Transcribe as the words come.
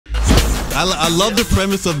I love the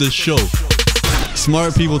premise of the show.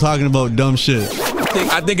 Smart people talking about dumb shit.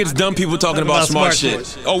 I think it's dumb people talking about smart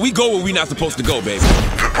shit. Oh, we go where we not supposed to go, baby.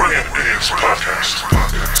 The Brilliant Idiots Podcast.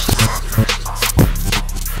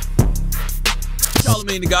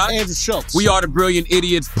 Charlamagne the guy. And Schulz. We are the Brilliant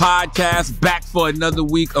Idiots Podcast, back for another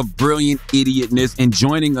week of brilliant idiotness. And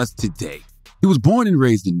joining us today, he was born and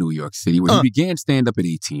raised in New York City, where he began stand-up at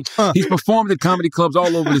 18. He's performed at comedy clubs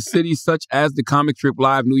all over the city, such as the Comic Strip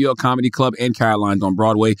Live, New York Comedy Club, and Caroline's on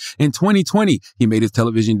Broadway. In 2020, he made his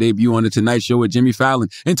television debut on The Tonight Show with Jimmy Fallon.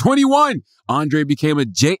 In 21, Andre became a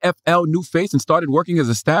JFL new face and started working as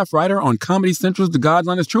a staff writer on Comedy Central's The God's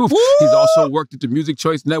Honest Truth. Woo! He's also worked at the Music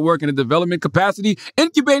Choice Network in a development capacity,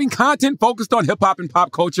 incubating content focused on hip-hop and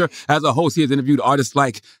pop culture. As a host, he has interviewed artists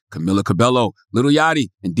like Camila Cabello, Lil Yachty,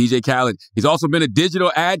 and DJ Khaled. He's also been a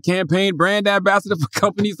digital ad campaign brand ambassador for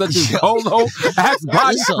companies such as Polo, Axe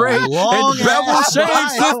Body Spray, and Bevel Shave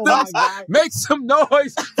Systems. Make some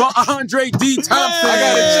noise for Andre D. Thompson. I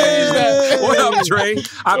gotta change that. What up, Trey?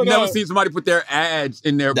 I've never seen somebody put their ads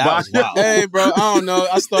in their body. Hey, bro, I don't know.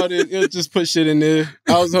 I started, just put shit in there.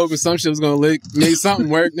 I was hoping some shit was gonna make something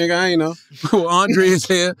work, nigga. I ain't know. Well, Andre is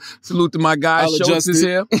here. Salute to my guy. Schulz is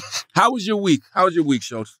here. How was your week? How was your week,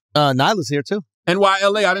 Schulz? Nyla's here too. And why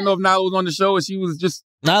LA? I didn't know if Nyla was on the show or she was just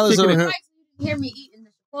Nyla's over here. You hear me eating the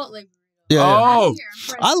Chipotle. Yeah. Oh,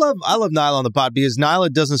 I love Nyla on the pod because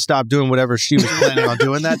Nyla doesn't stop doing whatever she was planning on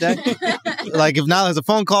doing that day. Like if Nyla has a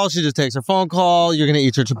phone call, she just takes her phone call. You're gonna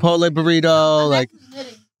eat your Chipotle burrito. Like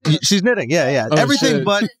she's knitting. Yeah. Oh, everything shit.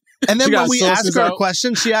 but. And then when we ask her a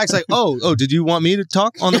question, she acts like, oh, did you want me to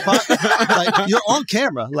talk on the pod? Like, you're on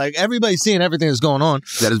camera. Like, everybody's seeing everything that's going on.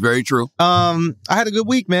 that is very true. I had a good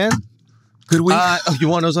week, man. Good week. You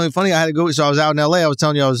want to know something funny? I had to go. So I was out in LA. I was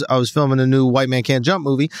telling you I was filming a new White Man Can't Jump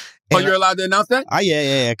movie. Oh, you're allowed to announce that?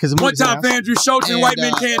 Yeah. Because One time for Andrew Schulz and White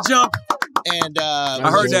Men Can't Jump. And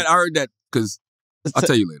I heard that because I'll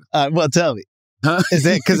tell you later. Well, tell me. Huh? Is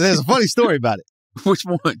that because there's a funny story about it? Which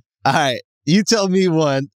one? All right, you tell me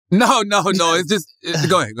one. No. It's just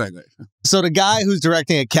go ahead. So the guy who's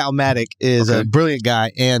directing it, Calmatic, is a brilliant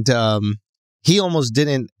guy, and he almost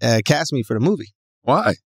didn't cast me for the movie.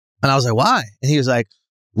 Why? And I was like, why? And he was like,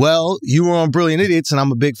 well, you were on Brilliant Idiots, and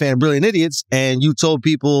I'm a big fan of Brilliant Idiots, and you told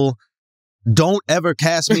people, don't ever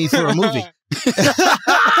cast me for a movie.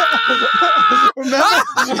 Remember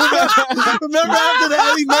after the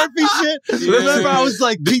Eddie Murphy shit? Yeah. Remember I was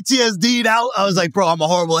like PTSD'd out? I was like, bro, I'm a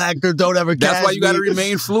horrible actor. Don't ever cast me. That's why you got to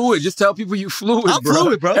remain fluid. Just tell people you fluid, I'm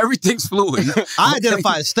fluid, bro. Everything's fluid. I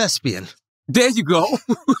identify as thespian. There you go.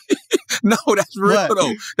 No, that's real,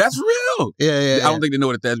 though. That's real. Yeah. I don't think they know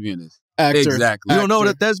what a thespian is. Actor. Exactly. You don't know what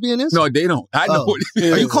a thespian is? No, they don't. I know what it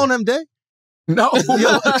is. Are you calling them gay? No.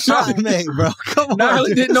 Charlamagne, bro. Come on.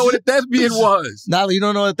 Nyla didn't know what a thespian was. Nyla, you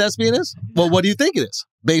don't know what a thespian is? Well, what do you think it is?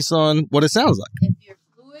 Based on what it sounds like. If you're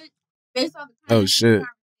fluid, based on the kind of shit.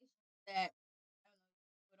 That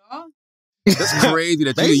That's crazy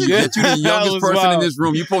that you're the youngest person in this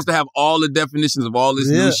room. You're supposed to have all the definitions of all this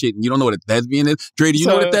new shit, and you don't know what a thespian is. Dre, do you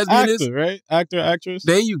know what a thespian is? Right? Actor, actress.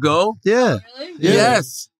 There you go. Yeah. really?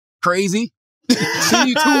 Yes. Crazy. See,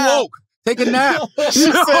 you too woke. Take a nap. You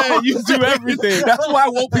said you do everything. That's why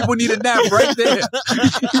woke people need a nap right there.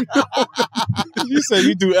 You said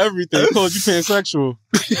you do everything. I called you pansexual.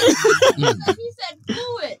 He said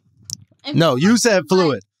fluid. And No, you said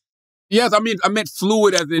fluid. Yes, I meant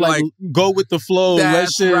fluid as in like go with the flow. Let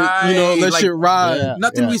That's shit, right. let Like, shit ride. Yeah.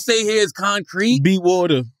 nothing we say here is concrete. Be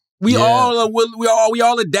water. We all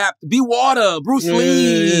adapt. Be water. Bruce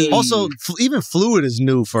Lee. Yeah. Also, even fluid is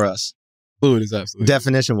new for us, Fluid is absolutely.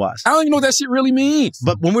 definition-wise. I don't even know what that shit really means.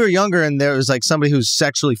 But when we were younger and there was like somebody who's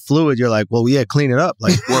sexually fluid, you're like, well, yeah, clean it up.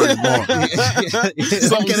 Like, word more.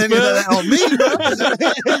 Don't get any of that on me, bro.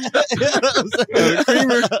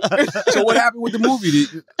 So what happened with the movie?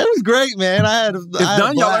 It was great, man. It's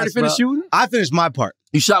done? Y'all already finished shooting? I finished my part.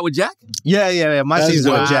 You shot with Jack? Yeah. My That's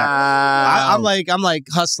season with wow. Jack. I'm like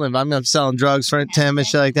hustling. I'm selling drugs for him and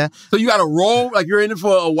shit like that. So you got a role? Like you're in it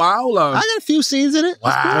for a while? Or? I got a few scenes in it.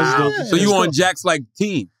 Wow. Yeah, So you on Jack's like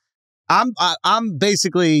team? I'm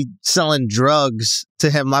basically selling drugs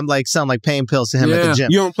to him. I'm like selling like pain pills to him at the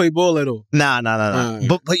gym. You don't play ball at all. Nah.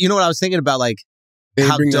 But you know what I was thinking about? Like, They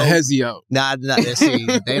how bring the dope- hezzy out. Nah, see,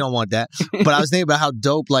 they don't want that. But I was thinking about how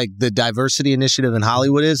dope like the diversity initiative in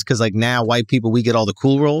Hollywood is, because like now white people, we get all the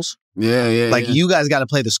cool roles. Yeah. Like you guys got to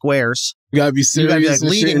play the squares, You gotta be serious, gotta be, like, and shit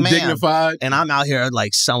leading and man. dignified. and I'm out here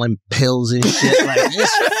like selling pills and shit. Like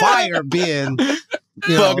it's fire being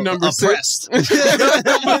Plug number oppressed. 6.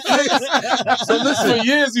 So listen, for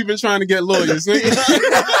years we've been trying to get lawyers. Nigga.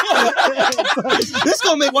 This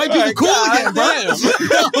gonna make white people cool again, bro.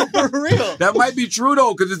 No, for real. That might be true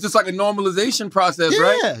though, because it's just like a normalization process,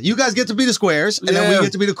 right? Yeah, you guys get to be the squares, and then we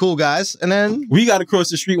get to be the cool guys, and then We got to cross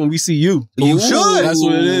the street when we see you. You should. That's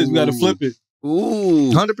what it is. We got to flip it.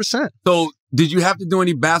 Ooh. 100%. So, did you have to do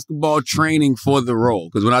any basketball training for the role?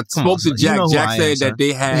 Because when I spoke to Jack, Jack said that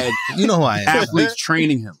they had you know who I am. athletes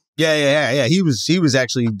training him. Yeah. He was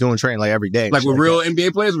actually doing training like every day. Like with real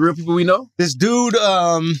NBA players, real people we know? This dude,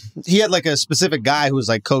 he had like a specific guy who was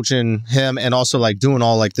like coaching him and also like doing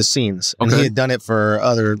all like the scenes. And he had done it for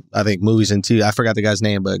other, I think, movies and TV. I forgot the guy's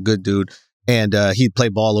name, but a good dude. And he'd play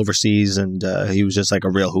ball overseas, and he was just like a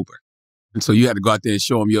real hooper. And so you had to go out there and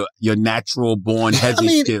show him your natural born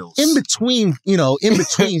heavy skills. In between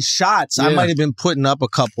shots, I might have been putting up a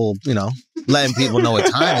couple, letting people know what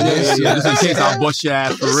time it is. Just in case I'll bust your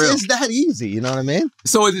ass for real. It's that easy, you know what I mean?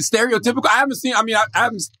 So is it stereotypical? I haven't seen, I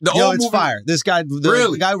haven't, the old it's movie. fire. This guy,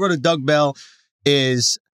 the guy who wrote it, Doug Bell,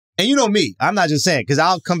 is, and you know me, I'm not just saying, because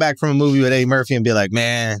I'll come back from a movie with Eddie Murphy and be like,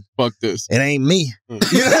 man, fuck this. It ain't me. You know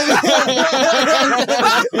what I mean?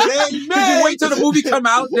 It ain't me. You wait till the movie come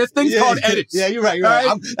out. There's things called edits. Yeah, you're right.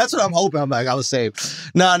 That's what I'm hoping. I'm like, I was saved.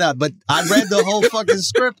 No, but I read the whole fucking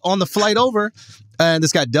script on the flight over, and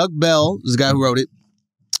this guy, Doug Bell, this guy who wrote it,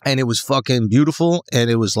 and it was fucking beautiful, and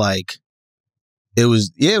it was like, I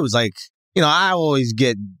always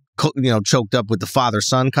get, choked up with the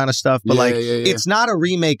father-son kind of stuff, but it's not a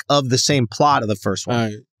remake of the same plot of the first one.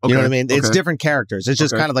 Right. You know what I mean? It's different characters. It's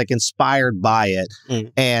just kind of like inspired by it.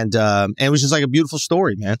 And it was just like a beautiful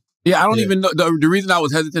story, man. Yeah, I don't even know. The reason I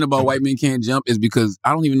was hesitant about White Men Can't Jump is because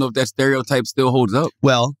I don't even know if that stereotype still holds up.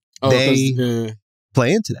 Well, they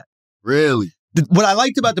play into that. Really? What I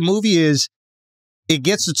liked about the movie is it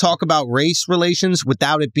gets to talk about race relations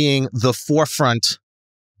without it being the forefront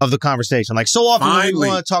of the conversation. Like so often when we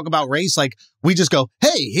want to talk about race, like we just go,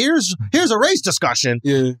 hey, here's a race discussion.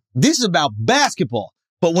 Yeah. This is about basketball.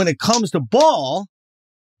 But when it comes to ball,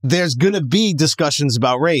 there's going to be discussions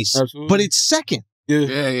about race. Absolutely. But it's second. Yeah.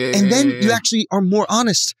 And then you actually are more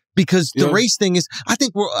honest because the race thing is, I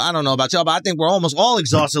don't know about y'all, but I think we're almost all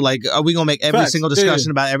exhausted. Like, are we going to make every single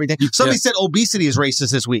discussion about everything? Somebody said obesity is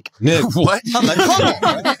racist this week. What? I'm like, come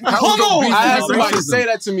on. I had somebody say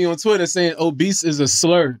that to me on Twitter saying obese is a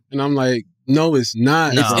slur. And I'm like, no, it's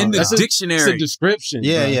not. It's in the dictionary. It's a description.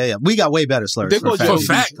 Yeah. We got way better slurs. For a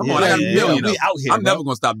fact. Come on. I got a million. We out here, I'm never going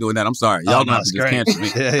to stop doing that. I'm sorry. Y'all going to have to just cancel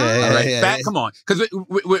me. All right. Fat, come on. Because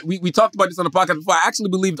we talked about this on the podcast before. I actually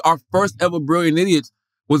believed our first ever Brilliant Idiots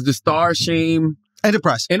was the Star Shame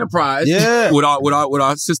Enterprise. Yeah. With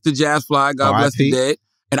our sister Jazz Fly, God bless the dead.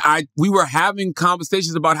 And we were having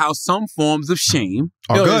conversations about how some forms of shame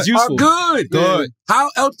are good. Good. How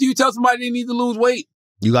else do you tell somebody they need to lose weight?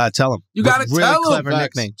 You gotta tell them. You gotta really tell them. Clever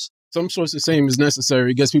nicknames. Some sorts of shame is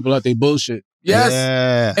necessary. It gets people out their bullshit. Yes.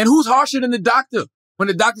 Yeah. And who's harsher than the doctor? When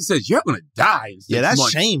the doctor says you're gonna die in 6 that's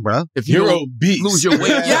months shame, bro. if you're obese, lose your weight.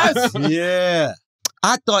 Yes. Yeah.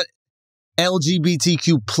 I thought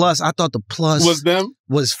LGBTQ plus. I thought the plus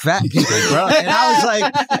was fat people, bro. And I was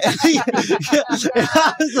like,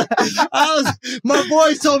 my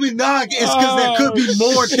boys told me, nah, it's because there could be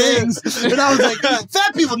more things. And I was like,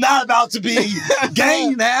 fat people not about to be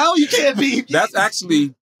gay now. You can't be. That's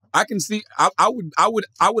actually, I can see. I would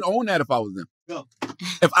own that if I was them.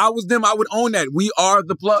 If I was them, I would own that. We are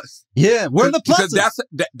the plus. Yeah, we're the plus. Because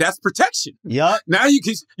that's protection. Yup. Now you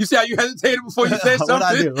see how you hesitated before you said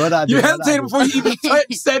something? What I do? You hesitated before you even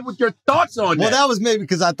said what your thoughts on that. Well, that was maybe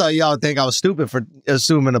because I thought y'all think I was stupid for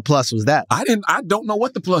assuming the plus was that. I don't know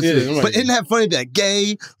what the plus is. But isn't that funny? Like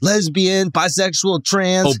gay, lesbian, bisexual,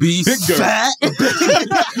 trans, obese, fat.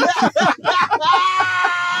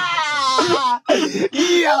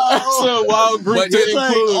 That's a wild group to include.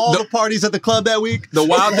 Like all the parties at the club that week. The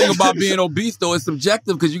wild thing about being obese, though, is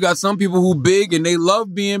subjective because you got some people who big and they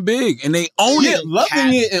love being big and they own it.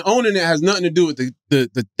 Loving it and owning it has nothing to do with the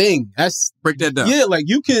thing. Break that down. Yeah, like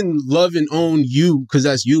you can love and own you because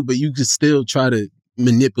that's you, but you can still try to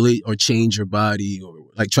manipulate or change your body or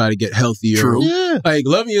like try to get healthier. True. Yeah. Like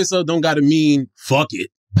loving yourself don't gotta mean fuck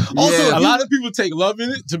it. Also, a lot of people take loving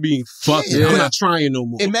it to be fuck it. I'm not trying no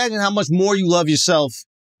more. Imagine how much more you love yourself.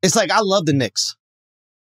 It's like I love the Knicks.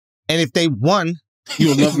 And if they won,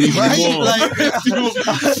 You'll love me Right? more. Like, you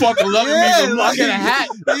fucking love me more. like, I get a hat.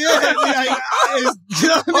 Yeah, you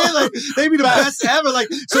know what I mean? Like, they be the best ever. Like,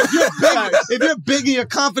 so if you're big and you're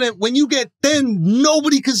confident, when you get thin,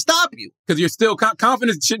 nobody can stop you. Because you're still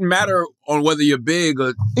confidence shouldn't matter on whether you're big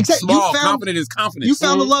or small. Confident is confidence. You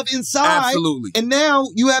found the love inside. Absolutely. And now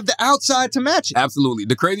you have the outside to match it. Absolutely.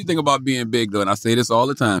 The crazy thing about being big, though, and I say this all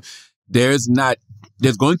the time, there's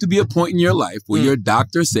going to be a point in your life where your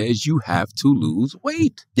doctor says you have to lose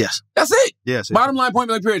weight. Yes. That's it. Yes. Bottom line, point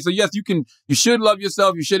blank period. So yes, you should love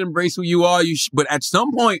yourself. You should embrace who you are. But at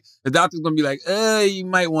some point, the doctor's going to be like, you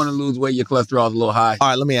might want to lose weight. Your cholesterol's a little high. All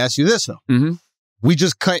right, let me ask you this, though. Mm-hmm. We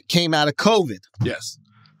just came out of COVID. Yes.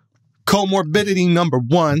 Comorbidity number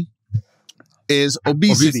 1 is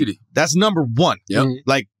obesity. That's number 1. Yep.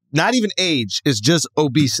 Like, not even age, it's just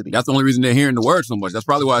obesity. That's the only reason they're hearing the word so much. That's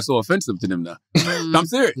probably why it's so offensive to them now. I'm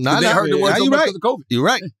serious. They heard the word so much because of COVID. You're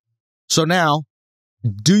right. So now,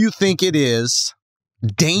 do you think it is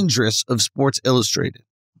dangerous of Sports Illustrated,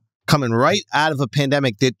 coming right out of a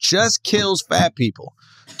pandemic that just kills fat people,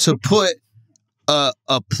 to put a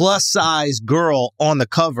plus-size girl on the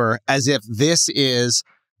cover as if this is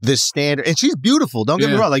the standard? And she's beautiful. Don't get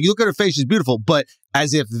me wrong. Like, you look at her face, she's beautiful. But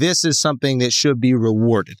as if this is something that should be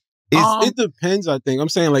rewarded. It depends, I think. I'm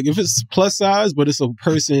saying, like, if it's plus size, but it's a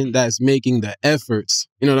person that's making the efforts.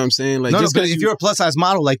 You know what I'm saying? Like, but if you're a plus size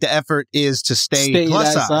model, like, the effort is to stay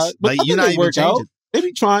plus size. But like, you're not even changing. They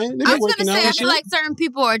be trying. They be I was working gonna say, out. I feel like certain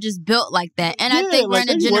people are just built like that, and I Yeah, think we're like,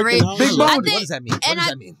 in a they working generation. out. Big bone. I What think, does that mean? What does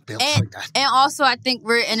that mean? Built like that. and also, I think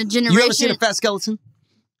we're in a generation. You ever seen a fat skeleton?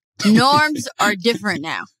 Norms are different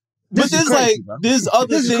now. But there's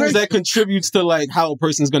other things that contributes to like how a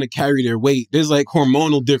person's going to carry their weight. There's like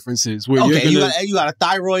hormonal differences where you got a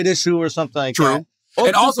thyroid issue or something like that.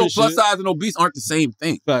 And also, plus size and obese aren't the same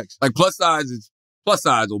thing. Facts. Like, plus size,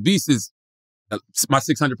 obese is my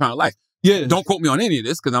 600-pound life. Yeah. Don't quote me on any of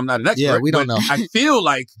this because I'm not an expert. Yeah, we don't know. I feel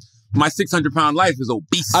like my 600-pound life is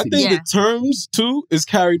obesity. I think the terms too is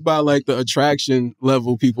carried by like the attraction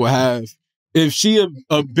level people have. If she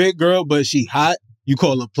a big girl but she hot, you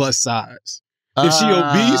call her plus size. If she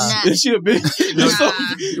obese, if she a big,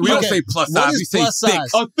 we don't say plus size. We say thick.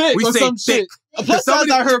 Oh, thick. We or say some thick. shit. Plus size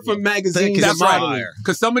I heard from magazines. That's right.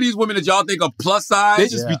 Because some of these women that y'all think are plus size, they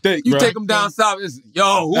just be thick. You bro. take them down south. It's,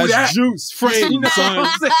 yo, who That's that? Juice frame. You know what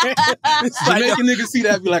I'm saying? Jamaican niggas see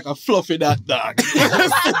that be like a fluffy that dog.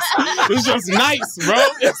 It's just nice, bro.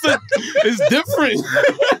 It's different.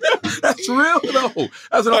 That's real though.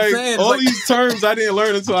 That's what I'm saying. All these terms I didn't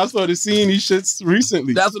learn until I started seeing these shits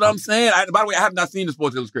recently. That's what I'm saying. By the way, I have not seen the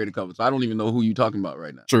Sports Illustrated cover, so I don't even know who you're talking about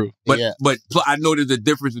right now. True. But I know there's a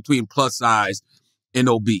difference between plus size and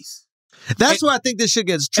obese. That's why I think this shit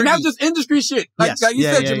gets tricky. And that's just industry shit. Like you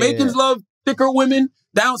said, Jamaicans love thicker women.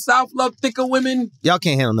 Down south love thicker women. Y'all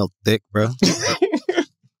can't handle no thick, bro.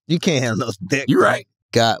 You can't handle no thick. You're right.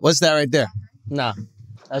 God, what's that right there? Nah,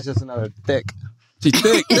 that's just another thick. She's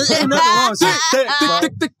thick. Ain't nothing wrong with some thick, bro.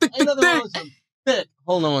 Thick. Ain't nothing wrong with some thick.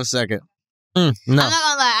 Hold on one second. No. I'm not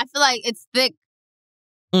gonna lie. I feel like it's thick.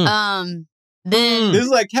 Then there's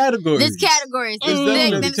like categories. There's categories. It's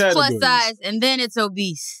thick, then it's plus size, and then it's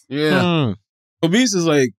obese. Yeah. Obese is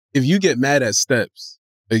like if you get mad at steps.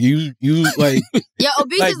 Like you like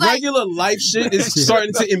obese like is like regular life shit is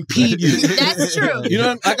starting to impede you. That's true. You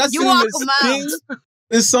know, like I see walk this a mile. thing.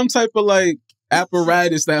 There's some type of like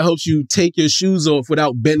apparatus that helps you take your shoes off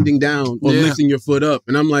without bending down or lifting your foot up,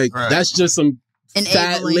 and I'm like, that's just some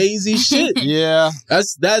fat lazy shit. Yeah,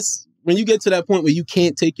 that's when you get to that point where you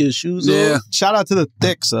can't take your shoes off. Shout out to the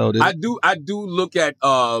thicks, though. Dude. I do look at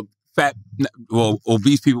obese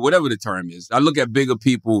people, whatever the term is. I look at bigger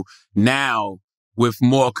people now with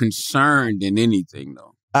more concern than anything,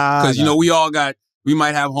 though. Because, we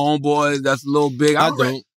might have homeboys that's a little big. I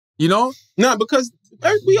don't. You know? Nah, because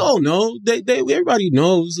we all know. Everybody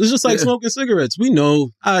knows. It's just like smoking cigarettes. We know.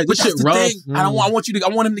 This shit rough. Thing. I want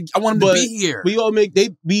him to be here. We all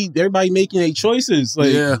everybody making their choices.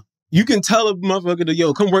 Like, you can tell a motherfucker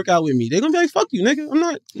to, come work out with me. They're going to be like, fuck you, nigga. I'm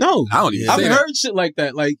not. No. I don't even I've heard shit like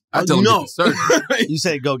that. Like, I tell them get the surgery. You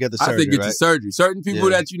say go get the surgery, I think get the surgery. Certain people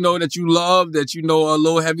that you know that you love, that you know are a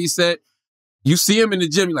little heavy set, you see them in the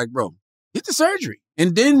gym, you're like, bro, get the surgery.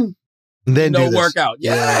 And then work out.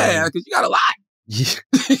 Yeah, because you got a lot. You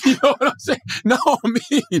know what I'm saying? No, I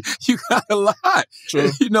mean, you got a lot. True.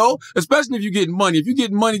 You know, especially if you're getting money. If you're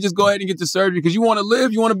getting money, just go ahead and get the surgery because you want to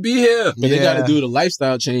live, you want to be here. But they got to do the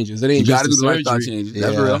lifestyle changes. It ain't just the surgery. Lifestyle changes.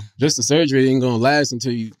 That's real. Just the surgery ain't going to last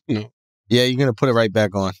until you know. Yeah, you're going to put it right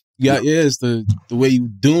back on. It's the way you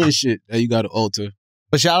doing shit that you got to alter.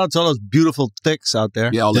 But shout out to all those beautiful thicks out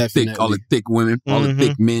there. Yeah, all the thick women, all the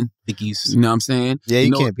thick men. Thickies. You know what I'm saying? Yeah,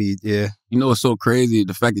 you can't be, You know what's so crazy?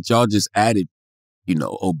 The fact that y'all just added,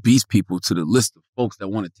 obese people to the list of folks that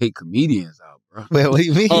want to take comedians out, bro. Wait, what do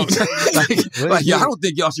you mean? I don't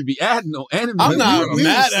think y'all should be adding no anime. I'm not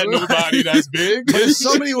mad at nobody that's big. But if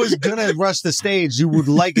somebody was gonna rush the stage, you would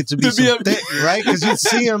like it to be thick, right? Because you'd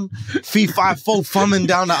see them feet 5'4" fumbling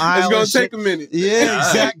down the aisle. It's gonna take a minute. Yeah,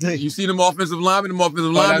 exactly. You see them offensive linemen move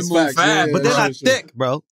fast. But they're not thick,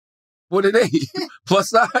 bro. What are they? Plus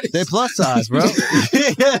size? They're plus size, bro.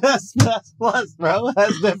 Yeah, that's plus, bro.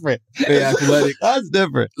 That's different. They're athletic. That's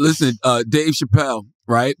different. Listen, Dave Chappelle,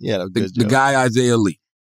 right? Yeah, the guy Isaiah Lee.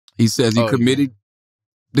 He says he committed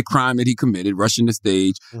the crime that he committed, rushing the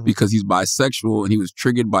stage, because he's bisexual and he was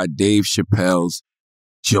triggered by Dave Chappelle's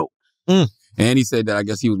joke. And he said that I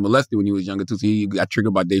guess he was molested when he was younger too, so he got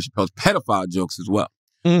triggered by Dave Chappelle's pedophile jokes as well.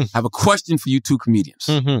 I have a question for you two comedians.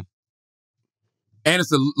 And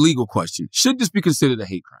it's a legal question. Should this be considered a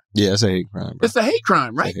hate crime? Yeah, it's a hate crime, bro. It's a hate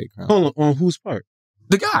crime, right? It's a hate crime. Hold on whose part?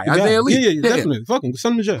 The guy, Isaiah Lee. Yeah, definitely. Fuck him.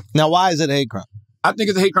 Send him to jail. Now, why is it a hate crime? I think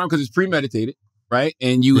it's a hate crime because it's premeditated, right?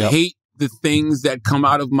 And you hate the things that come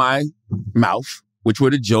out of my mouth, which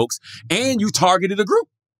were the jokes, and you targeted a group.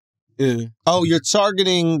 Yeah. Oh, you're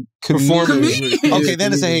targeting comedians. Okay,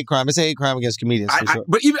 then it's a hate crime. It's a hate crime against comedians. For sure.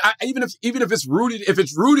 But even if it's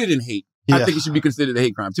rooted in hate, I think it should be considered a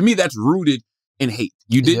hate crime. To me, that's rooted in hate.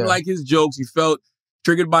 You didn't like his jokes. You felt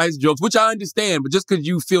triggered by his jokes, which I understand. But just because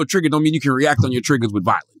you feel triggered don't mean you can react on your triggers with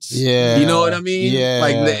violence. Yeah. You know what I mean? Yeah.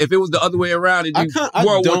 Like, if it was the other way around, it'd be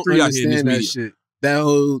World War III out here in this media. Shit. That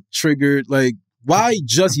whole triggered, like, why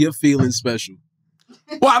just your feelings special?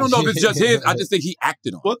 Well, I don't know if it's just his. I just think he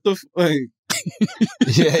acted on it. What the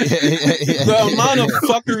The amount of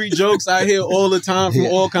fuckery jokes I hear all the time from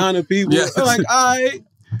all kind of people. Yeah. I'm like, all right,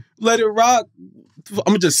 let it rock. I'm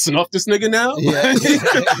gonna just snuff this nigga now. Yeah.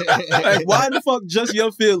 Like, why the fuck just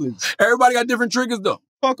your feelings? Everybody got different triggers though.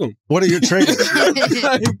 Fuck them. What are your triggers?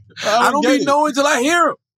 Like, I don't be knowing until I hear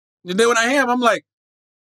them. And then when I hear them, I'm like,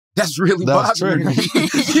 that's really bothering me.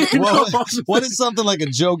 What is something like a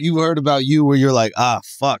joke you heard about you where you're like,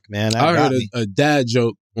 fuck, man. I heard a dad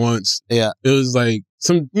joke once. Yeah. It was like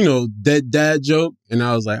some, dead dad joke. And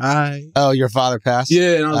I was like, oh, your father passed?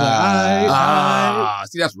 Yeah. And I was like,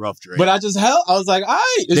 see, that's rough, Dre. But I just I was like,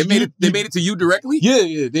 They made it to you directly?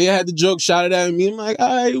 Yeah. They had the joke shouted at me. I'm like,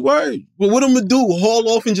 word. Well, what am I gonna do? Haul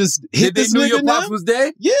off and just hit this nigga now? Did they know your pops was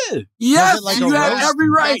dead? Yeah. Yes, like you had every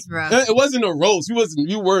right. It wasn't a roast.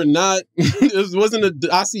 You were not. It wasn't a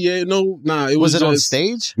ICA. No, nah. Was it on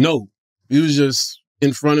stage? No. It was just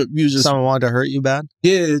in front of you. Just someone wanted to hurt you bad?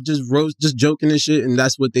 Yeah, just joking and shit. And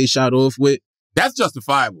that's what they shot off with. That's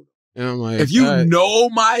justifiable. And I'm like, if you know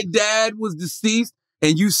my dad was deceased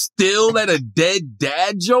and you still let a dead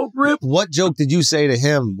dad joke rip, what joke did you say to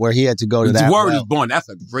him where he had to go to that? Word is born. That's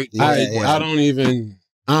a great. I don't even.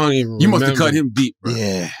 You must have cut him deep, bro.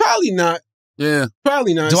 Yeah, probably not. Yeah,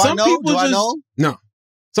 probably not. Do I know? No.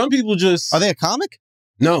 Some people just. Are they a comic?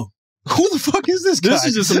 No. Who the fuck is this guy? This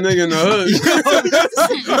is just some nigga in the hood.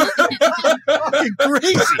 Fucking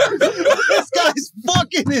crazy. This guy's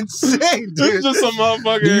fucking insane, dude. This is just some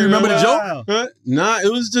motherfucker. Do you remember the joke? Huh? Nah,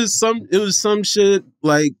 it was some shit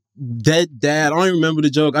like dead dad. I don't even remember the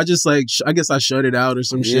joke. I just I guess I shut it out or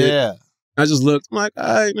some shit. Yeah. I just looked. I'm like, all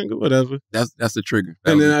right, nigga, whatever. That's a trigger.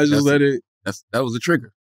 And then I just let it. That was a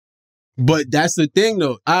trigger. But that's the thing,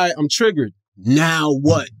 though. I'm triggered. Now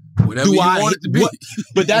what? Whatever you want it to be.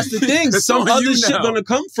 But that's the thing. Some other shit gonna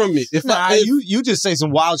come from it. If you just say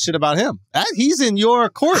some wild shit about him. He's in your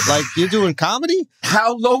court. Like, you're doing comedy?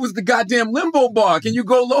 How low is the goddamn limbo bar? Can you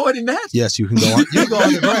go lower than that? Yes, you can go on. You go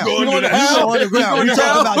underground. You go underground. We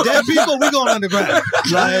talking about dead people, we going underground.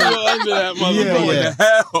 Like, go under that motherfucker.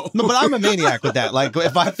 Yeah. No, but I'm a maniac with that. Like,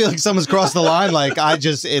 if I feel like someone's crossed the line, like, I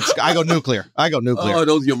go nuclear. Oh,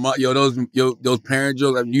 those parent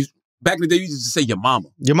jokes. Back in the day, you used to say your mama.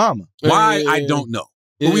 Your mama. Why? Yeah. I don't know.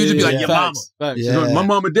 But we used to be like, your mama. Yeah. My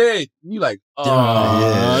mama dead. You like,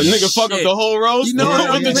 nigga fuck up the whole roast. You know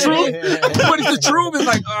what the truth? But it's the truth. It's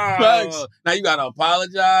like, now you gotta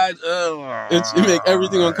apologize. It make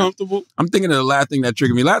everything uncomfortable. I'm thinking of the last thing that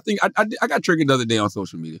triggered me. I got triggered the other day on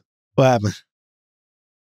social media. What happened?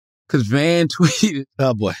 Because Van tweeted.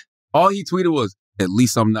 Oh boy. All he tweeted was, at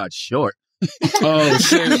least I'm not short. Oh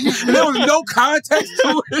shit! There was no context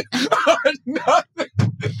to it. Nothing.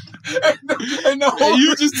 And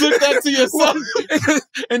you just took that to yourself.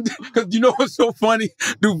 And because you know what's so funny?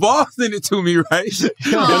 Duval sent it to me, right?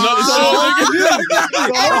 Another show.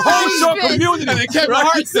 The whole show community. And Kevin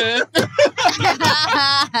Hart said,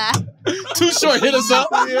 "Too short, hit us up."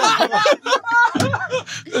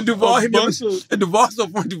 Duval hit me up. Duval, so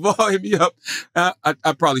when Duval hit me up,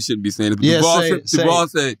 I probably shouldn't be saying it. But Yeah, Duval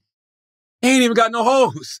said, he ain't even got no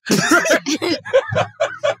hoes.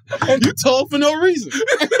 And you told for no reason.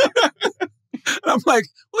 And I'm like,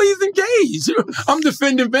 well, he's engaged. I'm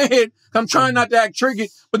defending Van. I'm trying not to act triggered.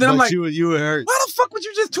 But then I'm like, you were hurt. why the fuck would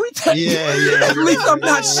you just tweet that? Yeah. At least I'm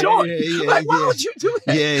not short. Like, why would you do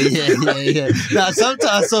that? Yeah. Now,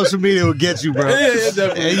 sometimes social media will get you, bro. Yeah,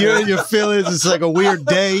 definitely. And you're in your feelings. It's like a weird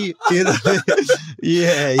day. You know?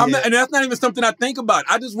 Yeah. And that's not even something I think about.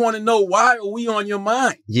 I just want to know, why are we on your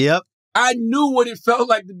mind? Yep. I knew what it felt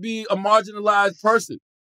like to be a marginalized person.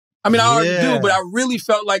 I mean, I already do, but I really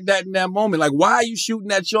felt like that in that moment. Like, why are you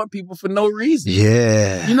shooting at short people for no reason?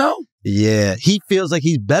 Yeah. You know? Yeah. He feels like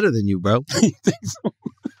he's better than you, bro. You think so?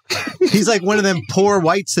 He's like one of them poor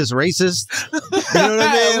white cis racists. You know what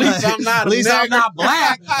I mean? At least I'm not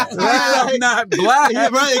black. I'm not black. Yeah,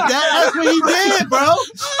 right. That's what he did, bro.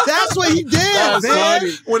 That's what he did, That's man.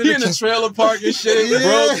 funny. When he in the trailer park and shit,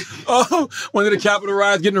 bro. Oh, one of the Capitol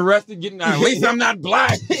riots, getting arrested, at least I'm not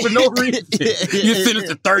black for no reason. You're sentenced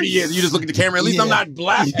to 30 years. You just look at the camera, at least I'm not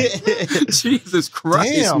black. Jesus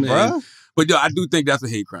Christ, damn, man. bro. But yo, I do think that's a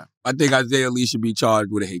hate crime. I think Isaiah Lee should be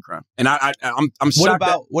charged with a hate crime. And I'm shocked.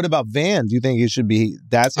 What about Van? Do you think it should be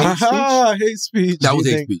that's hate speech? Hate speech. That was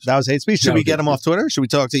hate speech. That was hate speech. Should we get him off Twitter? Should we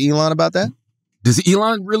talk to Elon about that? Does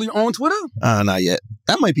Elon really own Twitter? Not yet.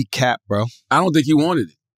 That might be cap, bro. I don't think he wanted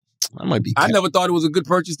it. That might be cap. I never thought it was a good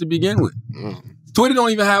purchase to begin with. Twitter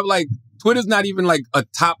don't even have Twitter's not even like a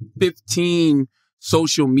top 15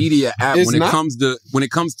 social media app when it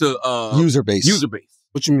comes to user base. User base.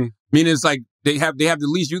 What you mean? Meaning it's like they have the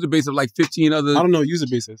least user base of like 15 other. I don't know what user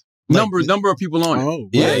base is. Number of people on it. Oh,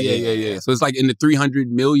 yeah. So it's like in the 300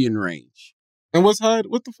 million range. And what's hard?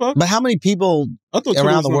 What the fuck? But how many people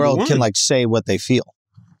around the world can like say what they feel?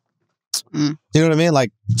 You know what I mean?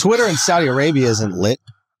 Like Twitter in Saudi Arabia isn't lit,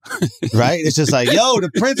 right? It's just like, yo,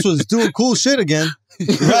 the prince was doing cool shit again.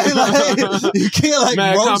 Right? Like, you can't like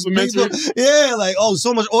mad roast people. Yeah, like, oh,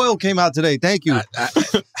 so much oil came out today. Thank you.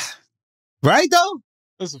 Right though?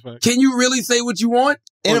 That's a fact. Can you really say what you want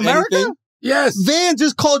in America? Anything? Yes. Van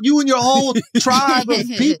just called you and your whole tribe of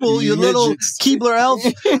people, your little Keebler elf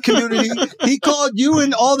community. He called you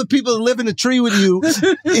and all the people that live in the tree with you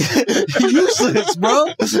useless, bro.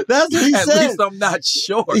 That's what he said. At least I'm not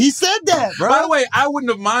sure. He said that, bro. By the way, I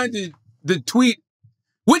wouldn't have minded the tweet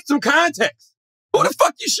with some context. Who the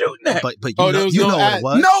fuck you shooting at? But you know what it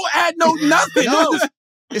was. No ad, no nothing. No.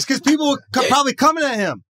 It's because people were probably coming at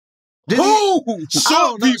him. Who?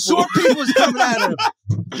 Short people was coming at him.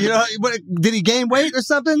 You know, did he gain weight or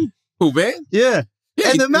something? Who, Van? Yeah.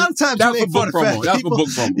 And the amount of times you made fun of fat people. That's for book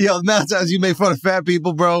promo. Yo, the amount of times you made fun of fat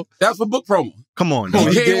people, bro. That's for book promo. Come on.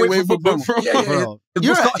 He gained weight for book promo. Yeah. Bro.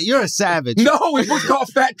 You're a savage. No, it was called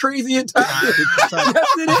Fat, Crazy, and Tired.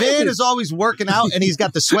 Yes, Van is always working out and he's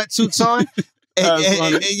got the sweatsuits on.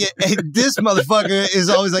 And this motherfucker is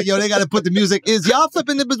always like, yo, they got to put the music. Is y'all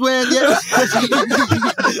flipping the between yet?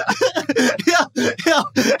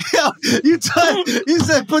 You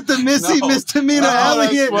said put the misdemeanor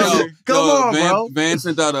Elliot. Come on, bro. Van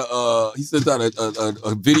sent out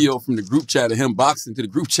a video from the group chat of him boxing to the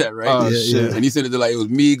group chat, right? Oh, shit. And he said it like it was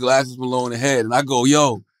me, glasses, Malone, and head. And I go,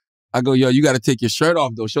 yo, you got to take your shirt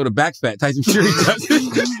off though. Show the back fat. Tyson Fury does.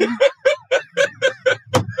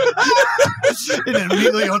 And then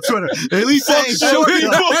immediately on Twitter, at least saying short.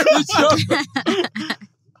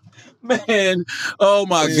 Man, oh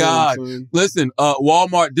my God. Man. Listen,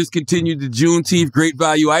 Walmart discontinued the Juneteenth Great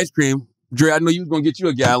Value ice cream. Dre, I know you was going to get you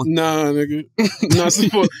a gallon. Nah, nigga.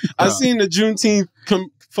 I seen the Juneteenth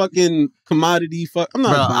fucking commodity. I'm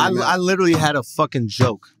not buying that. I literally had a fucking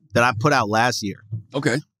joke that I put out last year.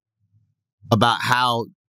 Okay. About how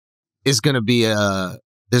it's going to be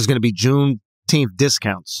there's going to be Juneteenth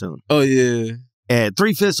discounts soon. Oh yeah. And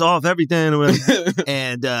 3/5 off everything.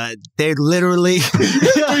 And they literally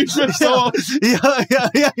 3/5 off.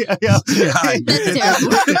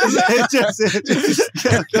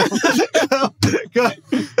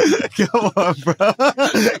 Come on, bro.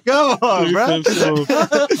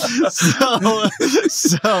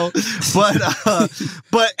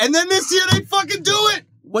 But and then this year they fucking do it.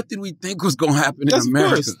 What did we think was going to happen in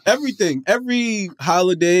America? Of course. Everything. Every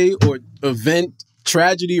holiday or event,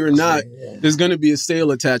 tragedy or not, there's going to be a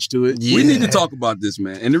sale attached to it. Yeah. We need to talk about this,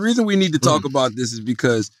 man. And the reason we need to talk about this is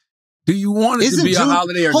because do you want it to be a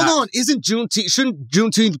holiday or not? Hold on. Shouldn't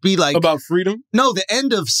Juneteenth be like... About freedom? No, the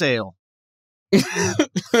end of sale.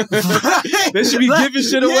 They should be giving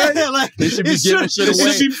shit away. They should be giving shit away.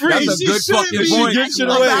 It should be free. That's a good fucking point. Give shit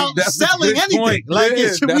away. About selling anything. Like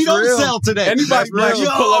we don't sell today. Anybody black should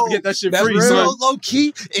pull up and get that shit free. So low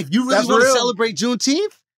key, if you really want to celebrate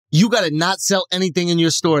Juneteenth, you got to not sell anything in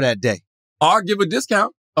your store that day. Or give a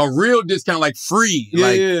discount. A real discount, like free.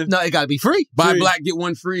 Yeah. No, it got to be free. Buy black, get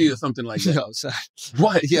one free or something like that. No, sorry.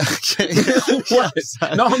 What? Yeah. What?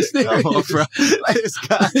 No, I'm serious. No, bro.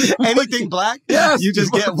 Anything black? Yes. You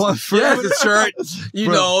just get one free. Yes, the shirt. You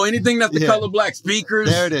Bro. know, anything that's the color black. Speakers.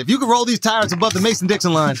 There it is. You can roll these tires above the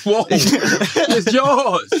Mason-Dixon line. Whoa. It's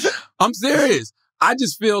yours. I'm serious. I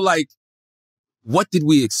just feel like, what did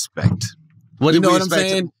we expect? What you did know we what I'm expect?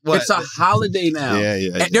 saying? What? It's a holiday now. Yeah.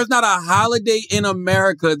 And there's not a holiday in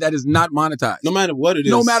America that is not monetized. No matter what it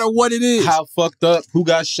is. No matter what it is. How fucked up, who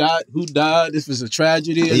got shot, who died, if it's a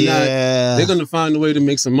tragedy or not. They're going to find a way to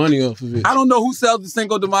make some money off of it. I don't know who sells the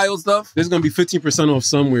Cinco de Mayo stuff. There's going to be 15% off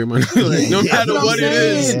somewhere, man. Like, no matter what it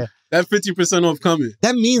is, that 15% off coming.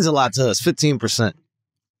 That means a lot to us, 15%.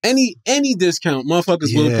 Any discount,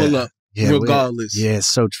 motherfuckers will pull up. Yeah, regardless. Yeah, it's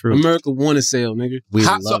so true. America want a sale, nigga. We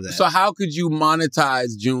love that. So how could you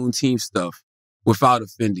monetize Juneteenth stuff without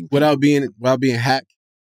offending people? Without being hacked?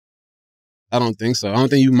 I don't think so. I don't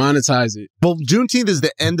think you monetize it. Well, Juneteenth is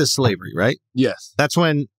the end of slavery, right? Yes. That's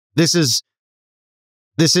when this is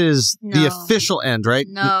the official end, right?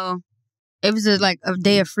 No. It was like a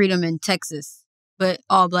day of freedom in Texas, but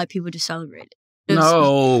all black people just celebrated.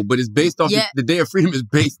 No, but it's based off the Day of Freedom is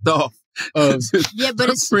based off. Yeah, but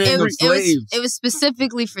it was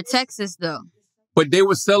specifically for Texas, though. But they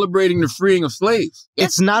were celebrating the freeing of slaves.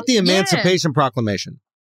 It's not the Emancipation Proclamation.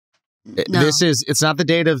 No. It's not the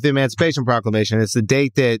date of the Emancipation Proclamation. It's the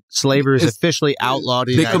date that slavery is officially outlawed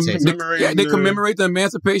in the United States. They commemorate the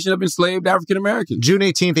emancipation of enslaved African Americans. June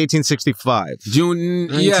 18th, 1865. June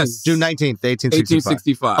 19th,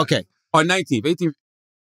 1865. Okay. Or 19th, 18th.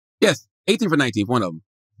 Yes, 18th or 19th, one of them.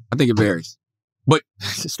 I think it varies. But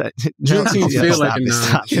Juneteenth feels like a 9.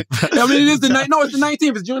 I mean, it is the 19th. No, it's the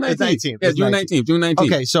 19th. It's June 19th. It's 19th. Yeah, June 19th. June 19th.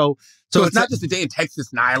 Okay, so it's not just a day in Texas,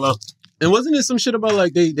 Nyla. And wasn't it some shit about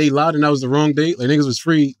like they lied and that was the wrong date? Like niggas was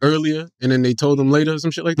free earlier and then they told them later or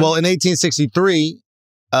some shit like that? Well, in 1863,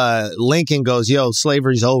 Lincoln goes, yo,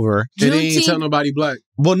 slavery's over. And they ain't tell nobody black.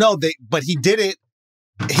 Well, no, but he did it.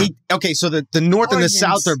 So the North and the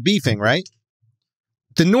South are beefing, right?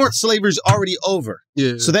 The North, slavery's already over.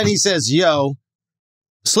 Yeah. So then he says, yo,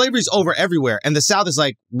 slavery's over everywhere. And the South is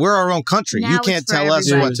like, we're our own country. Now you can't tell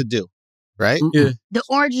us what to do. Right? Yeah. The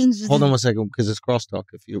origins. Hold on 1 second, because it's crosstalk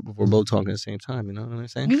if we're both talking at the same time. You know what I'm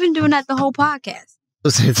saying? You've been doing that the whole podcast.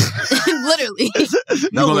 Literally. You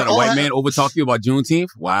gonna let a white man overtalk you about Juneteenth?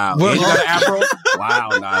 Wow. And you got an afro? Wow,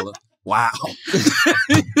 Nyla. Wow.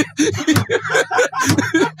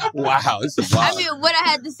 Wow. This is wild. I mean, what I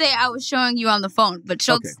had to say, I was showing you on the phone, but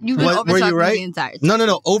Schulz, you've been Were over-talking you right? the entire time.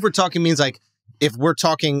 No. Over-talking means like if we're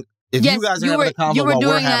talking... If you guys are having a convo while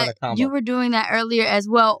we're having a convo. You were doing that earlier as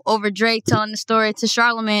well over Drake telling the story to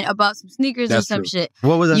Charlamagne about some sneakers or some shit.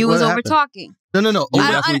 What was that? You was over talking. No.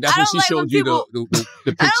 That's when she showed you the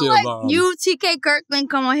picture I don't of... like you, TK Kirkland,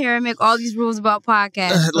 come on here and make all these rules about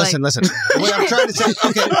podcasts. Listen. What I'm trying to say,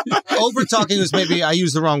 okay, over-talking is maybe I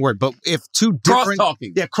used the wrong word, but if two different...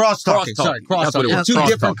 Cross-talking. Yeah, cross-talking. Sorry, cross-talking. Okay. Two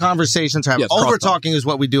different conversations are happening. Over-talking is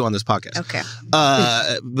what we do on this podcast. Okay.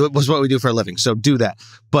 Was what we do for a living, so do that.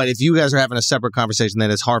 But if you guys are having a separate conversation, then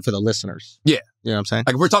it's hard for the listeners. Yeah. You know what I'm saying?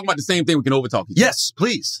 Like, if we're talking about the same thing, we can overtalk each other. Yes,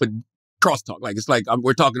 please. But crosstalk. Like, it's like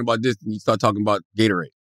we're talking about this and you start talking about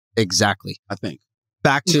Gatorade. Exactly. I think.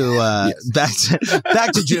 Back to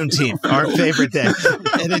back to Juneteenth, our favorite day,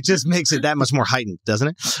 and it just makes it that much more heightened, doesn't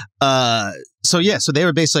it? So they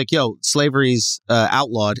were basically like, "Yo, slavery's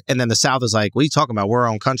outlawed," and then the South is like, "What are you talking about? We're our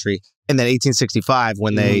own country." And then 1865,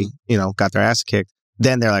 when they got their ass kicked,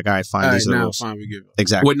 then they're like, "All right, fine, these are the rules." Fine, we give it.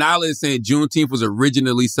 Exactly. What Nyla is saying, Juneteenth was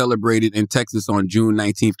originally celebrated in Texas on June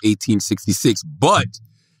 19th, 1866, but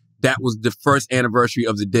that was the first anniversary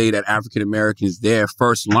of the day that African Americans there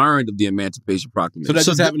first learned of the Emancipation Proclamation. So that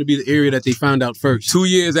just happened to be the area that they found out first. 2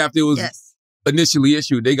 years after it was initially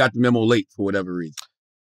issued, they got the memo late for whatever reason.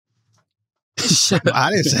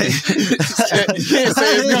 I didn't say. You can't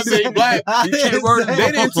say it's because they black. You can't word it.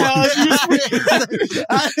 They didn't tell us.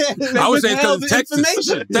 I was saying because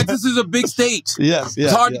Texas is a big state. Yes,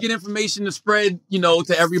 it's hard to get information to spread,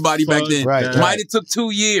 to everybody back then. Right. Might have took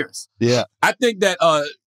 2 years. Yeah, I think that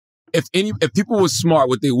if people were smart,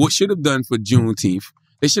 what they should have done for Juneteenth,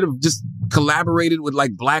 they should have just collaborated with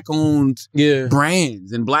like black-owned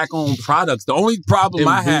brands and black-owned products. The only problem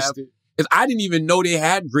I have is I didn't even know they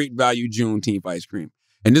had Great Value Juneteenth ice cream.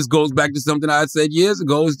 And this goes back to something I said years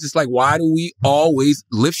ago. It's just like, why do we always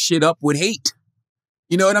lift shit up with hate?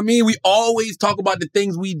 You know what I mean? We always talk about the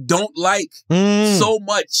things we don't like so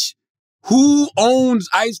much. Who owns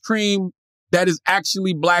ice cream that is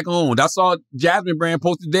actually black owned? I saw Jasmine brand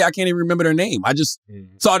posted today. I can't even remember their name. I just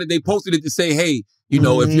saw that they posted it to say, hey, you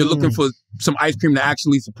know, if you're looking for some ice cream to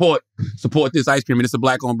actually support this ice cream, and it's a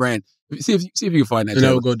black owned brand. See if you can find that. And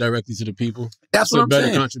that will go directly to the people. That's what I'm better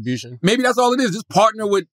saying. Contribution. Maybe that's all it is. Just partner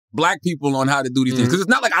with black people on how to do these things. Because it's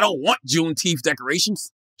not like I don't want Juneteenth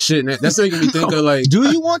decorations. Shit, that's making me think of like. Do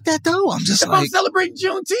you want that though? I'm just I'm celebrating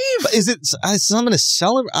Juneteenth. But is it something to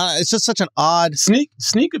celebrate? It's just such an odd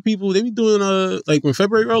sneaker people. They be doing like when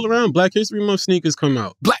February roll around, Black History Month sneakers come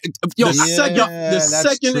out. The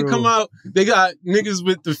second they come out, they got niggas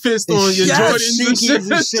with the fist on your Jordans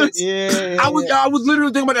and shit. Yeah. I was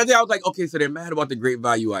literally thinking about that day. I was like, okay, so they're mad about the Great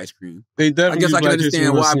Value ice cream. They definitely. I guess I can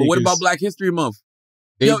understand why. But what about Black History Month?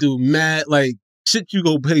 They do mad like shit. You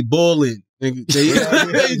go pay ballin'. They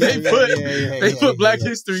put Black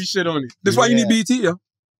History shit on it. That's why you need BET, yo.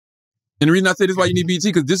 And the reason I say this is why you need BET,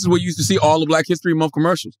 because this is where you used to see all the Black History Month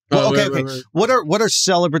commercials. Well, okay. What are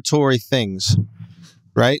celebratory things,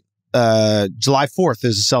 right? July 4th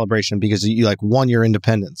is a celebration because you like won your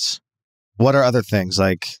independence. What are other things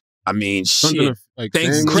like? I mean, something shit. Like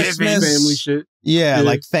Thanksgiving, Christmas, family shit. Yeah,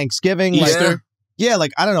 like Thanksgiving, Easter. Like, yeah,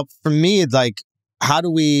 like I don't know. For me, it's like how do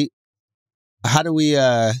we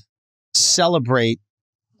celebrate?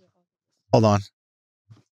 Hold on.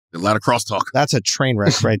 A lot of crosstalk. That's a train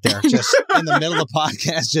wreck right there. Just in the middle of the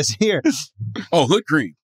podcast, just here. Oh, hood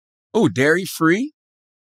cream. Oh, dairy free.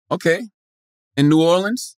 Okay. In New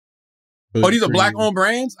Orleans. Hood these are cream. black owned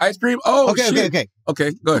brands? Ice cream? Oh, Okay, shit.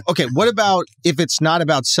 Okay, go ahead. Okay, what about if it's not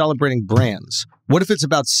about celebrating brands? What if it's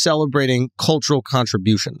about celebrating cultural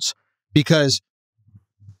contributions? Because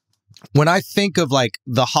when I think of like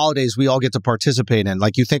the holidays we all get to participate in,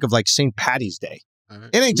 like you think of like St. Patty's Day.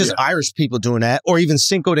 It ain't just Irish people doing that, or even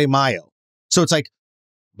Cinco de Mayo. So it's like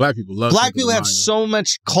black people love black people have so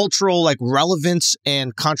much cultural like relevance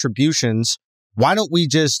and contributions. Why don't we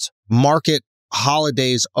just market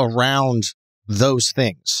holidays around those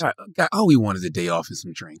things? God, all we want is a day off and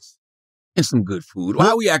some drinks and some good food.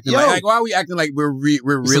 Why are we acting like we're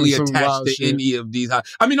really attached to any of these?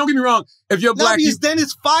 I mean, don't get me wrong. If you're black, then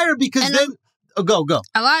it's fire. Because then go.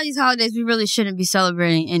 A lot of these holidays we really shouldn't be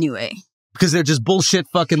celebrating anyway. Because they're just bullshit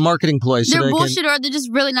fucking marketing ploys. They're bullshit, or they're just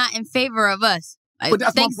really not in favor of us. Like, but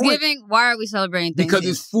that's Thanksgiving, why are we celebrating Thanksgiving?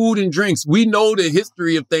 Because it's food and drinks. We know the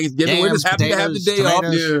history of Thanksgiving. We're just happy to have the day off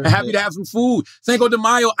and happy to have some food. Cinco de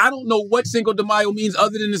Mayo, I don't know what Cinco de Mayo means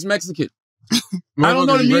other than it's Mexican. I don't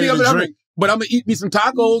know the meaning of it. But I'm going to eat me some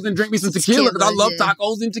tacos and drink me some tequila because I love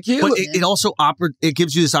tacos and tequila. But it also it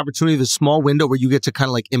gives you this opportunity, this small window where you get to kind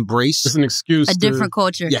of like embrace. It's an excuse. A different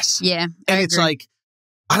culture. Yes. Yeah. And it's like,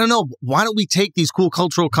 I don't know, why don't we take these cool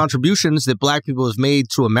cultural contributions that black people have made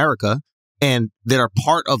to America and that are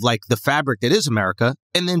part of like the fabric that is America,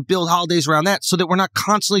 and then build holidays around that so that we're not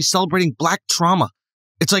constantly celebrating black trauma.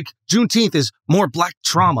 It's like Juneteenth is more black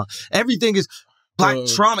trauma. Everything is black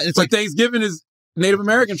trauma. It's like Thanksgiving is Native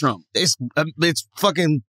American trauma. It's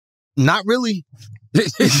fucking not really.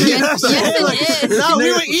 Yes, it is. No,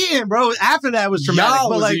 we were eating, bro. After that was traumatic. Y'all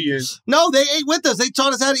but was like, eating. no, they ate with us. They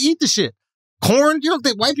taught us how to eat the shit. Corn? You don't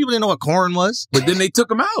think white people didn't know what corn was? But then they took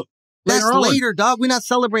them out. That's later, dog. We're not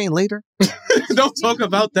celebrating later. Don't talk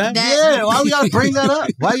about that. Yeah, why we gotta bring that up?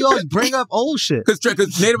 Why you always bring up old shit?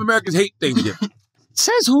 Because Native Americans hate Thanksgiving.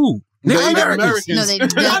 Says who? Native Americans. No, they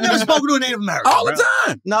I've never spoken to a Native American. All the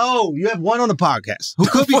time. No, you have one on the podcast who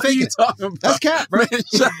could be What are faking you it. talking about? That's cap, bro. Man,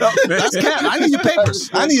 shut up, man. That's cap. I need your papers.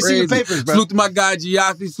 I need to see your papers, bro. Salute to my guy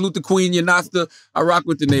Giassi. Salute to Queen Yanasta. I rock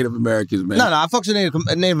with the Native Americans, man. No, I fucks with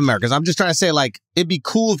Native Americans. I'm just trying to say, like, it'd be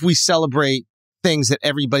cool if we celebrate things that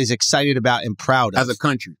everybody's excited about and proud of. As a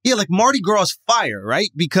country. Yeah, like Mardi Gras is fire, right?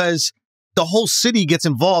 Because the whole city gets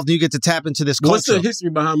involved and you get to tap into this culture. What's the history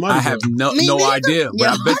behind Mardi Gras? I have no neither. idea. But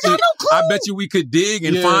Yeah. I bet you we could dig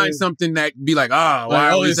and find something that be like, why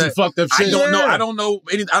are we some fucked up shit? I don't know. I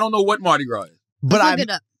don't know what Mardi Gras is. But Look it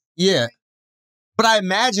up. Yeah. But I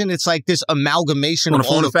imagine it's like this amalgamation Wanna of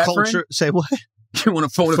all phone the a fat culture. friend? Say what? You want to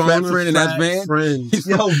phone a fat friend and that's Van?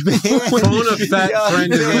 Yo, man. Phone a fat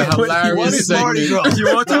friend is a hilarious What is Mardi segment. Gras? You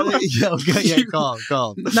want to? Yo, okay, yeah,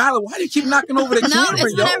 calm. Nyla, why do you keep knocking over the No, camera,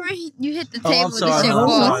 it's yo? whenever you hit the Oh, table, I'm the sorry. shit I'm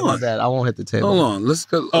falls. sorry about that. I won't hit the table. Hold on, let's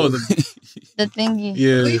go. Oh, The thingy.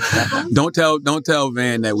 Yeah. Don't tell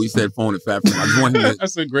Van that we said phone a fat friend. I just want him to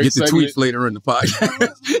That's a great get the segment. tweets later in the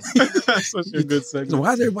podcast. That's such a good segment. So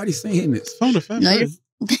why is everybody saying this? Phone a fat No, friend.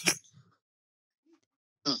 you're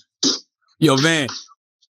Yo, Van,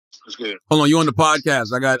 What's good? Hold on, you on the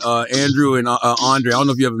podcast. I got Andrew and Andre. I don't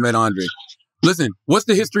know if you ever met Andre. Listen, what's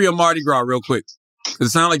the history of Mardi Gras real quick? Because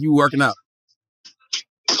it sounds like you were working out.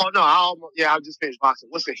 Oh, no, I just finished boxing.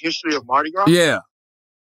 What's the history of Mardi Gras? Yeah.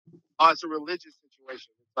 It's a religious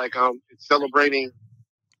situation. It's like, it's celebrating,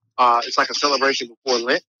 it's like a celebration before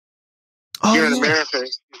Lent. Here in America,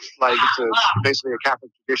 it's basically a Catholic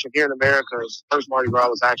tradition. Here in America, first Mardi Gras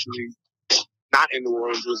was actually not in New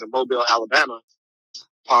Orleans. It was in Mobile, Alabama.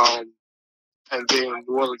 And then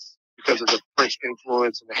New Orleans, because of the French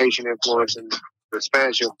influence and the Haitian influence and the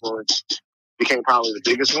Spanish influence, became probably the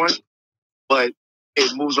biggest one. But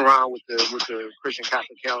it moves around with the Christian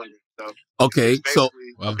Catholic calendar. So okay, so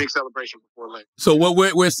a big celebration before Lent. So what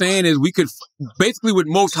we're saying is we could basically with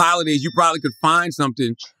most holidays you probably could find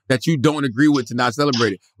something that you don't agree with to not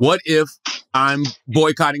celebrate it. What if I'm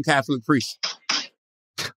boycotting Catholic priests?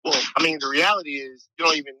 Well, I mean, the reality is you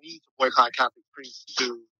don't even need to boycott Catholic priests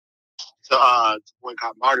to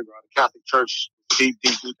boycott Mardi Gras. The Catholic Church is deep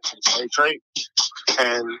into the slave trade,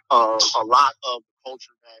 and a lot of the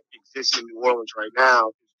culture that exists in New Orleans right now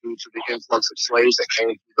is due to the influx of slaves that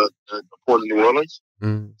came through the port of New Orleans.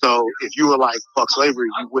 Mm. So if you were like, fuck slavery,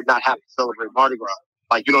 you would not have to celebrate Mardi Gras.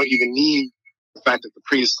 Like, you don't even need the fact that the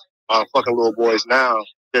priests are fucking little boys now.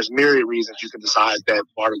 There's myriad reasons you can decide that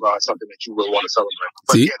Mardi Gras is something that you really want to celebrate.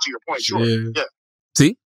 But See? yeah, to your point, sure. Yeah.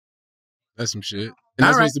 See? That's some shit. And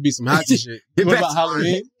that's supposed to be some hot shit. What about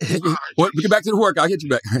Halloween? What, we get back to the work. I'll get you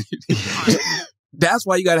back. That's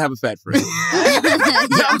why you got to have a fat friend.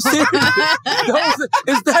 I'm serious.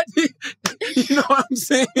 Is that, you know what I'm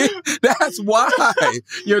saying? That's why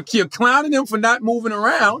you're clowning him for not moving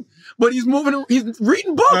around, but he's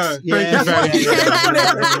reading books. That's why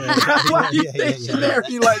he's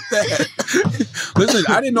stationary like that. Listen,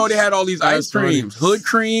 I didn't know they had all these ice creams. Hood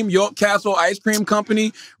Cream, York Castle Ice Cream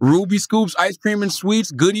Company, Ruby Scoops Ice Cream and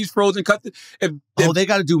Sweets, Goodies Frozen Custard. They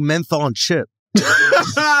got to do menthol and chip. This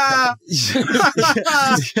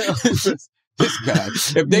guy.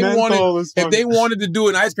 If they wanted to do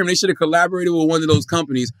an ice cream, they should have collaborated with one of those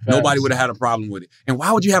companies. Nobody would have had a problem with it. And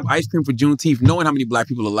why would you have ice cream for Juneteenth, knowing how many black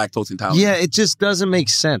people are lactose intolerant? Yeah, it just doesn't make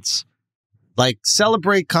sense. Like,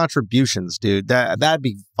 celebrate contributions, dude. That'd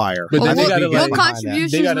be fire. But well, they gotta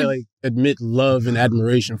they gotta admit love and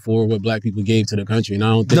admiration for what black people gave to the country. And I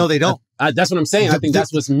don't think no, they don't. That's what I'm saying. I think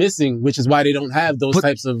that's what's missing, which is why they don't have those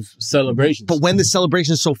types of celebrations. But when the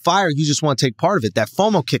celebration is so fire, you just want to take part of it. That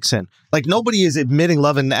FOMO kicks in. Like, nobody is admitting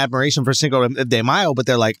love and admiration for Cinco de Mayo, but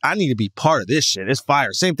they're like, I need to be part of this shit. It's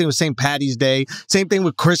fire. Same thing with St. Patty's Day. Same thing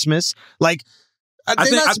with Christmas. Like, I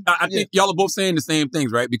think y'all are both saying the same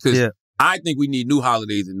things, right? Because I think we need new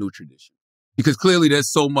holidays and new tradition. Because clearly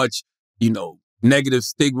there's so much, negative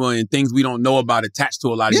stigma and things we don't know about attached to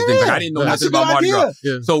a lot of these things. Like, I didn't know nothing about Mardi Gras.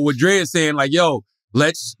 Yeah. So what Dre is saying, like, yo,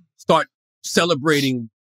 let's start celebrating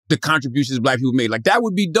the contributions black people made. Like, that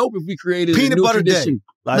would be dope if we created peanut a new butter tradition. Day.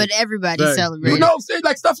 Like, but everybody celebrates. No, say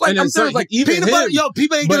like stuff like I'm saying, like even peanut butter. Yo,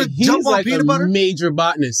 people ain't gonna jump on peanut butter. Major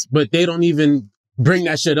botanist, but they don't even bring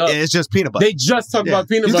that shit up. Yeah, it's just peanut butter. They just talk about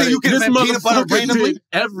peanut butter. You think you can have peanut butter randomly?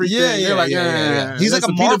 Everything. They're like, he's like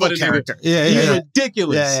a Marvel character. He's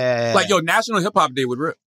ridiculous. Like, yo, National Hip Hop Day would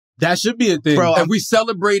rip. That should be a thing. Bro, if we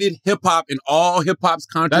celebrated hip-hop and all hip-hop's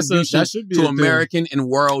contribution to American and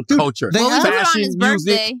world culture. Well, we put it on Fashion, his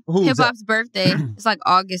music. birthday. Hip-hop's birthday. It's like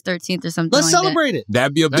August 13th or something. Let's celebrate it.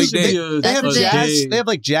 That'd be a big day. They have jazz. They have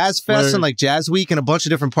like Jazz Fest and like Jazz Week in a bunch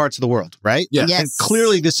of different parts of the world, right? Yes. And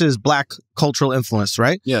clearly this is black cultural influence,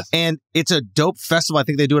 right? Yes. And it's a dope festival. I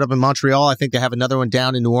think they do it up in Montreal. I think they have another one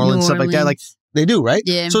down in New Orleans, stuff like that. Like, they do, right?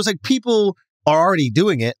 Yeah. So it's like people are already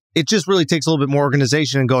doing it. It just really takes a little bit more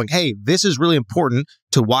organization and going, hey, this is really important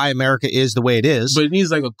to why America is the way it is. But it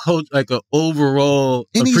needs like an overall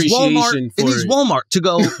appreciation it needs Walmart to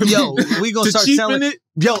go, yo, we gonna start selling it.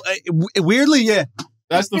 Yo, weirdly, yeah.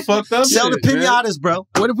 That's the fucked up Sell shit, the pinatas, bro.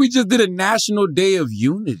 What if we just did a National Day of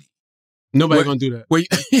Unity? Nobody gonna do that. I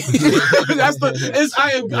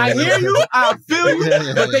hear you, I feel you,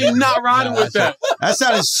 but they not riding with that. That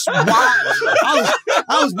sounded wild.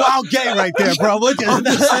 I was wild gay right there, bro. Listen,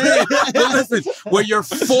 where you're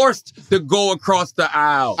forced to go across the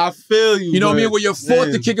aisle. I feel you. You know what I mean? Where you're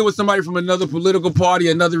forced to kick it with somebody from another political party,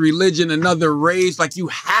 another religion, another race. Like, you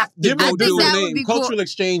have to go do it. Cultural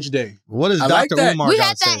Exchange Day. What is Dr. Umar? We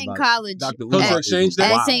had that in college. Cultural Exchange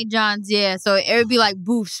Day at St. John's. Yeah, so it would be like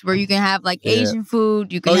booths where you can have like Asian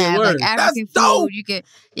food, you can have like African food, you can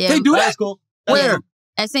they do that. That's cool. Where?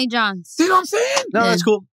 At St. John's. See what I'm saying? No, that's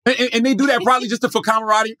cool. And they do that probably just for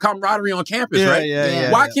camaraderie on campus, right?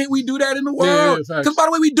 Yeah. Why can't we do that in the world? Because by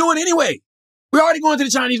the way, we do it anyway. We're already going to the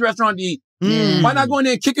Chinese restaurant to eat. Why not go in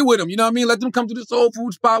there and kick it with them? You know what I mean? Let them come to the soul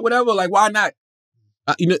food spot, whatever. Like, why not?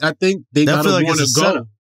 I think they gotta want to go.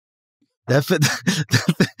 That feel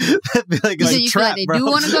like it's a trap, they bro. do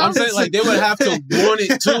want to go? I'm saying like they would have to want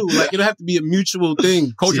it too. Like it'll have to be a mutual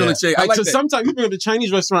thing. Cultural exchange. Like, so sometimes you bring up the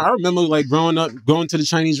Chinese restaurant. I remember like growing up, going to the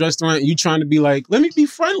Chinese restaurant, and you trying to be like, let me be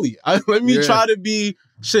friendly. Let me try to be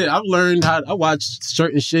shit. I've learned how I watch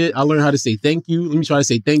certain shit. I learned how to say thank you. Let me try to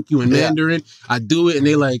say thank you in Mandarin. I do it, and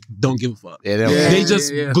they like don't give a fuck. They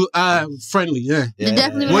just friendly. Yeah.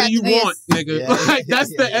 Definitely what do you want, nigga? Like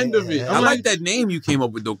that's the end of it. I like that name you came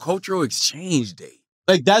up with though. Cultural Exchange Day.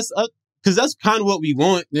 Like that's because that's kind of what we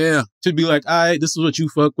want. Yeah. To be like, all right, this is what you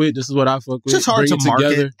fuck with. This is what I fuck with. It's hard to market.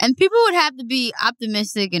 Together. And people would have to be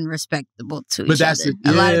optimistic and respectable to each other.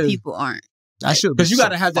 A lot of people aren't. I should, because you got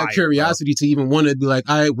to have that curiosity to even want to be like,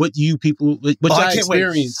 all right, what do you people, what y'all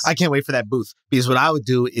experience? I can't wait for that booth, because what I would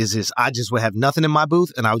do is I just would have nothing in my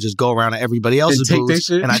booth, and I would just go around to everybody else's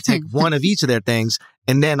booth, and I take one of each of their things,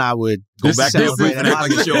 and then I would go back to the booth and act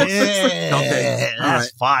like it's yours. Okay,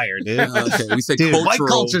 that's fire, dude. Okay, we say dude, cultural. White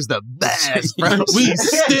culture's the best, bro. We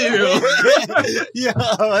still, yo,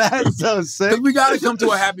 that's so sick. Because we got to come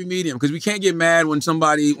to a happy medium, because we can't get mad when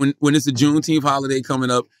somebody when it's a Juneteenth holiday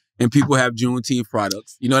coming up. And people have Juneteenth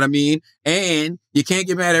products. You know what I mean? And you can't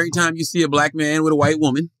get mad every time you see a black man with a white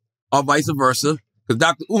woman or vice versa. Because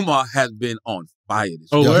Dr. Umar has been on fire. He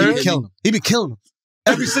be killing him. He be killing him.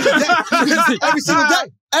 Every single day. Every single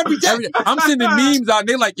day. Every day. I'm sending memes out.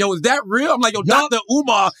 They're like, yo, is that real? I'm like, yo, Dr.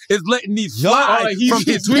 Umar is letting these fly from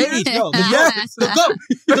his page. Yes, the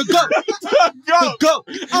goat.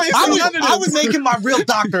 I would make him my real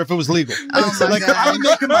doctor if it was legal. I would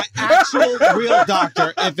make him my actual real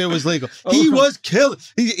doctor if it was legal. He was killing.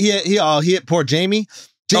 He hit poor Jamie.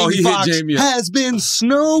 Jamie Foxx has been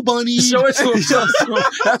snow bunny. Show it to him.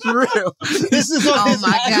 That's real. This is on his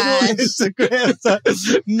actual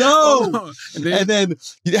Instagram. No. And then,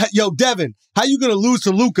 yo, Devin, how you going to lose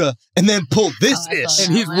to Luca and then pull this ish?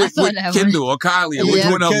 And he's with Kendall or Kylie.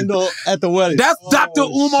 Or Kendall at the wedding. That's Dr.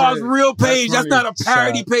 Umar's real page. That's not a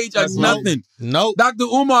parody page or nothing. Nope. Dr.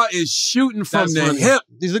 Umar is shooting from the hip.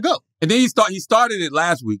 He's a goat. And then he started it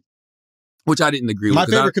last week, which I didn't agree with. My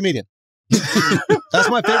favorite comedian. That's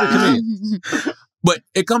my favorite comedian. But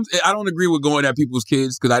it comes. I don't agree with going at people's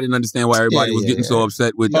kids, because I didn't understand why everybody was getting so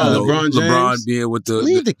upset with LeBron being with the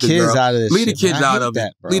leave the kids out of this. Leave the kids out of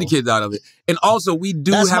it. Leave the kids out of it. And also, we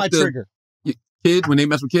do have to. That's my trigger. Kids when they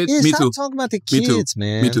mess with kids. Yeah, me too. Talking about the kids,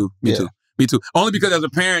 man. Me too. Only because as a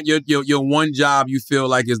parent, your one job you feel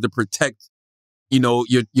like is to protect,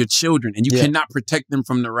 your children, and you cannot protect them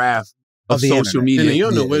from the wrath of social media. And you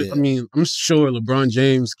don't know what, I mean, I'm sure LeBron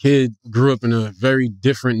James' kid grew up in a very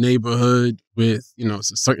different neighborhood with, a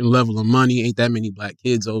certain level of money. Ain't that many black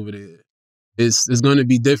kids over there. It's going to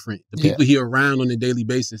be different. The people he around on a daily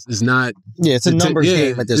basis is not. Yeah, it's a numbers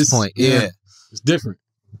game at this point. Yeah. It's different.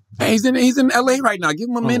 Hey, he's in LA right now. Give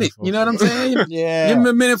him a minute. You know what I'm saying? Yeah. Give him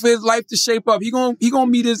a minute for his life to shape up. He gonna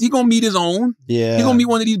meet his own. Yeah. He gonna meet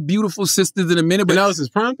one of these beautiful sisters in a minute. But that was his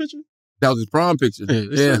prime picture? That was his prom picture.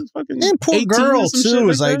 Yeah. And poor girl, too.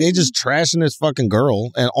 It's like they just trashing this fucking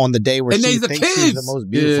girl and on the day where she thinks she's the most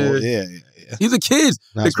beautiful. Yeah. He's a kid.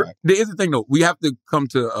 That's right. Here's the thing, though. We have to come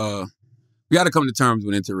to terms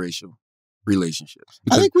with interracial relationships.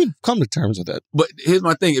 I think we've come to terms with that. But here's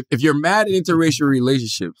my thing. If you're mad at interracial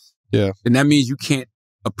relationships, then that means you can't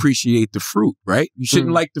appreciate the fruit, right? You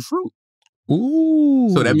shouldn't like the fruit.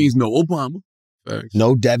 Ooh. So that means no Obama. Thanks.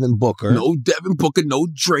 No Devin Booker. No Devin Booker. No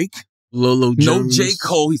Drake. Lolo Jones. No J.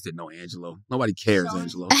 Cole. He said no Angelo. Nobody cares,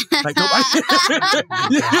 Angelo. Like nobody.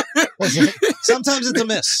 Sometimes it's a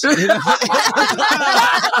miss.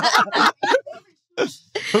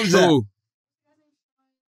 Who's that?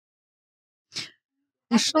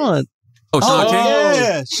 Sean. Oh, Sean King?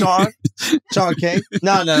 Yeah, Sean King.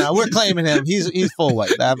 No. We're claiming him. He's full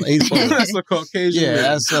white. He's full white. That's a Caucasian. Yeah,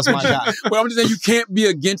 that's my guy. Well, I'm just saying you can't be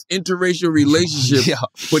against interracial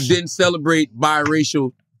relationships, but then celebrate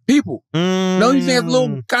biracial people. No, you think it's a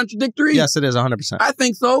little contradictory? Yes, it is 100%. I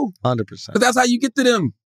think so. 100%. Because that's how you get to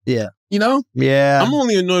them. Yeah. You know? Yeah. I'm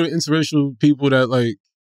only annoyed with interracial people that like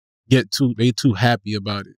they too happy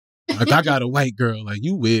about it. Like, I got a white girl. Like,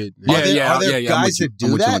 you weird. Man. Are there guys that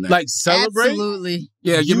do that? Like, celebrate? Absolutely.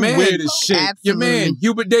 Yeah, your man. Weird as shit. Absolutely. Your man,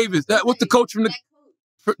 Hubert Davis. What's the coach from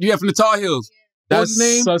the Tar Heels? What's his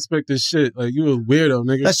name? Suspect as shit. Like, you a weirdo,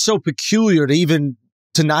 nigga. That's so peculiar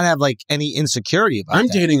to not have, like, any insecurity about I'm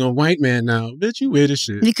that. dating a white man now. Bitch, you weird as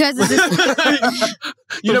shit. Because it's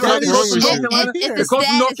You never heard the coach from North Carolina? It's The coach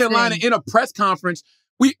from North Carolina in a press conference.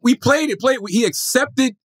 We played it.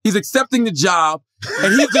 He's accepting the job.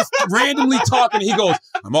 And he's just randomly talking. And he goes,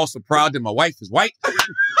 I'm also proud that my wife is white.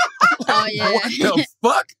 Oh, yeah. What the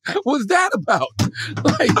fuck was that about?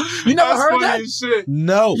 Like, you never heard that? Shit.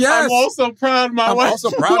 No. Yes. I'm also proud of my I'm wife.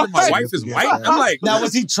 also proud that my wife is white. I'm like, Now,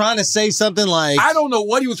 was he trying to say something like... I don't know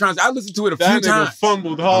what he was trying to say. I listened to it a few That nigga times.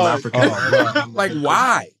 fumbled hard. Like,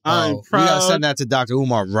 why? I'm We proud. gotta send that to Dr.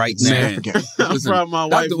 Umar right now. Man. I'm Listen, proud of my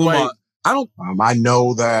wife. Dr. Umar, I don't... I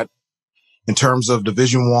know that in terms of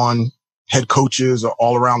Division I head coaches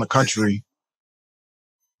all around the country,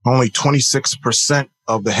 only 26%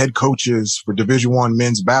 of the head coaches for Division I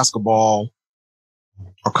men's basketball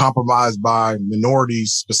are compromised by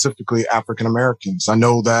minorities, specifically African Americans. I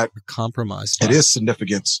know that Compromised. it is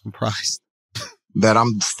significance Surprised. that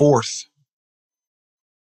I'm the fourth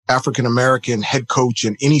African American head coach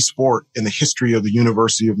in any sport in the history of the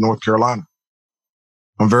University of North Carolina.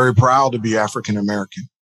 I'm very proud to be African American,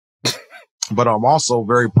 but I'm also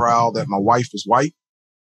very proud that my wife is white.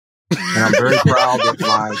 And I'm very proud that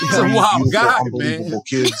my a wild guy, unbelievable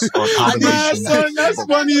kids are a combination. Son, that's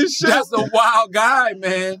funny as shit. That's a wild guy,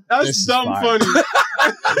 man. That's dumb funny.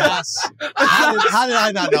 Yes. How did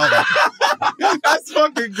I not know that? That's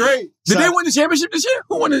fucking great. Did they win the championship this year?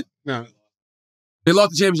 Who won it? No. They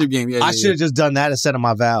lost the championship game. Yeah, I should have just done that instead of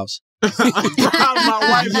my vows. I'm proud of my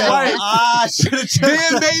wife's white. I should have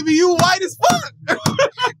Damn, baby, you white as fuck.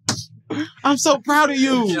 I'm so proud of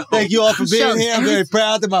you. Thank you all for being here. I'm very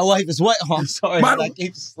proud that my wife is white. Oh, I'm sorry. By I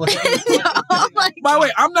keep slipping. Oh my By the way,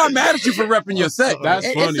 I'm not mad at you for repping your set. That's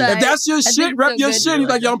It's funny. a- If that's your I shit, think rep so your good. shit. He's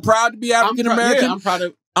like, yo, I'm proud to be African American. Yeah, I'm proud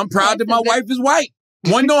of. I'm proud that my wife is white.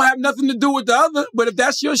 One don't have nothing to do with the other, but if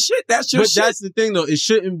that's your shit, that's your But shit. that's the thing, though. It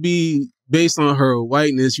shouldn't be based on her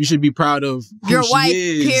whiteness. You should be proud of who You're she white,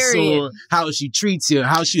 is, period. or how she treats you,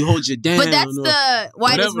 how she holds you down. But that's or the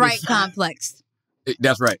white is whatever the right fuck. complex.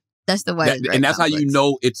 That's right. That's the white is right And that's how you complex.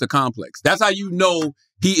 know it's a complex. That's how you know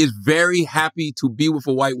he is very happy to be with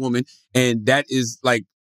a white woman, and that is like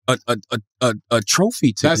a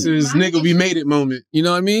trophy to That's him. his nigga, we made it moment. You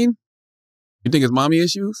know what I mean? You think it's mommy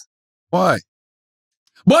issues? Why?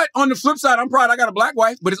 But on the flip side, I'm proud I got a black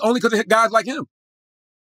wife, but it's only because of guys like him.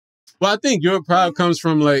 Well, I think your pride comes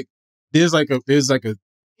from like there's like a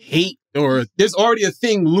hate, or there's already a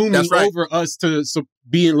thing looming That's right. over us to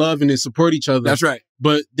be in love and to support each other. That's right.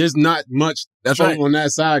 But there's not much That's right. on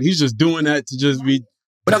that side. He's just doing that to just be.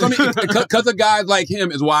 But that's what I mean. Because of guys like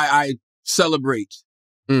him is why I celebrate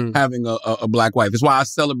having a black wife. It's why I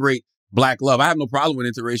celebrate black love. I have no problem with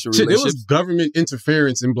interracial Shit, there relationships. was government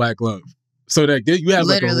interference in black love, so that you have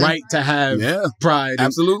like a Literally. right to have pride. And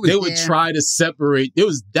Absolutely. they would try to separate.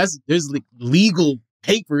 There's like legal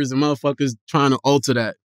papers and motherfuckers trying to alter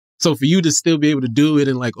that. So for you to still be able to do it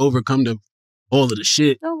and like overcome all of the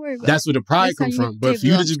shit, Don't worry about that's where the pride Next time comes you from. But take for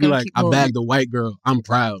you to love, just be gonna like, keep I moving. bagged a white girl, I'm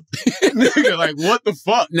proud. Nigga, like what the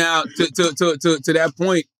fuck? Now, to that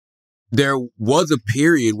point, there was a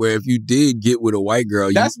period where if you did get with a white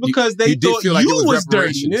girl, That's because they did thought feel like it you was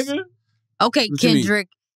dirty, reparations. nigga. Okay, What you mean? Kendrick.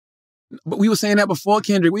 But we were saying that before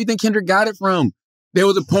Kendrick. Where do you think Kendrick got it from? There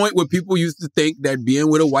was a point where people used to think that being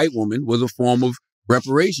with a white woman was a form of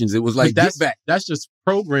reparations. It was like, But get back. That's just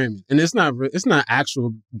programming, and it's not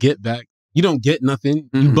actual get back. You don't get nothing.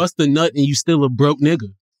 You Mhm. bust a nut and you still a broke nigga.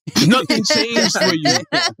 Nothing changed for you.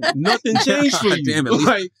 Nothing changed for you. Damn, at least-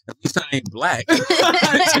 like, At least I ain't black.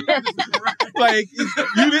 like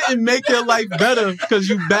you didn't make your life better because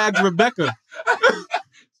you bagged Rebecca.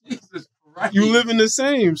 Jesus Christ. You living the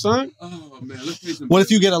same, son. Oh, man. Let's play some What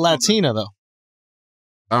if you get a Latina, though?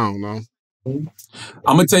 I don't know.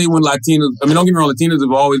 I'm going to tell you when Latinos, I mean, don't get me wrong, Latinos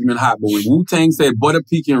have always been hot, but when Wu-Tang said Butter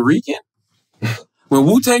Pecan Rican, when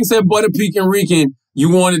Wu-Tang said Butter Pecan Rican, you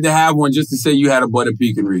wanted to have one just to say you had a Butter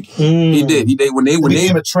Pecan Rican. He did. When they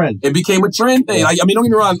became a trend. it became a trend thing. Like, I mean, don't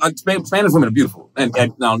get me wrong, Spanish women are beautiful, and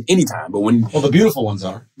anytime, but when Well, the beautiful ones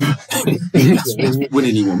are. with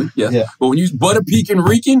any woman, yes. Yeah. But when you use Butter Pecan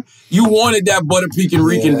Rican, you wanted that Butter Pecan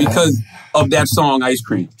Rican because of that song Ice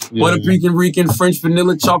Cream. Butter Pecan Rican, French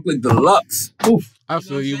Vanilla Chocolate Deluxe. I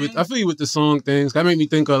feel you with the song things. That made me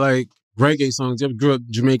think of like reggae songs. You ever grew up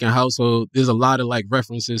Jamaican household? There's a lot of like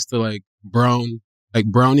references to like browning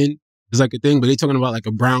is like a thing, but they talking about like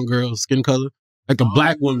a brown girl skin color, like a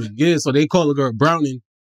black woman. Yeah, so they call a girl browning.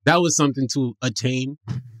 That was something to attain.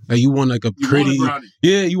 Like you want like a pretty,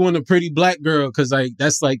 you want a pretty black girl because like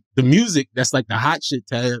that's like the music. That's like the hot shit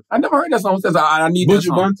to have. I never heard that song. It says I need that Buju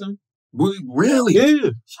song. Banton? Really? Yeah.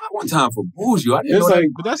 Shot one time for Buju. I didn't It's know like,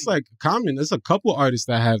 that. but that's like common. There's a couple artists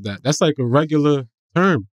that have that. That's like a regular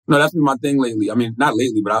term. No, that's been my thing lately. I mean, not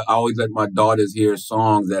lately, but I always let my daughters hear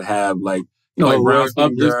songs that have like You know, like brown skin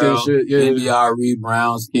uplifting girl, shit. Yeah. NBRE,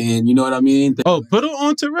 brown skin. You know what I mean? Oh, put it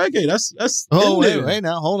onto reggae. That's. Oh, in there. wait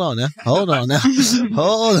now. Hold on now. Hold on now.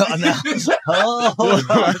 Hold on now. Hold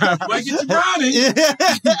on. Might get you brownie. Yeah.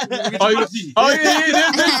 Oh, yeah.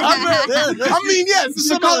 I mean, yes,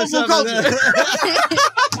 it's a colorful culture.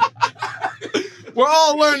 We're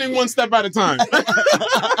all learning one step at a time.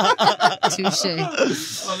 Touche.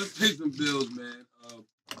 Oh, let's pay some bills, man.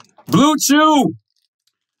 Blue Chew.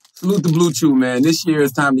 Salute the Blue Chew, man. This year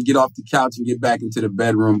it's time to get off the couch and get back into the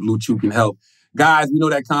bedroom. Blue Chew can help. Guys, we know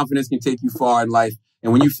that confidence can take you far in life.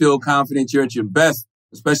 And when you feel confident, you're at your best,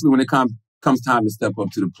 especially when it comes time to step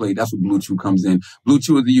up to the plate. That's where Blue Chew comes in. Blue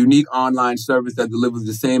Chew is a unique online service that delivers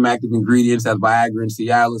the same active ingredients as Viagra and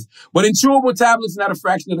Cialis, but in chewable tablets and at a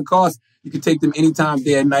fraction of the cost. You can take them anytime,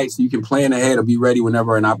 day and night, so you can plan ahead or be ready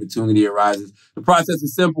whenever an opportunity arises. The process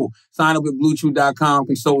is simple. Sign up at BlueChew.com,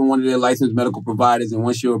 consult with one of their licensed medical providers, and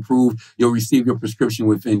once you're approved, you'll receive your prescription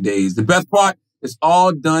within days. The best part, it's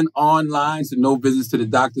all done online, so no visits to the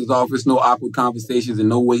doctor's office, no awkward conversations, and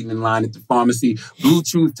no waiting in line at the pharmacy. Blue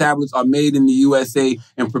Chew tablets are made in the USA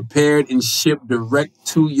and prepared and shipped direct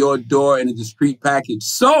to your door in a discreet package.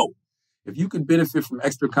 So, if you could benefit from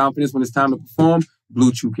extra confidence when it's time to perform,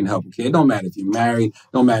 Blue Chew can help, okay? It don't matter if you're married,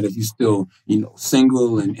 don't matter if you're still,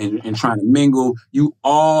 single and trying to mingle. You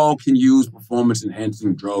all can use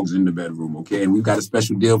performance-enhancing drugs in the bedroom, okay? And we've got a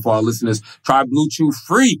special deal for our listeners. Try Blue Chew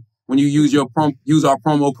free when you use our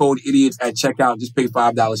promo code IDIOTS at checkout. Just pay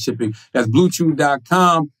 $5 shipping. That's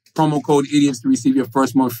BlueChew.com. Promo code IDIOTS to receive your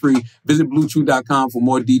first month free. Visit BlueChew.com for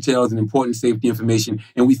more details and important safety information.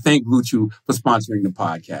 And we thank Blue Chew for sponsoring the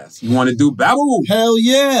podcast. You want to do Babbel? Hell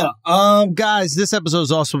yeah. Guys, this episode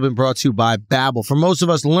has also been brought to you by Babbel. For most of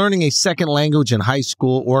us, learning a second language in high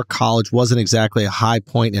school or college wasn't exactly a high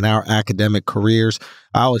point in our academic careers.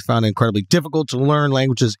 I always found it incredibly difficult to learn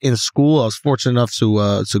languages in school. I was fortunate enough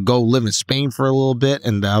to go live in Spain for a little bit,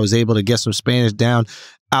 and I was able to get some Spanish down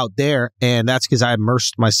out there, and that's because I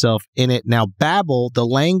immersed myself in it. Now, Babbel, the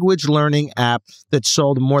language learning app that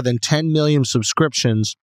sold more than 10 million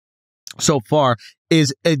subscriptions so far,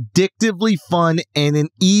 is addictively fun and an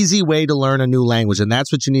easy way to learn a new language. And that's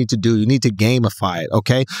what you need to do. You need to gamify it,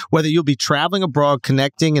 okay? Whether you'll be traveling abroad,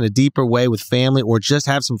 connecting in a deeper way with family, or just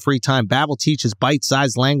have some free time, Babbel teaches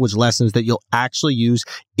bite-sized language lessons that you'll actually use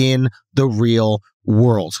in the real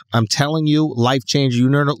world. I'm telling you, life changes. You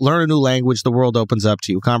learn a new language, the world opens up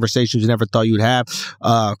to you. Conversations you never thought you'd have,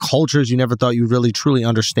 cultures you never thought you'd really truly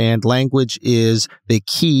understand. Language is the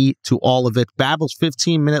key to all of it. Babbel's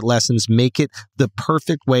 15-minute lessons make it the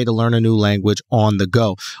perfect way to learn a new language on the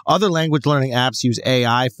go. Other language learning apps use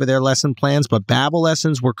AI for their lesson plans, but Babbel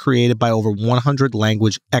lessons were created by over 100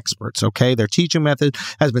 language experts, okay? Their teaching method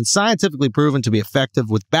has been scientifically proven to be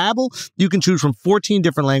effective. With Babbel, you can choose from 14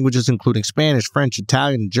 different languages, including Spanish, French,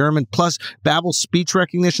 Italian, and German. Plus, Babbel's speech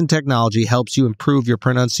recognition technology helps you improve your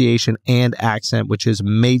pronunciation and accent, which is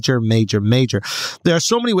major, major, major. There are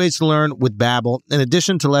so many ways to learn with Babbel. In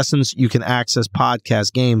addition to lessons, you can access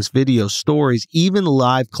podcasts, games, videos, stories, even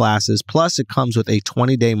live classes. Plus, it comes with a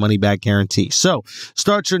 20-day money-back guarantee. So,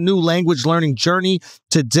 start your new language learning journey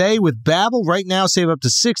today with Babbel. Right now, save up to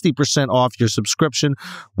 60% off your subscription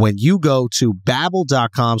when you go to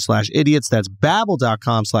babbel.com/idiots. That's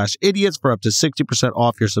babbel.com/idiots for up to 60%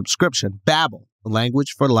 off your subscription. Babbel, the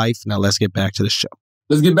language for life. Now let's get back to the show.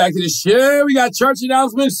 Let's get back to the show. We got church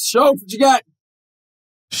announcements. Show, what you got?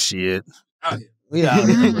 Shit. Out here.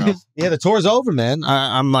 Yeah, yeah, the tour's over, man.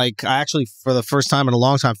 I actually, for the first time in a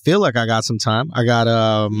long time, feel like I got some time. I got,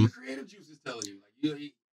 Your creative juice is telling you.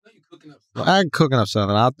 Like, you're cooking up stuff. I'm cooking up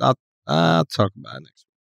something. I'll talk about it next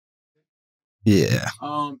week. Yeah.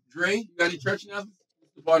 Dre, you got any church announcements? This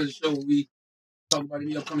is the part of the show where we talk about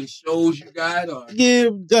any upcoming shows you got, or Yeah,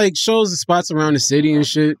 like shows and spots around the city and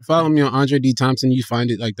shit. Follow me on Andre D. Thompson. You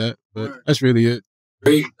find it like that. But that's really it.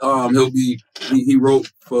 Great. He wrote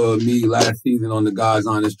for me last season on The God's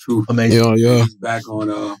Honest Truth. Amazing. Yeah. He's back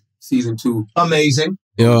on season 2. Amazing.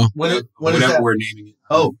 Yeah. When Whatever is that? we're naming it.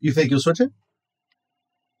 Oh, you think you'll switch it?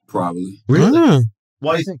 Probably. Really?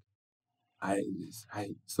 Why do you think? It's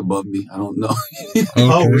above me. I don't know.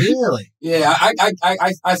 Oh, really? Yeah,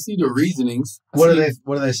 I see the reasonings. What are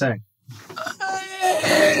they saying?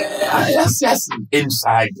 That's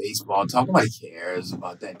inside baseball talk. Nobody cares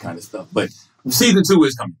about that kind of stuff. But season 2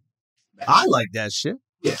 is coming. I like that shit.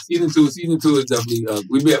 Yeah, season two is definitely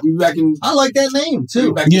we be back in. I like that name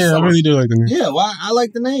too. Yeah, I really do like the name. Yeah, well, I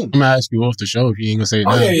like the name. I'm gonna ask you off the show if you ain't gonna say it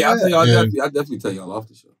now. Oh yeah. I'll definitely tell y'all off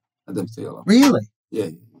the show. Really?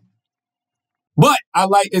 Yeah. But I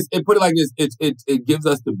like it. Put it like this: it gives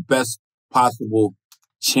us the best possible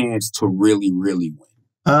chance to really, really win.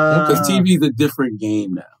 Because TV is a different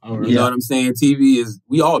game now. Right. You know what I'm saying?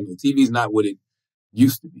 We all know TV is not what it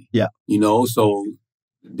used to be. Yeah. You know, so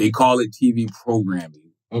they call it TV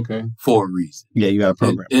programming. Okay. For a reason. Yeah, you got to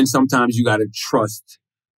program. And sometimes you got to trust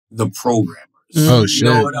the programmers. Oh, shit.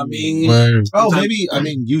 You know what I mean? Maybe,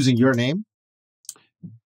 using your name?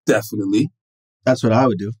 Definitely. That's what I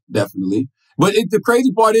would do. Definitely. But the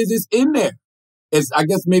crazy part is it's in there. I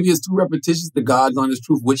guess maybe it's too repetitious. The God's Honest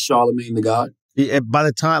Truth with Charlamagne the God. By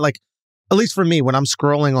the time, like, at least for me, when I'm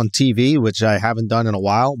scrolling on TV, which I haven't done in a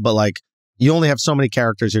while, but like, you only have so many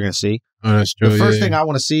characters you're going to see. Oh, that's true. The first thing I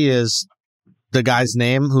want to see is the guy's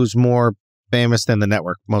name who's more famous than the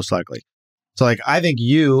network, most likely. So, like, I think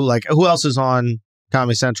you, like, who else is on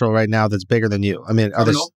Comedy Central right now that's bigger than you? I mean,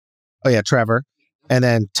 Trevor. And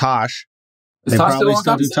then Tosh. Is Tosh still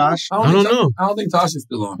on do Tosh? I don't know. I don't think Tosh is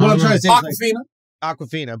still on. What I'm trying to say is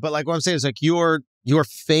Aquafina. But like what I'm saying is like your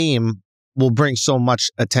fame will bring so much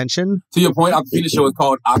attention. To your point, Aquafina's show is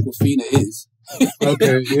called Aquafina Is.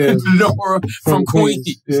 Okay, yeah. Nora from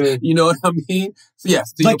Queens. Yeah. You know what I mean? So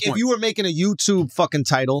yes, to like your point. If you were making a YouTube fucking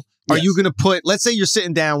title, are you going to put, let's say you're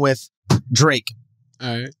sitting down with Drake.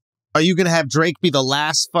 All right. Are you going to have Drake be the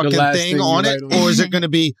last fucking thing on it? Or is it going to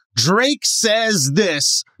be Drake says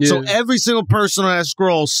this, so every single person on that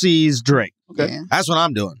scroll sees Drake? Okay. Yeah. That's what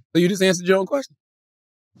I'm doing. So you just answered your own question.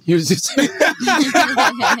 You just that's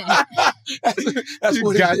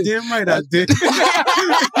what goddamn right I did.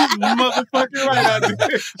 Motherfucking right I did.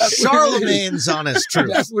 Charlamagne's Honest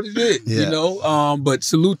Truth. That's what it is. Yeah. You know? But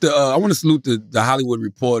salute I want to salute the Hollywood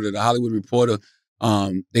Reporter. The Hollywood Reporter,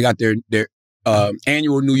 they got their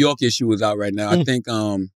annual New York issue is out right now. I think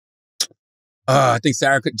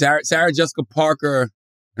Sarah Jessica Parker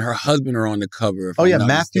and her husband are on the cover.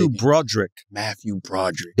 Matthew Broderick. Matthew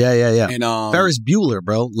Broderick. Yeah. And Ferris Bueller,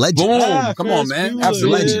 bro. Legend. Boom. Come on, man. Bueller.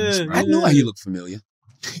 Absolutely. Yeah. I knew he looked familiar.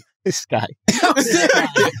 This guy. No.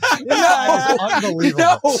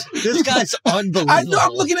 Unbelievable. No. This guy's unbelievable. I know.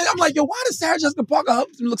 I'm looking at it. I'm like, yo, why does Sarah Jessica Parker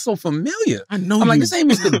husband look so familiar? I know. I'm like, this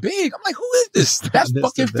ain't Mr. Big. I'm like, who is this? That's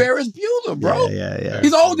fucking Ferris Bueller, bro. Yeah.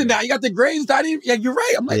 He's older now. You got the grades. Yeah, you're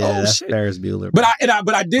right. I'm like, that's shit. Ferris Bueller. But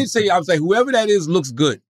I did say, I was like, whoever that is looks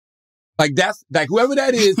good. Like that's like whoever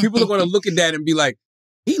that is, people are going to look at that and be like,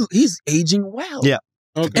 he's aging well. Yeah.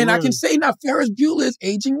 Okay, and I can say now Ferris Bueller is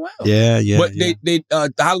aging well. Yeah. But they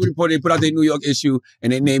the Hollywood Reporter, they put out their New York issue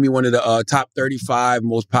and they named me one of the top 35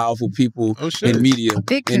 most powerful people in media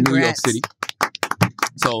in New York City.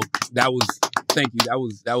 So thank you.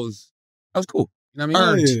 That was cool. You know what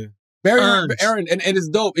I mean? Earned. Very earned. And it's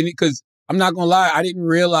dope. And because I'm not gonna lie,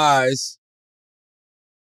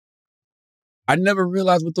 I never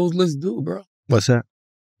realized what those lists do, bro. What's that?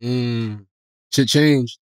 Shit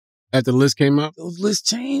changed after the list came out. Those lists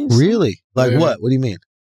changed. Really? Like what? What do you mean?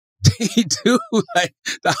 They do. Like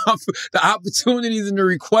the opportunities and the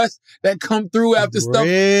requests that come through after stuff.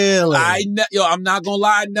 Really? I'm not gonna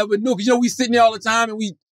lie, I never knew. Because we sitting there all the time and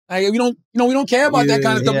we don't care about that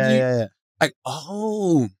kind of stuff. Yeah. Like,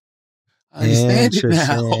 I understand it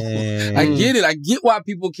now. I get it. I get why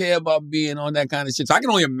people care about being on that kind of shit. So I can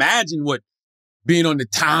only imagine what being on the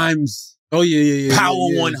Times Power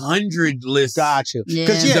 100 list. Got you.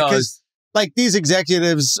 Because like these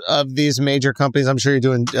executives of these major companies, I'm sure you're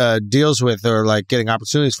doing deals with or like getting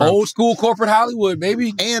opportunities from. Old school corporate Hollywood,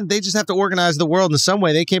 baby. And they just have to organize the world in some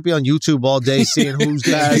way. They can't be on YouTube all day seeing who's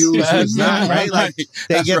getting views, who's not, right? Like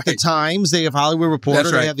they get the Times, they have Hollywood Reporter,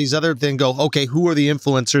 they have these other things. Go, okay, who are the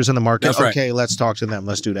influencers in the market? Okay, let's talk to them.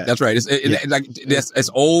 Let's do that. That's right. It's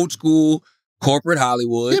old school corporate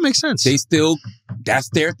Hollywood. Yeah, it makes sense. That's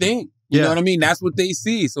their thing. You know what I mean? That's what they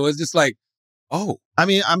see. So it's just like, I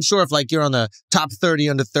mean, I'm sure if like you're on the top 30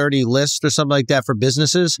 under 30 list or something like that for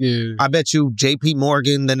businesses, I bet you JP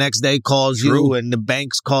Morgan the next day calls you and the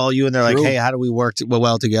banks call you and they're like, hey, how do we work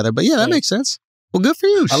well together? But that makes sense. Well, good for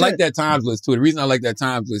you. I like that Times list too. The reason I like that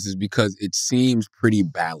Times list is because it seems pretty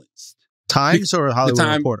balanced. Times or Hollywood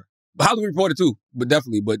Reporter? Hollywood Reporter too, but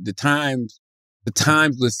definitely. But the Times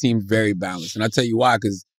list seems very balanced. And I'll tell you why,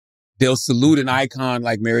 because they'll salute an icon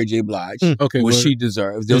like Mary J. Blige, which she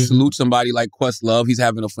deserves. They'll salute somebody like Questlove. He's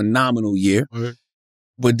having a phenomenal year.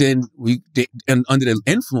 But then and under the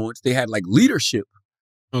influence, they had like leadership.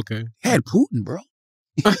 Okay. They had Putin, bro.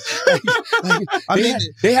 They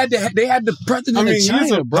had the president of China,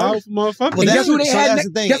 he's a bro. powerful motherfucker. And guess who they had?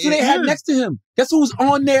 Guess who they had next to him? Guess who was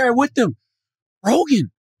on there with them?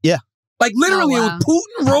 Rogan. Yeah. Like literally, it was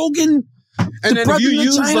Putin, Rogan. And then if you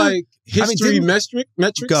use like history metrics,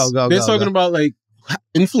 they're talking about like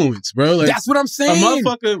influence, bro. Like, that's what I'm a saying.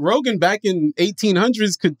 motherfucker Rogan back in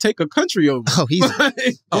 1800s could take a country over. Oh, he's.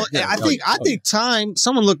 Well, I think Time.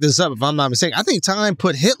 Someone looked this up if I'm not mistaken. I think Time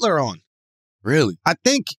put Hitler on. Really? I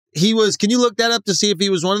think he was. Can you look that up to see if he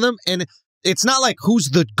was one of them? And it's not like who's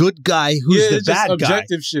the good guy, who's the bad guy.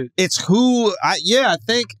 Objective shit. It's who. I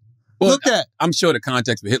think. Well, look at. I'm sure the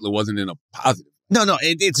context for Hitler wasn't in a positive. No,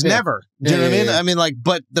 it's never. Do you know what I mean? I mean, like,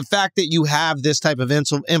 but the fact that you have this type of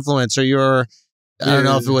influence, or you're, I don't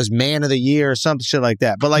know if it was man of the year or some shit like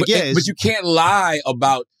that. But like, but you can't lie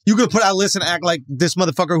about. You could put out lists and act like this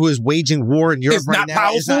motherfucker who is waging war in Europe It's not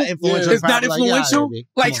powerful. It's not influential. It's not influential.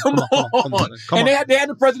 Like, come on. And they had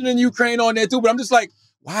the president in Ukraine on there too. But I'm just like,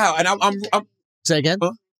 wow. And I'm say again.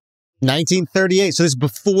 1938. So this is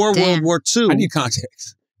before World War II. I need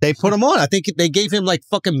context. They put him on. I think they gave him like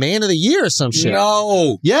fucking man of the year or some shit.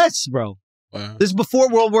 No. Yes, bro. Wow. This is before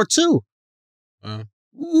World War II. Wow.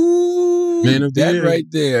 Ooh, man of the year right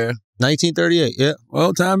there. 1938. Yeah.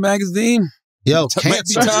 Well, Time Magazine. Yo,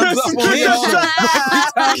 cancel.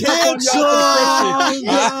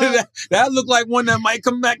 That looked like one that might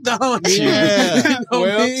come back to haunt you. Yeah.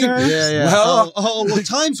 Well,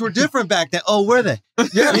 times were different back then. Oh, were they?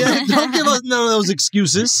 Yeah. Don't give us none of those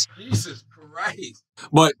excuses. Jesus Christ.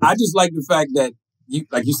 But I just like the fact that,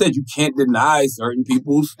 like you said, you can't deny certain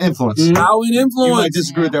people's influence. Power and influence. You might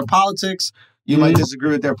disagree with their politics. You might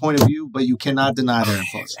disagree with their point of view, but you cannot deny their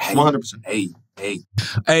influence. 100%.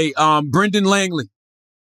 Hey, Brendan Langley.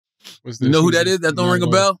 You know who that is? That don't ring a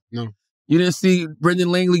bell? No. You didn't see Brendan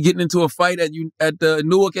Langley getting into a fight at the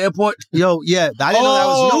Newark airport? Yo, yeah. I didn't know that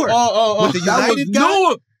was Newark. With the United guy?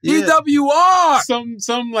 Newark. Yeah. EWR.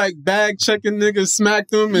 Some like bag checking nigga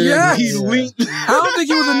smacked him and he leaped. I don't think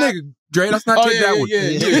he was a nigga. Dre, let's not take that one. Yeah.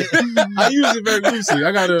 I use it very loosely.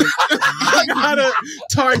 I gotta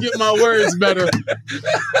target my words better.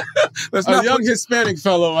 A young Hispanic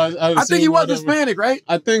fellow. I think he was Hispanic, right?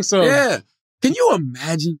 I think so. Yeah. Can you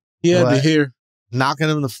imagine? He had to hear. Knocking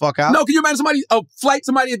him the fuck out? No, can you imagine somebody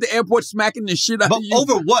at the airport smacking the shit out of you?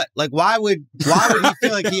 Over what? Like, why would he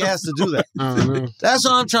feel like he has to do that? I don't know. That's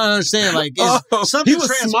what I'm trying to understand. Like, something he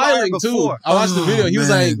was smiling before. Too. I watched the video. He was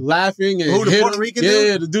like laughing and the Puerto Rican dude?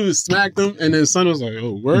 Yeah, the dude smacked him, and then son was like,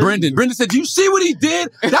 "Oh, word." Brendan said, "You see what he did?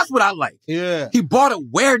 That's what I like." Yeah, he brought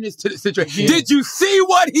awareness to the situation. Did you see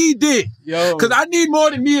what he did? Yo, because I need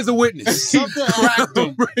more than me as a witness. Something cracked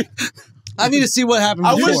him. I need to see what happened.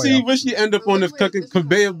 I wish he ended up on the fucking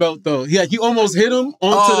conveyor belt though. Yeah, he almost hit him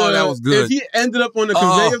onto that was good. If he ended up on the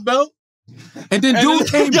conveyor belt, and then dude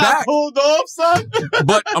came back, pulled off, son.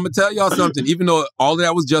 But I'm gonna tell y'all something. Even though all of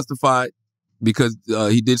that was justified because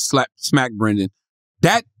he did smack Brendan,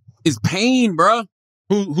 that is pain, bro.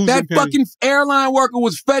 Who's that fucking airline worker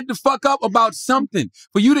was fed the fuck up about something.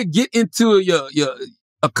 For you to get into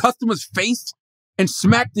a customer's face and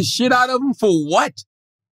smack the shit out of him for what?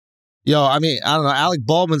 Yo, I mean, I don't know. Alec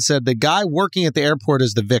Baldwin said the guy working at the airport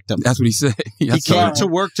is the victim. That's what he said. He came to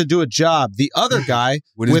work to do a job. The other guy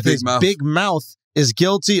with his big mouth is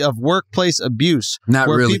guilty of workplace abuse. Not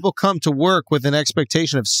where really. People come to work with an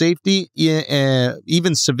expectation of safety,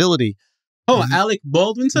 even civility. Oh, Alec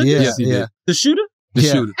Baldwin said this? Yeah. Did. The shooter? The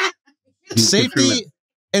shooter. Safety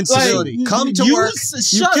and civility. Like, come to work.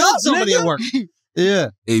 You killed somebody at work. Yeah.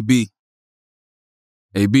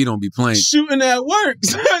 AB don't be playing. Shooting at work.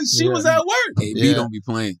 She was at work. AB don't be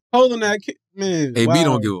playing. Holding that kid. Man, AB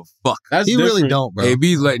don't give a fuck. He really don't, bro.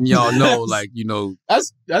 AB's letting y'all know, like, you know.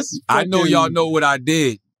 That's I know y'all know what I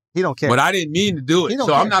did. He don't care. But I didn't mean to do it.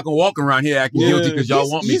 So I'm not going to walk around here acting guilty because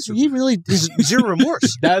y'all want me to. He really is zero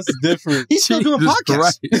remorse. That's different. He's still doing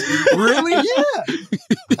podcasts. Really? Yeah.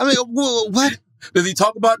 I mean, what? Does he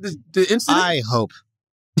talk about the incident? I hope.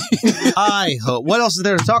 I hope. What else is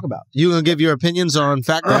there to talk about? You gonna give your opinions on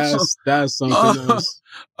Fat Girls? That's something else.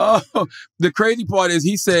 The crazy part is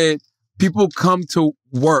he said people come to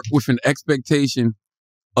work with an expectation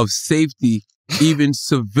of safety, even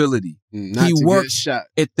civility. He works at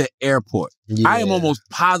the airport. Yeah. I am almost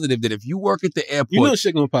positive that if you work at the airport, you know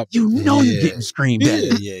shit gonna pop. You know you're getting screamed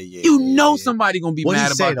at. You know somebody gonna be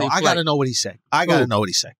mad about it. I gotta know what he said. I gotta know what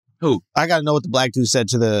he said. Who? I gotta know what the black dude said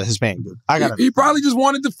to the Hispanic dude. He probably just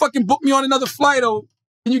wanted to fucking book me on another flight or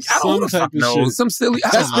I don't know. Some silly.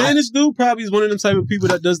 That Spanish dude probably is one of them type of people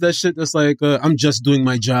that does that shit that's like, I'm just doing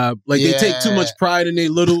my job. Like they take too much pride in their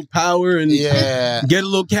little power and get a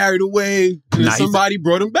little carried away. And somebody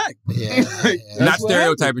brought him back. Not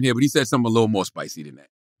stereotyping here, but he said something a little more spicy than that.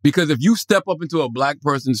 Because if you step up into a black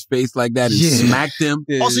person's face like that and smack them,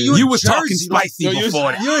 also you was talking spicy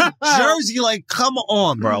before that. You're in Jersey, like, come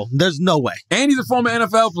on, bro. There's no way. And he's a former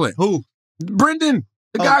NFL player. Who? Brendan,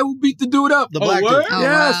 the guy who beat the dude up. The black dude. Oh,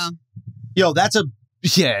 yes. Wow. Yo, that's a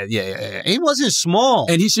yeah. He wasn't small,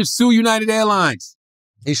 And he should sue United Airlines.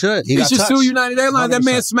 he should. He should sue United Airlines. That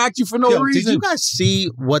man 100%. smacked you for no reason. Did you guys see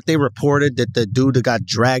what they reported that the dude that got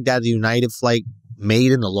dragged out of the United flight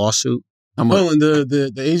made in the lawsuit? Oh, and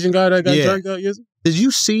the Asian guy that got dragged out yesterday? Did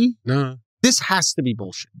you see? Nah. This has to be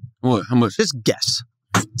bullshit. What? How much? Just guess.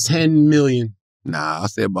 10 million. Nah, I'll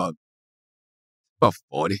say about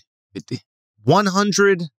 40, 50.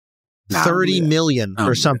 130 million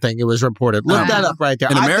or something. It was reported. Look that up right there.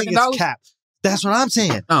 In I American think it's dollars? capped. That's what I'm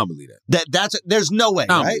saying. I don't believe that. There's no way, I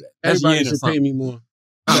don't right? believe that. That's Everybody yen or should something. pay me more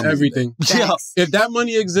I for don't everything. Yo, If that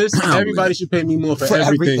money exists, I don't everybody should pay me more for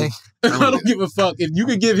everything. I I don't give a fuck. If you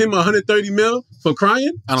could give him 130 mil for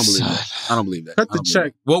crying, I don't believe that. I don't believe that. cut I the don't believe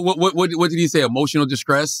check. that. What did he say? Emotional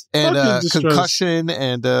distress? and Fucking distress. concussion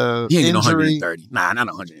and He ain't getting injury. 130. Nah, not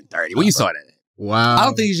 130. When you saw that? Wow. I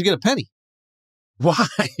don't think you should get a penny. Why?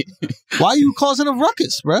 Why are you causing a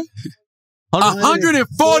ruckus, bruh?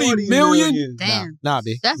 140 million? Damn. Nah,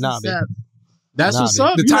 B. That's Nah, what's B. up. That's Nah, what's man.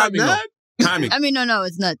 up. The You not timing, though. mad? Timing. I mean, no,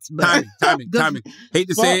 it's nuts. But Timing. Hate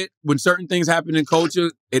to say it, when certain things happen in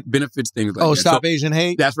culture, it benefits things like Oh, that. stop So, Asian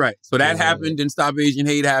hate. that's right. So that happened, then Stop Asian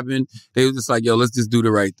Hate happened. They was just like, yo, let's just do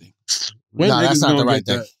the right thing. When No, that's niggas not the gonna Uh, right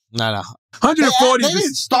get thing. that? No. 140 They is didn't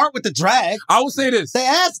just, start with the drag. I will say this. They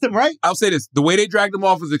asked him, right? I'll say this. The way they dragged him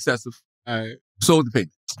off was excessive. All right. So was the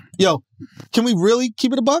payment. Yo, can we really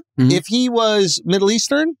keep it a buck? Mhm. If he was Middle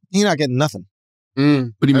Eastern, he's not getting nothing. What do you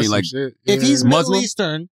mean? That's Like, some shit. If Yeah. he's Muslim? Middle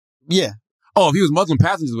Eastern, yeah, oh, if he was Muslim,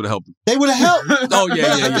 passengers would have helped him. they would have helped. Oh,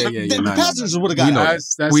 yeah. The Nah, passengers would have We got know out. that.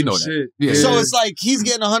 That's We some know that. shit. Yeah. So it's like he's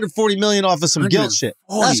getting 140 million off of some guilt shit.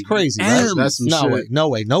 140 That's crazy, right? M's. That's some No shit. way, no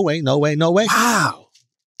way, no way, no way, no way. Wow.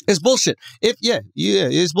 It's bullshit. It's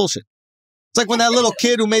bullshit. It's like when that little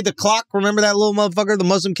kid who made the clock, remember that little motherfucker? The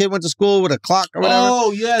Muslim kid went to school with a clock or whatever.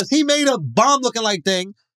 Oh, yes. He made a bomb-looking like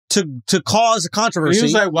thing to cause a And controversy. he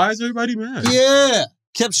was like, why is everybody mad? Yeah.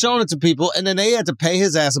 Kept showing it to people, and then they had to pay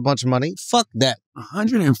his ass a bunch of money. Fuck that.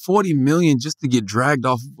 140 million just to get dragged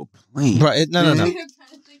off of a plane. Bro, no.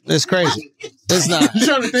 It's crazy. It's not. I'm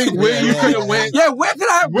trying to think where you could have went. Yeah, where could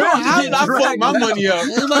I Where how did I fuck my money up?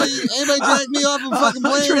 Anybody drag me off a fucking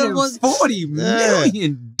plane? $140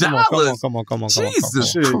 million. Come on.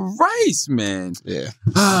 Jesus Shit. Christ, man. Yeah.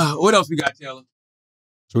 What else we got, Taylor?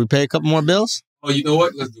 Should we pay a couple more bills? Oh, you know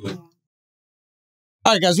what? Let's do it.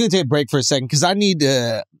 All right, guys, we're gonna take a break for a second because I need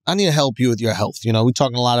to help you with your health. You know, we're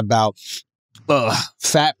talking a lot about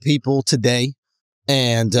fat people today,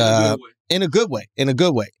 and in a good way.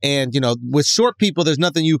 And, you know, with short people, there's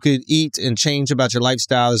nothing you could eat and change about your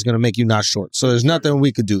lifestyle that's going to make you not short. So there's nothing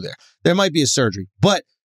we could do there. There might be a surgery. But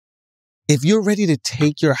if you're ready to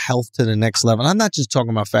take your health to the next level, and I'm not just talking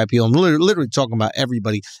about fat people, I'm literally talking about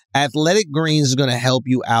everybody. Athletic Greens is going to help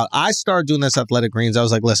you out. I started doing this Athletic Greens. I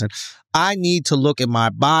was like, listen, I need to look at my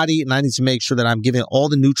body and I need to make sure that I'm giving it all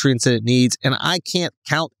the nutrients that it needs. And I can't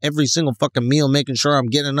count every single fucking meal, making sure I'm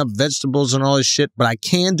getting enough vegetables and all this shit, but I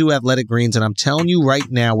can do Athletic Greens. And I'm telling you right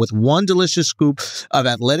now, with one delicious scoop of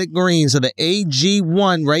Athletic Greens of the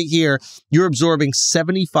AG1 right here, you're absorbing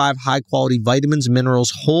 75 high quality vitamins,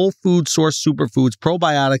 minerals, whole food source superfoods,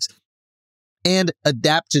 probiotics, and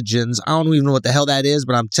adaptogens. I don't even know what the hell that is,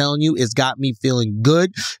 but I'm telling you, it's got me feeling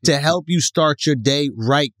good to help you start your day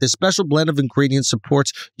right. The special blend of ingredients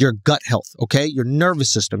supports your gut health, okay? Your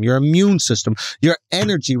nervous system, your immune system, your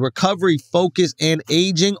energy, recovery, focus, and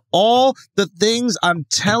aging. All the things I'm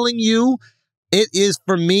telling you, it is,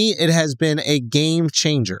 for me, it has been a game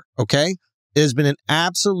changer, okay? It has been an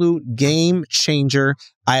absolute game changer.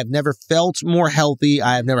 I have never felt more healthy.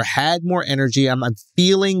 I have never had more energy. I'm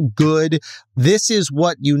feeling good. This is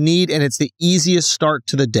what you need, and it's the easiest start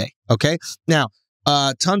to the day, okay? Now,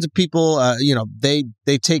 tons of people,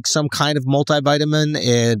 they take some kind of multivitamin.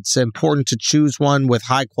 It's important to choose one with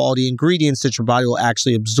high quality ingredients that your body will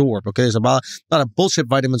actually absorb. Okay, there's a lot of bullshit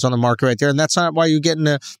vitamins on the market right there, and that's not why you're getting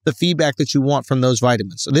the feedback that you want from those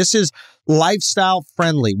vitamins. So this is lifestyle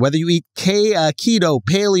friendly. Whether you eat keto,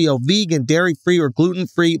 paleo, vegan, dairy free, or gluten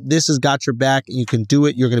free, this has got your back, and you can do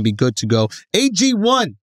it. You're going to be good to go.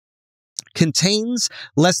 AG1 contains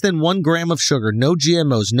less than 1 gram of sugar, no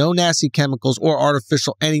GMOs, no nasty chemicals or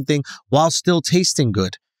artificial anything, while still tasting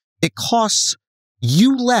good. It costs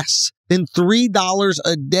you less than $3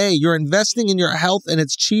 a day. You're investing in your health, and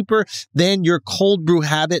it's cheaper than your cold brew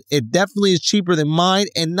habit. It definitely is cheaper than mine.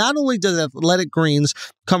 And not only does Athletic Greens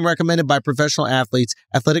come recommended by professional athletes,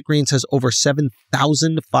 Athletic Greens has over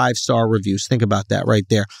 7,000 5-star reviews. Think about that right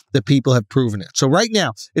there. The people have proven it. So right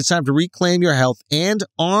now, it's time to reclaim your health and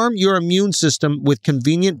arm your immune system with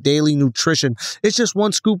convenient daily nutrition. It's just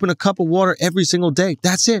 1 scoop in a cup of water every single day.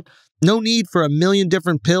 That's it. No need for a million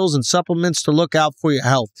different pills and supplements to look out for your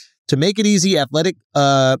health. To make it easy, Athletic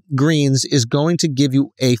Greens is going to give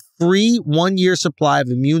you a free 1-year supply of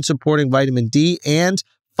immune-supporting vitamin D and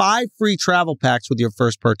 5 free travel packs with your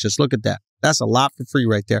first purchase. Look at that. That's a lot for free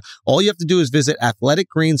right there. All you have to do is visit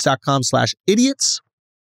athleticgreens.com/idiots.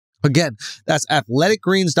 Again, that's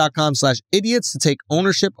athleticgreens.com/idiots to take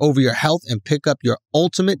ownership over your health and pick up your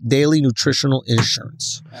ultimate daily nutritional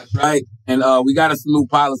insurance. That's right. And we got to salute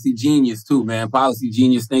Policy Genius too, man. Policy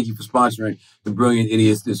Genius, thank you for sponsoring the Brilliant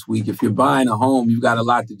Idiots this week. If you're buying a home, you've got a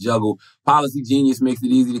lot to juggle. Policy Genius makes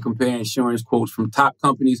it easy to compare insurance quotes from top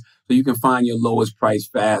companies so you can find your lowest price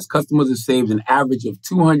fast. Customers have saved an average of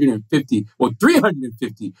 $250 or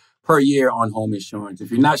 $350 per year on home insurance.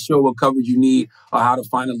 If you're not sure what coverage you need or how to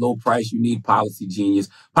find a low price, you need Policy Genius.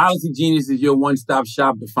 Policy Genius is your one-stop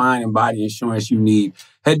shop to find and buy the insurance you need.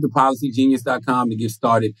 Head to policygenius.com to get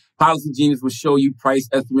started. Policy Genius will show you price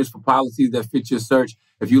estimates for policies that fit your search.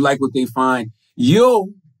 If you like what they find,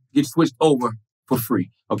 you'll get switched over for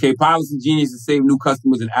free. Okay, Policy Genius has saved new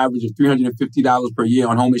customers an average of $350 per year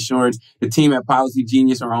on home insurance. The team at Policy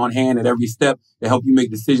Genius are on hand at every step to help you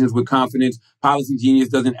make decisions with confidence. Policy Genius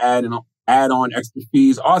doesn't add on extra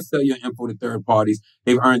fees or sell your info to third parties.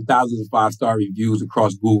 They've earned thousands of 5-star reviews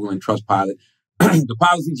across Google and Trustpilot. The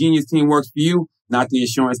Policy Genius team works for you, not the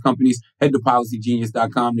insurance companies. Head to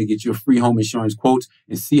policygenius.com to get your free home insurance quotes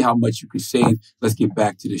and see how much you can save. Let's get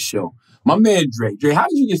back to the show. My man, Dre. Dre, how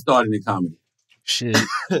did you get started in comedy? Shit.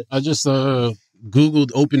 I just Googled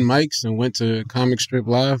open mics and went to Comic Strip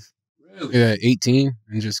Live at 18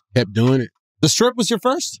 and just kept doing it. The Strip was your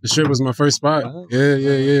first? The Strip was my first spot.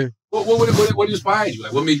 Yeah. What inspired you?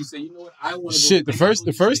 Like, what made you say, you know what, I want to Shit, the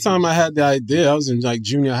first time I had the idea, I was in like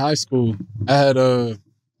junior high school. I had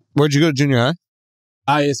Where'd you go to junior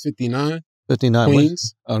high? IS 59. 59.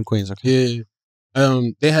 Queens. Oh, in Queens, okay. Yeah.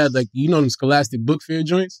 They had like, you know them Scholastic Book Fair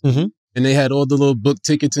joints? Mm-hmm. And they had all the little book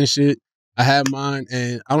tickets and shit. I had mine,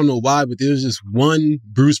 and I don't know why, but there was just one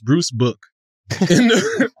Bruce book. And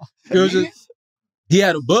it was just, he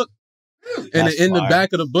had a book, and in the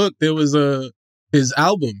back of the book there was his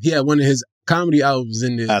album. He had one of his comedy albums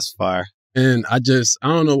in there. That's fire. And I just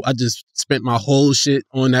spent my whole shit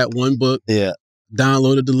on that one book. Yeah.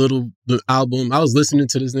 Downloaded the album. I was listening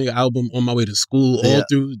to this nigga album on my way to school all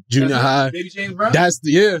through junior high. Baby James Brown? That's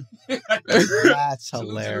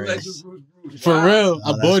hilarious. For real.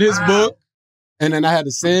 I bought his book, and then I had a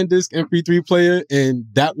SanDisk MP3 player, and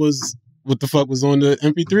that was what the fuck was on the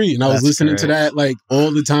MP3. And I was listening to that like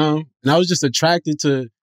all the time. And I was just attracted to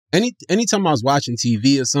anytime I was watching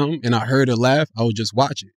TV or something and I heard a laugh, I would just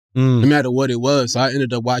watch it. No matter what it was. So I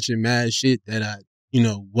ended up watching mad shit that I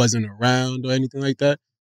wasn't around or anything like that.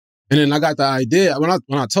 And then I got the idea when I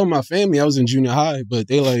told my family I was in junior high, but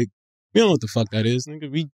they like, we don't know what the fuck that is, nigga.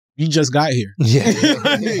 We just got here. Yeah.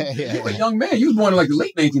 You were a young man. You was born in like the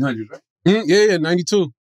late 1900s, right? Yeah,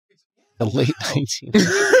 92. The late 1900s.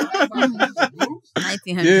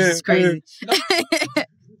 1900s is crazy.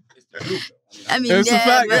 I mean, it's a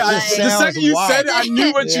fact. But The second you said it, I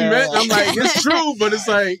knew what you meant. I'm like, it's true, but it's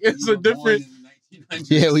like, it's a different.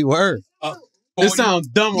 Yeah, we were. It sounds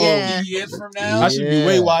dumb. 40 years from now, I should be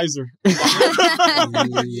way wiser. 40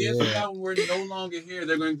 years from now, when we're no longer here,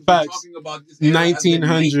 they're going to be talking about this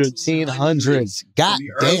 1900s. God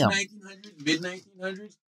damn. 1900s, mid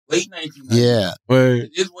 1900s, late 1900s. Yeah.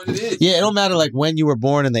 It is what it is. Yeah, it don't matter like when you were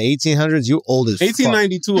born in the 1800s. You old as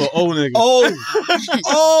 1892 fuck. Or old nigga. Oh.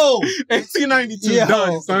 1892 Yo.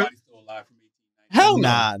 done, son. Somebody's still alive from 1892. Hell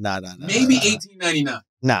no. Nah. Maybe 1899.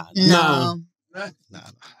 Nah. No.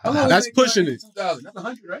 That's pushing it. 2000. That's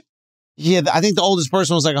 100, right? Yeah, I think the oldest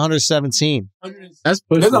person was like 117. That's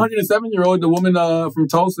pushing. There's a 107-year-old. The woman from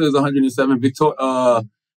Tulsa is 107. Victoria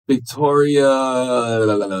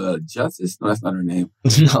Justice? No, that's not her name.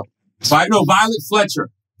 No. Violet Fletcher.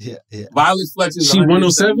 Yeah. Violet Fletcher is She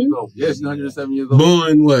 107? years old. Yeah, she's 107 years old.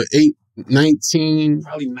 Born what? 19?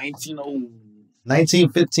 Probably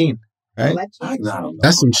 1915. Right? I don't know.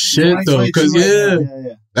 That's some shit though, cause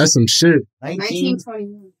that's some shit.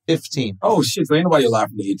 1915. Oh shit! So ain't nobody alive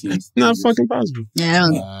from the 18th. Not fucking possible. Yeah, I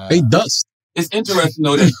don't. They dust. It's interesting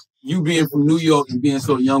though that you being from New York and being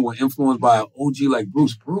so young were influenced by an OG like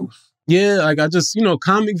Bruce. Yeah, like I just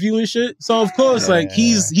Comic View and shit. So of course, like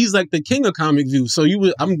he's like the king of Comic View. So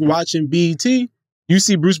I'm watching BET. You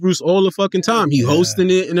see Bruce all the fucking time. He hosting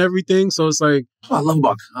it and everything. So it's like that's what I love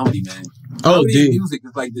about comedy, man. Oh, Comedy dude. and music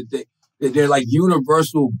is like they're like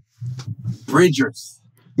universal bridgers.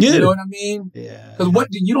 Yeah. You know what I mean? Yeah. Because what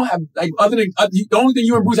do you don't have, like, other than, the only thing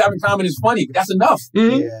you and Bruce have in common is funny, but that's enough.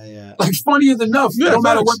 Mm-hmm. Yeah. Like, funny is enough. Yeah, no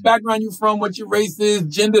matter facts. what background you're from, what your race is,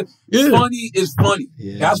 gender, funny is funny.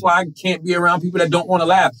 Yeah. That's why I can't be around people that don't want to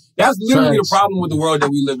laugh. That's literally Facts. the problem with the world that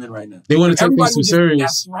we live in right now. They want to take Everybody things too was just- serious.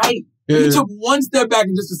 That's right. Yeah. He took one step back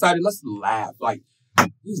and just decided, let's laugh. Like,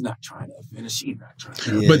 he's not trying to offend us. She's not trying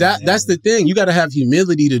to. But that's the thing. You got to have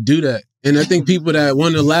humility to do that. And I think people that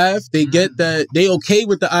want to laugh, they get that, they okay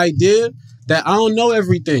with the idea that I don't know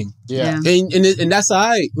everything. Yeah. And that's all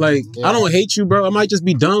right. Like, I don't hate you, bro. I might just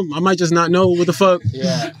be dumb. I might just not know what the fuck.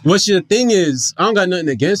 Yeah. What your thing is. I don't got nothing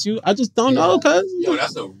against you. I just don't know, cuz. Yo,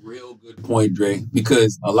 that's a real good point, Dre,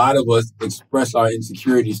 because a lot of us express our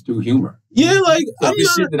insecurities through humor. Yeah, like, So if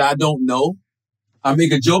it's shit that I don't know, I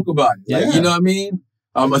make a joke about it. Like, you know what I mean?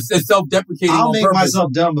 It's self-deprecating I'll on make purpose.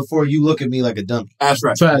 myself dumb before you look at me like a dumb. That's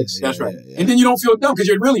right. Facts. That's right. And then you don't feel dumb because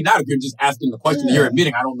you're really not. If you're just asking the question, you're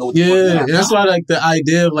admitting I don't know what the fuck yeah, that and is. that's why, like, the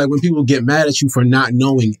idea of, like, when people get mad at you for not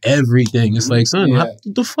knowing everything, it's like, son, what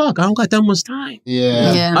the fuck? I don't got that much time.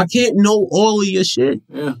 Yeah. I can't know all of your shit.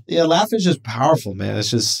 Yeah, laughing is just powerful, man.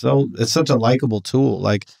 It's just it's such a likable tool.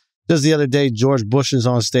 Like, just the other day, George Bush is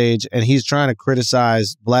on stage and he's trying to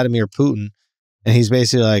criticize Vladimir Putin. And he's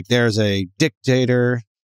basically like, there's a dictator,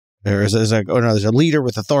 there's a leader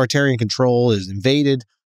with authoritarian control is invaded,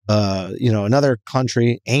 another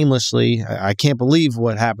country aimlessly. I can't believe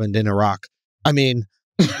what happened in Iraq. I mean,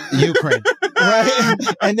 Ukraine, right?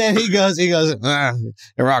 And then he goes,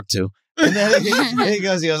 Iraq too. And then he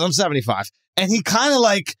goes, I'm 75. And he kind of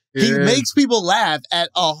like, he makes people laugh at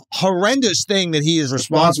a horrendous thing that he is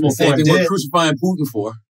responsible for. Same thing we're crucifying Putin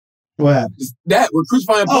for. What happened? That we're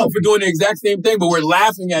crucifying Putin for doing the exact same thing, but we're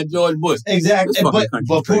laughing at George Bush. Exactly.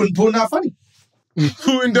 But Putin not funny.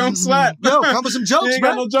 Putin don't slap. Yo, come with some jokes, You ain't bro.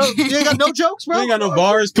 got no jokes. You ain't got no jokes, bro. You ain't got no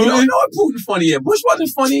bars. You don't Putin. know what Putin funny yet. Bush wasn't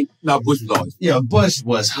funny. Nah, Bush was always funny. Yeah, Bush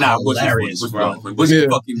was hilarious, Bush bro. was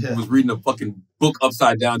was reading a fucking book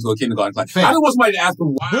upside down to a kindergarten class. I don't want somebody to ask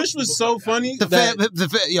him why. Bush was so funny.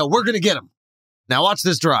 We're gonna get him. Now watch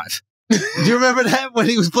this drive. Do you remember that when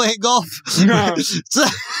he was playing golf? No. So,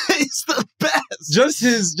 he's the best.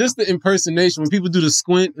 Just the impersonation when people do the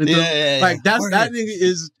squint. And like that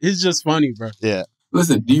nigga is just funny, bro. Yeah.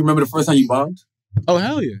 Listen, do you remember the first time you bombed? Oh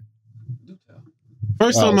hell yeah.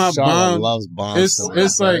 First time I bombed. Loves bomb It's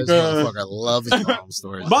like I love his bomb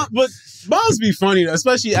stories. But bombs be funny,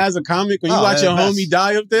 especially as a comic when you watch your homie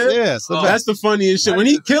die up there. Yeah, that's the funniest shit. When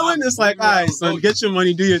he killing, it's like, all right, son, get your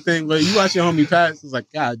money, do your thing. But you watch your homie pass, it's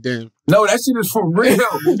like, god damn. No, that shit is for real.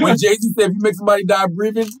 When Jay-Z said, if you make somebody die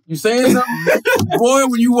breathing, you saying something? Boy,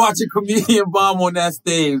 when you watch a comedian bomb on that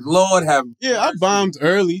stage, Lord have mercy. Yeah, I bombed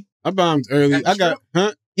early. I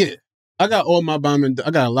got all my bombing. I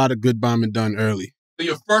got a lot of good bombing done early. So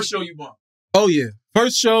your first show you bombed? Oh yeah,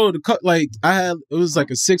 first show. It was like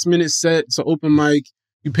a 6-minute set. It's an open mic.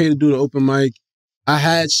 You pay to do the open mic. I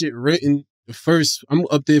had shit written. I'm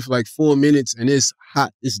up there for like 4 minutes and it's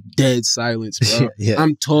hot. It's dead silence, bro. Yeah.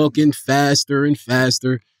 I'm talking faster and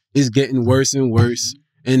faster. It's getting worse and worse.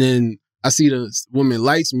 And then I see the woman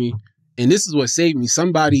lights me. And this is what saved me.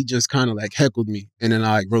 Somebody just kind of like heckled me. And then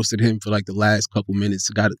I like roasted him for like the last couple minutes.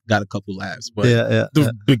 Got a couple laughs. But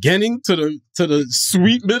the beginning to the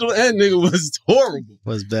sweet middle end, nigga, was horrible.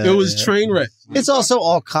 Was bad. It was train wreck. It's also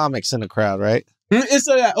all comics in the crowd, right? It's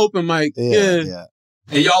an open mic. Yeah.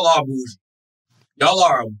 And y'all are bougie. Y'all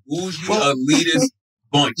are a bougie, elitist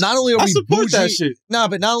bunch. Not only are I we support bougie, that shit. No,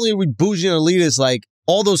 but not only are we bougie and elitist, like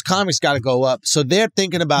all those comics got to go up. So they're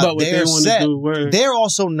thinking about their set. They're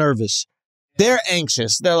also nervous. They're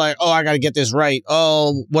anxious. They're like, oh, I got to get this right.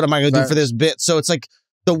 Oh, what am I going to do for this bit? So it's like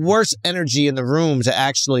the worst energy in the room to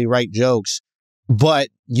actually write jokes. But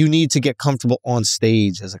you need to get comfortable on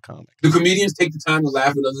stage as a comic. Do comedians take the time to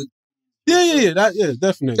laugh at others? Yeah,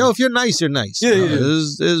 definitely. Yo, if you're nice, you're nice. Yeah.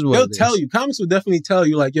 This is what they'll tell you. Comics will definitely tell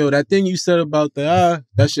you, like, yo, that thing you said about that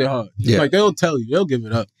shit hard. Yeah. Like, they'll tell you. They'll give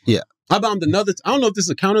it up. Yeah. I bombed another. I don't know if this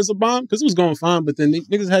will count as a bomb because it was going fine, but then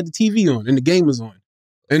niggas had the TV on and the game was on.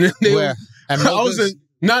 And then Where? I was in,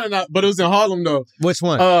 but it was in Harlem, though. Which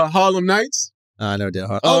one? Harlem Nights. I know did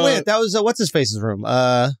Harlem. Oh, wait, that was, what's his face's room?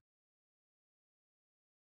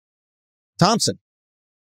 Thompson.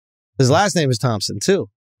 His last name is Thompson, too.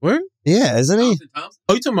 Where? Yeah, isn't he? Thompson?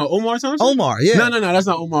 Oh, you talking about Umar Thompson? Omar, yeah. No, that's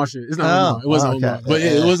not Omar shit. It's not Omar. It wasn't Omar. But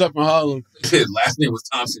it was up in Harlem. His last name was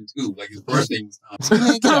Thompson, too. Like, his first name was Thompson.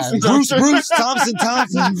 Bruce Thompson.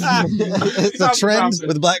 It's a trend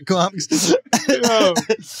with black comics.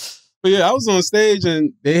 But yeah, I was on stage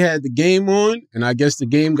and they had the game on, and I guess the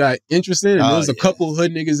game got interesting. And there was a couple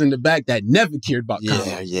hood niggas in the back that never cared about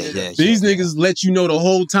comedy. These niggas let you know the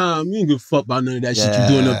whole time, you ain't give a fuck about none of that shit you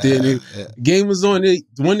doing up there. The game was on.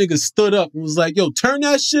 One nigga stood up and was like, "Yo, turn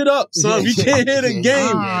that shit up, son. You can't hear the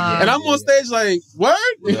game." And I'm on stage like, "Word?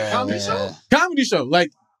 Comedy show? Comedy show." Like,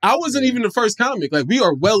 I wasn't even the first comic. Like, we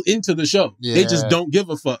are well into the show. They just don't give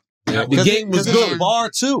a fuck. The game was good. It's a bar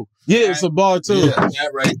too. Yeah, it's a bar too. Yeah.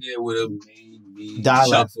 That right there would have made me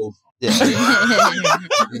shuffle. Yeah.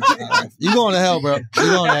 You going to hell, bro. You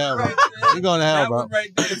going to hell, bro. You going to hell, bro.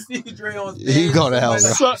 Right there. See Dre on stage. You going to hell,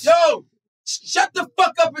 bro. Yo, shut the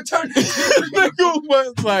fuck up and turn this. Nigga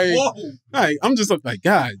was like, like, I'm just like,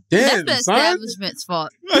 God damn, That's the son. establishment's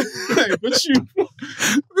fault. Like, but you,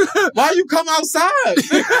 why you come outside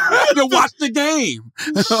to watch the game?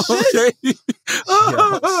 Okay.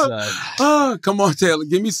 Come on, Taylor.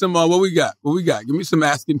 Give me some. What we got? What we got? Give me some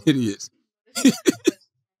Asking Idiots.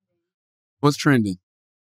 What's trending?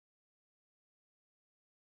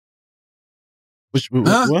 What?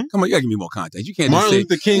 Come on, you gotta give me more context. You can't Martin just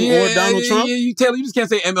say Luther King or Donald Trump. Yeah, Taylor, you just can't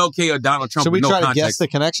say MLK or Donald Trump. Should we with try no to guess context. the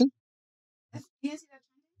connection?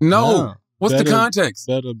 No. What's the context?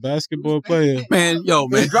 That a basketball player. Man, yo,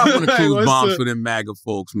 man, drop one of Cruz bombs for them MAGA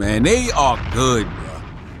folks, man. They are good,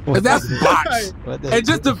 bro. That's bots. And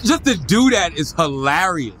just to do that is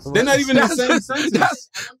hilarious. They're not even in the same sentence.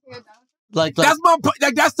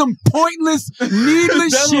 That's some pointless,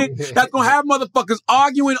 needless shit that's gonna have motherfuckers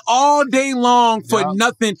arguing all day long for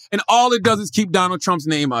nothing, and all it does is keep Donald Trump's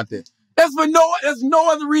name out there. There's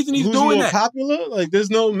no other reason he's doing that. Popular? Like, there's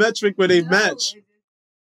no metric where they match.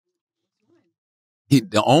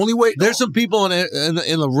 The only way there's some people in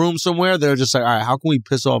the room somewhere. They're just like, all right, how can we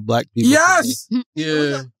piss off black people? Yes.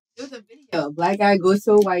 Yeah. It was a video. A black guy goes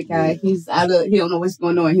to a white guy. He don't know what's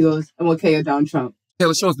going on. He goes, I'm okay with Donald Trump.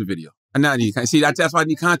 Taylor, show us the video. And now you see that's why I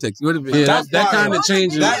need context. You video. Yeah, that kind of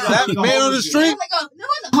changes. That man on the street. No,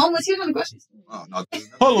 wasn't homeless. He was on the grocery store. Oh, no.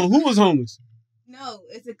 Hold on, who was homeless? No,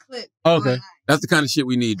 it's a clip. Okay. That's the kind of shit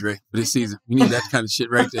we need, Dre, for this season. We need that kind of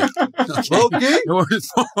shit right there. Okay.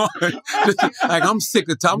 Like, I'm sick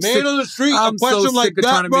of talking. Man on the street. I'm so sick of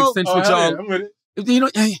trying to make sense with y'all. I'm with it. You know,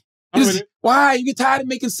 why? You get tired of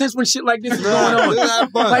making sense when shit like this is going on.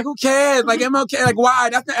 Like, who cares? Like, MLK, like, why?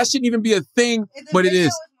 That shouldn't even be a thing, but it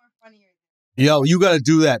is. Yo, you got to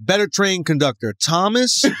do that. Better train conductor,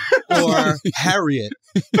 Thomas or Harriet?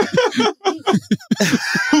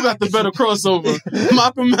 Who got the better crossover?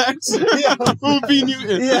 Malcolm X? Who beat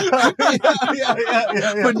Newton?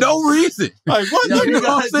 For no reason. Like, what? You know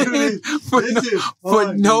what I'm saying?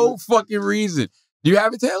 For no fucking reason. Do you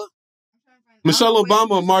have it, Taylor? Michelle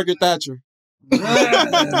Obama or Margaret Thatcher?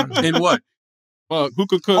 In what? Who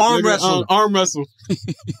could cook? Arm wrestle. Arm wrestle.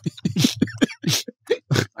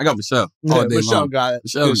 I got Michelle all day Michelle long. got it.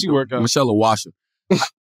 Michelle, she worked out. Michelle a washer.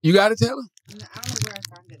 You got it, Taylor? I don't know where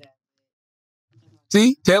I found it at.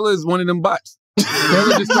 See? Taylor is one of them bots.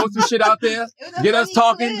 Taylor just throw some shit out there, get us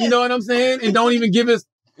talking, you know what I'm saying? And don't even give us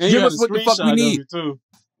what the fuck we need.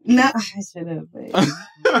 No, I should have.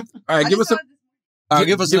 All right, give us some.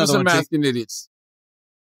 Give us some Asking Idiots.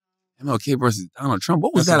 MLK versus Donald Trump.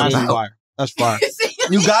 What was that That's about? fire. That's fire.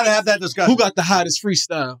 You got to have that discussion. Who got the hottest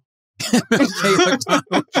freestyle?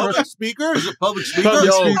 Public speaker? Is it public speaker?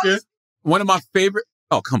 Public speaker. One of my favorite.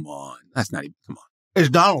 Oh, come on. That's not even. Come on. It's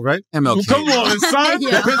Donald, right? MLK. Come on, son.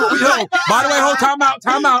 Yeah. Yo, by the way, hold time out.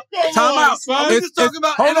 We're just talking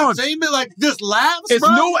about hold on. entertainment, like just laughs, It's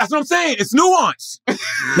bro. new. That's what I'm saying. It's nuance. We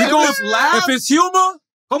going laugh. If it's humor,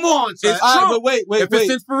 Come on, son. it's All right, Trump. but wait. If it's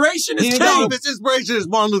inspiration, it's King. If it's inspiration, it's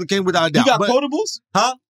Martin Luther King without a doubt. You got But- quotables?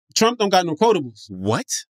 Huh? Trump don't got no quotables. What?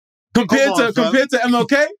 Compared Come on, to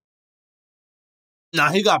MLK? Nah,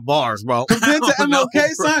 he got bars, bro. Compared to No, MLK,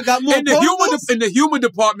 son, got more In the humor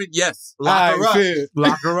department, yes. Lock her up.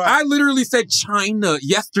 Lock her up. I literally said China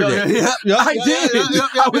yesterday. I did.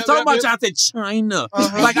 I was talking about China. I said China.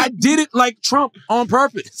 Like, I did it like Trump on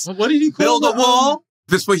purpose. What did he call Build a wall.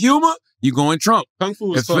 If it's for humor, you going Trump. Kung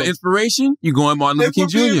Fu If is it's for inspiration, you going Martin Luther If King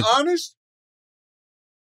we're being Jr. honest,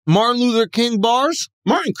 Martin Luther King bars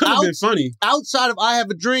Martin could have been funny. outside of "I Have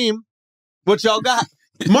a Dream." What y'all got?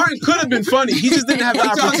 Martin could have been funny. He just didn't have the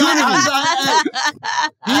What y'all opportunity. got?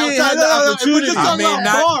 He ain't had the opportunity. We're just talking about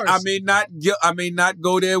bars. I may not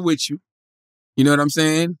go there with you. You know what I'm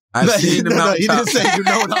saying? I've seen the He mountaintop. didn't say you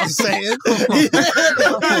know what I'm saying.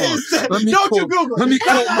 Let me Don't quote, you Google. Let me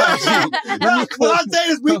quote my G. What I'm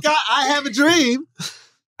saying is we got "I Have a Dream."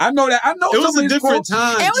 I know that. I know It was some a of his different quotes.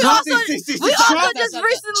 time. And we also just recently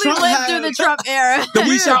Trump lived had- through the Trump era. The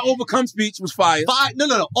 "We Shall Overcome" speech was fire.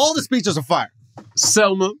 No. All the speeches are fire.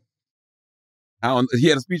 Selma. He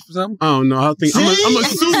had a speech for something? I don't know. I'm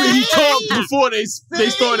assuming he talked before they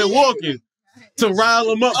started walking to rile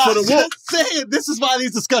them up for the walk. Saying this is why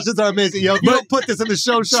these discussions are amazing. Yo, if you don't put this in the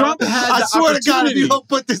show, Trump had I swear to God, if you don't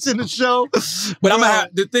put this in the show.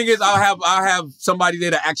 But the thing is, I'll have somebody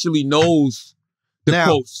there that actually knows the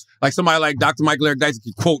quotes. Like somebody like Dr. Michael Eric Dyson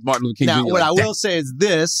can quote Martin Luther King Jr. Now, what I will say is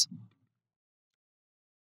this.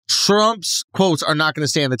 Trump's quotes are not going to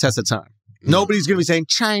stand the test of time. Nobody's going to be saying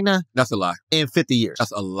China. That's a lie. In 50 years.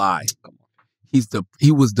 That's a lie. Come on.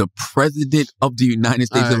 He was the president of the United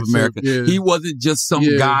States of America. So, yeah. He wasn't just some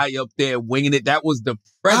guy up there winging it. That was the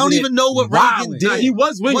president. I don't even know what Reagan did. Nah, he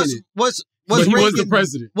was winging it. But he Reagan, was the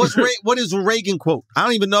president. What is Reagan quote? I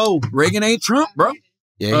don't even know. Reagan ain't Trump, bro.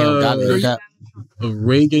 Yeah, he don't got it like that.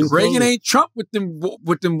 Reagan ain't Trump with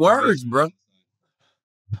them words, bro.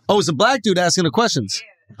 Oh, it's a black dude asking the questions.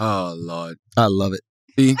 Oh, Lord. I love it.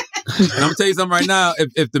 See? And I'm going to tell you something right now.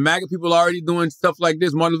 If the MAGA people are already doing stuff like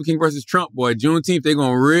this, Martin Luther King versus Trump, boy, Juneteenth, they're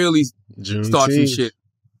going to really start some shit.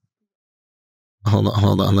 Hold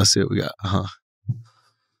on. Let's see what we got.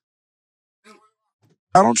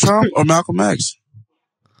 Donald Trump or Malcolm X?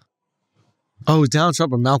 Oh, Donald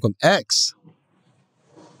Trump or Malcolm X?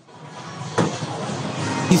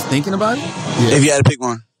 He's thinking about it? Yeah. If you had to pick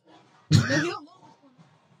one.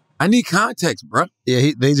 I need context, bro.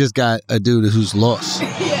 Yeah, they just got a dude who's lost.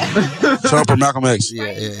 Trump or Malcolm X?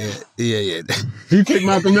 Yeah. You pick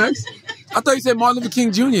Malcolm X? I thought you said Martin Luther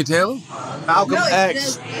King Jr., Taylor. Malcolm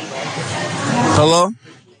X. Hello?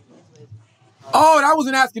 Oh, that was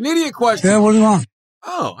an Ask an Idiot question. Yeah, what do you want?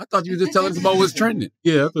 Oh, I thought you were just telling us about what's trending.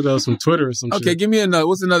 Yeah, I thought that was from Twitter or some shit. Okay, give me another.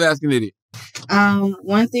 What's another Ask an Idiot?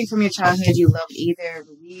 One thing from your childhood you love either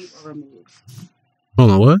relieve or remove.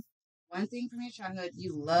 Hold on, what? One thing from your childhood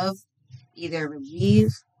you love either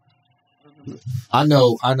relieve or remove. I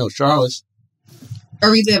know, Charles. Or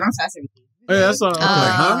relive. I'm sorry. Yeah, that's all.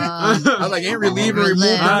 I was like, huh? I was like, ain't relieve and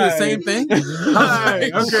remove not the same thing? Okay.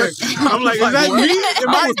 I'm like, is that me? Am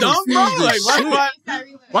I dumb, bro? Like,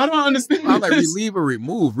 why do I understand I was like, relieve or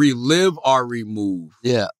remove? Relive or remove?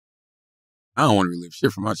 Yeah. I don't want to relive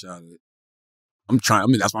shit from my childhood.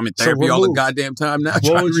 That's why I'm in therapy all the goddamn time now.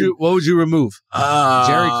 What would you remove?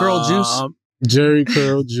 Jerry Curl juice? Jerry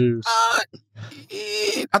Curl juice.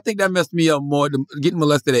 I think that messed me up more. Getting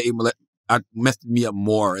molested at 8 messed me up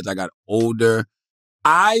more as I got older.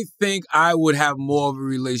 I think I would have more of a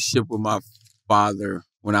relationship with my father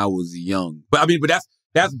when I was young. But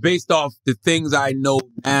that's based off the things I know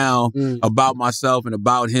now about myself and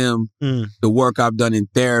about him, the work I've done in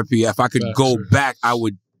therapy. If I could go back, I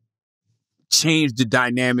would change the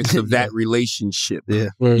dynamics of that relationship. Yeah.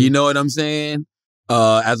 You know what I'm saying?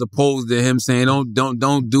 As opposed to him saying,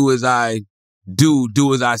 don't do as I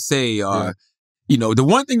do as I say. Or, you know, the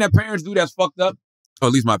one thing that parents do that's fucked up, or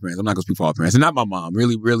at least my parents, I'm not going to speak for all parents, and not my mom,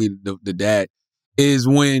 really the dad, is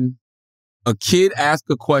when a kid asks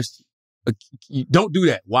a question, don't do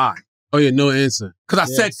that. Why? Oh, yeah, no answer. Because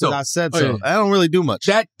I said so. I said so. I don't really do much.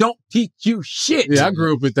 That don't teach you shit. Yeah, I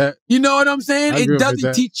grew up with that. You know what I'm saying? It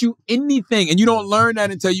doesn't teach you anything. And you don't learn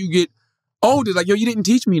that until you get older. Like, yo, you didn't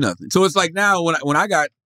teach me nothing. So it's like now when I got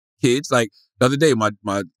kids, like the other day, my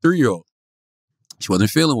 3-year-old, she wasn't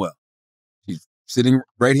feeling well. She's sitting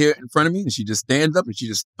right here in front of me and she just stands up and she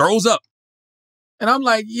just throws up. And I'm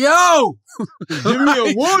like, yo, give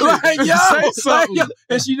me a warning. Like, yo.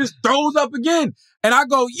 And she just throws up again. And I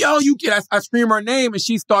go, yo, you kid. I scream her name and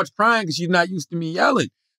she starts crying because she's not used to me yelling.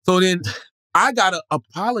 So then I got to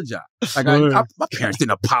apologize. Like my parents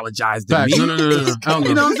didn't apologize to me. No.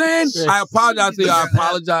 You know what I'm saying? I apologize to you. I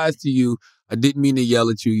apologize to you. I didn't mean to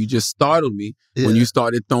yell at you. You just startled me when you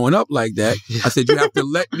started throwing up like that. I said, you have to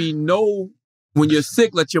let me know when you're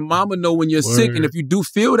sick. Let your mama know when you're sick. And if you do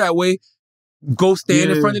feel that way, go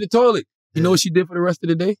stand in front of the toilet. You know what she did for the rest of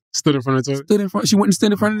the day? Stood in front of the toilet? She went and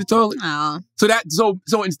stood in front of the toilet. Aww.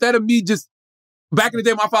 So instead of me just, back in the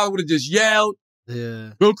day, my father would have just yelled.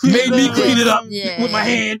 Yeah. Go made me clean it up with my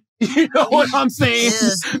hand. You know what I'm saying?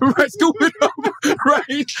 Right, scoop it up.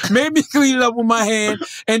 Right? Made me clean it up with my hand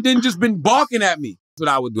and then just been barking at me. That's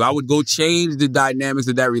what I would do. I would go change the dynamics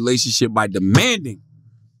of that relationship by demanding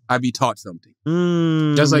I be taught something.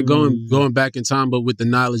 That's like going back in time, but with the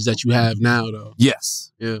knowledge that you have now, though.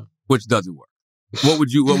 Yes. Yeah. Which doesn't work. What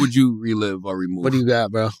would you relive or remove? What do you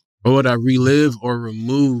got, bro? What would I relive or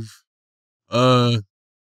remove? I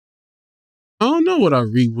don't know what I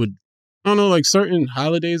would. I don't know, like certain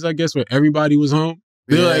holidays, I guess, where everybody was home.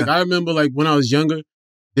 Like I remember, like when I was younger,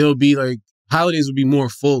 there'll be like holidays would be more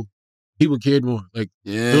full. People cared more. Like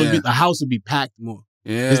the house would be packed more.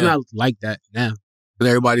 Yeah. It's not like that now.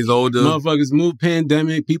 Everybody's older. Motherfuckers move,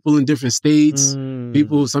 pandemic, people in different states. Some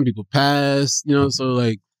people pass, you know, so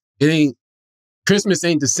like Christmas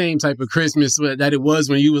ain't the same type of Christmas that it was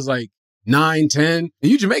when you was like 9, 10. And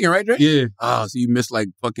you Jamaican, right, Drake? Yeah. Oh, so you missed like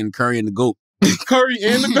fucking curry and the goat. Curry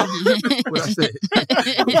and the goat. What I said?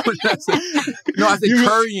 No, I said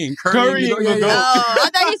currying. Curry and the goat. Oh, I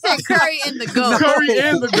thought you said curry and the goat. Curry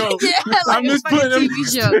and the goat. Yeah, like I'm just putting them. TV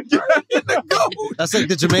show. That's like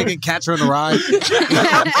the Jamaican Catcher in the Rye.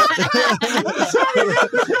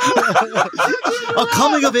 A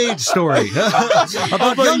coming of age story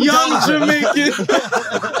about a young Jamaican.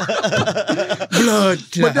 Blood.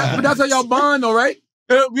 But that's how y'all bond, though, right?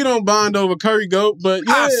 We don't bond over curry goat, but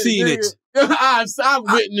yeah, I've seen it. I've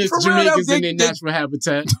witnessed For real, Jamaicans they- in their natural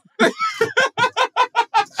habitat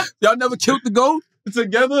Y'all never killed the goat?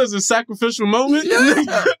 together as a sacrificial moment.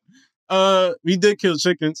 Yeah. We did kill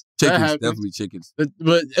chickens. That Chickens, happened. definitely chickens. But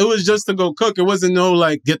it was just to go cook. It wasn't no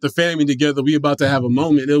like get the family together. We about to have a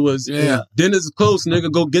moment. It was dinner's close, nigga.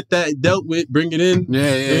 Go get that dealt with. Bring it in.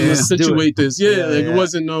 Yeah. Let's situate this. It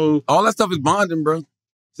wasn't no. All that stuff is bonding, bro.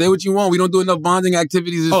 Say what you want. We don't do enough bonding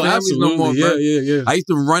activities as families absolutely. no more, bro. Yeah. I used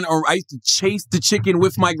to chase the chicken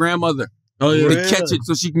with my grandmother Oh yeah. to catch it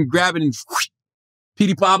so she can grab it and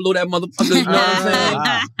Petey Pablo that motherfucker. You know what I'm saying?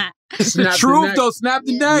 Snap the Truth neck. though, snap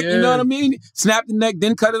the neck. You know what I mean? Snap the neck,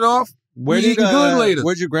 then cut it off. Where'd Eating good later.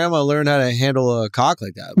 Where'd your grandma learn how to handle a cock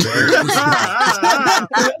like that?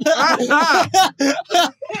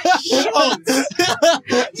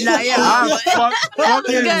 Nah, yeah.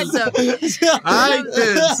 Good, so. I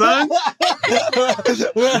did, son.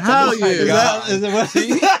 Hell yeah.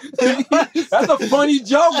 That's a funny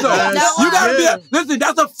joke though. You gotta listen,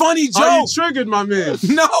 that's a funny joke. Oh, you triggered my man.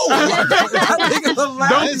 No. I think it's hilarious.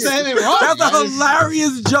 Don't say anything wrong. That's a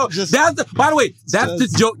hilarious joke. By the way, that's the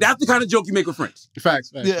joke. That's the kind of joke you make with friends.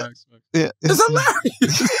 Facts. Yeah. It's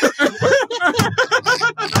hilarious.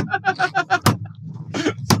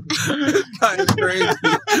 That is crazy.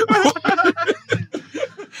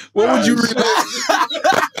 What would you relive?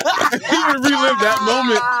 You would relive that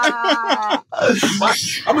moment.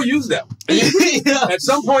 I'm gonna use that at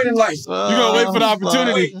some point in life. You're gonna wait for the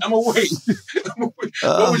opportunity. I'm gonna wait.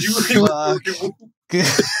 What would you relive?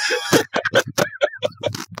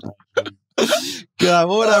 God,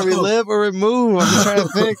 what would I relive or remove? I'm just trying to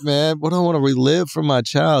think, man. What do I want to relive from my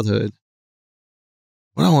childhood?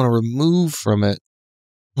 What do I want to remove from it?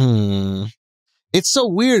 It's so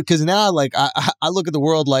weird because now, like, I look at the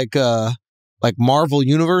world like Marvel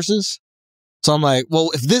universes. So I'm like, well,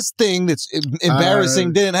 if this thing that's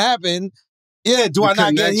embarrassing didn't happen, do I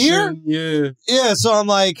not get here? Yeah. So I'm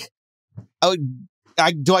like,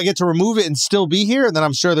 do I get to remove it and still be here? And then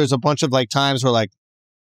I'm sure there's a bunch of like times where like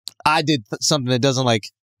I did something that doesn't like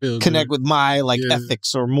connect with my like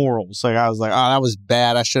ethics or morals. Like I was like, oh, that was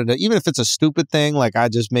bad. I should have, even if it's a stupid thing, like I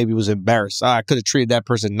just maybe was embarrassed. I could have treated that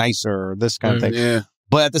person nicer or this kind of thing. Yeah.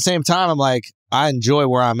 But at the same time, I'm like, I enjoy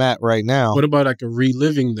where I'm at right now. What about like a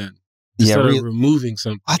reliving then? Instead of removing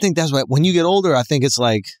something. I think that's what, when you get older, I think it's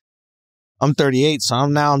like, I'm 38, so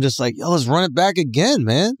I'm just like, yo, let's run it back again,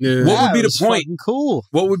 man. Yeah. What would be the point? Cool.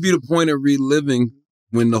 What would be the point of reliving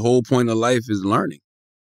when the whole point of life is learning?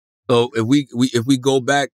 So if we go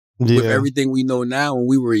back with everything we know now when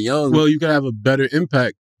we were young, well, you could have a better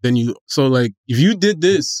impact than you. So like, if you did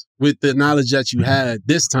this with the knowledge that you had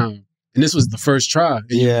this time, and this was the first try, and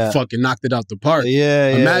you fucking knocked it out the park.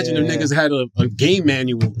 Imagine if niggas had a game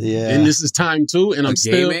manual, and this is time 2, and I'm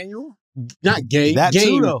still game manual. Not gay. That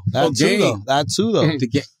game. too, though. That too, though. That too, though.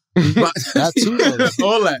 That too, though.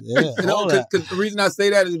 All that. Yeah. No, because the reason I say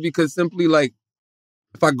that is because simply like,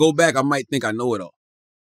 if I go back, I might think I know it all.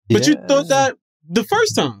 But you thought that the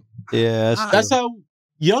first time. Yeah, that's how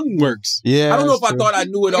young works. Yeah, I don't know if I thought I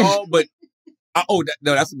knew it all, but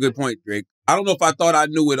that's a good point, Drake. I don't know if I thought I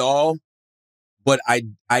knew it all, but I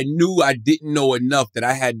knew I didn't know enough that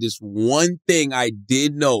I had this one thing I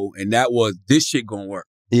did know, and that was this shit gonna work.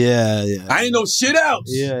 Yeah. I didn't know shit else.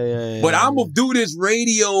 Yeah. But I'm gonna do this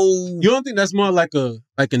radio. You don't think that's more like an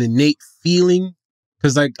innate feeling?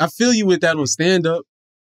 Because like I feel you with that on stand up.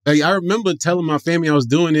 Like I remember telling my family I was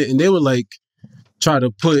doing it, and they would like try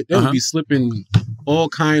to they would be slipping all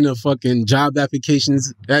kind of fucking job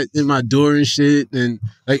applications in my door and shit, and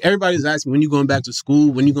like everybody's asking when you going back to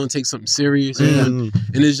school, when you gonna take something serious, and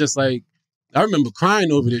it's just like I remember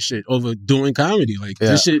crying over this shit, over doing comedy. Like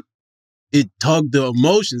this shit, it tugged the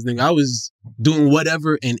emotions. Nigga, I was doing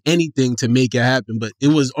whatever and anything to make it happen, but it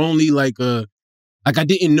was only like I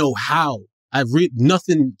didn't know how. I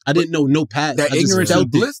didn't know no path. That ignorance is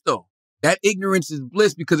bliss, though. That ignorance is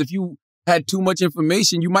bliss because if you had too much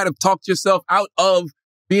information, you might have talked yourself out of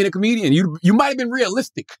being a comedian. You might have been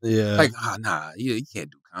realistic. Yeah. Like, nah, you can't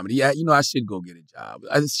do comedy. Yeah, I should go get a job.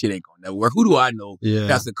 This shit ain't gonna never work. Who do I know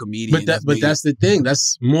that's a comedian? But that's the thing.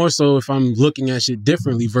 That's more so if I'm looking at shit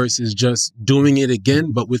differently versus just doing it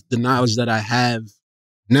again, but with the knowledge that I have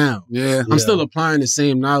now. Yeah. I'm still applying the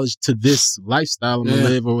same knowledge to this lifestyle I'm gonna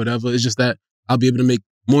live or whatever. It's just that I'll be able to make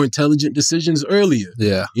more intelligent decisions earlier.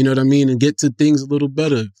 Yeah. You know what I mean? And get to things a little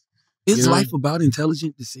better. Is life about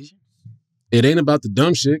intelligent decisions? It ain't about the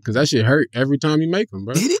dumb shit, because that shit hurt every time you make them,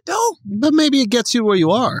 bro. Did it though? But maybe it gets you where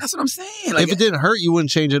you are. That's what I'm saying. Like, if it didn't hurt, you wouldn't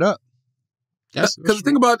change it up. Because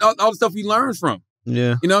think about all the stuff we learned from.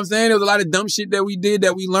 Yeah. You know what I'm saying? There was a lot of dumb shit that we did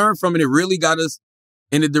that we learned from, and it really got us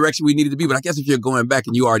in the direction we needed to be. But I guess if you're going back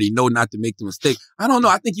and you already know not to make the mistake, I don't know.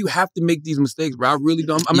 I think you have to make these mistakes, bro. I really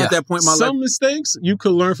don't. I'm at that point in my life. Some mistakes you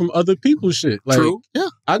could learn from other people's shit. Like, True. Yeah.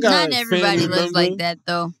 I got Not everybody lives like that,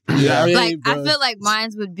 though. Yeah. Like, I feel like mine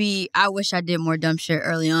would be, I wish I did more dumb shit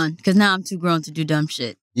early on, because now I'm too grown to do dumb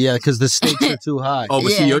shit. Yeah, because the stakes are too high. Oh,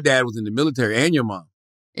 but see, your dad was in the military and your mom.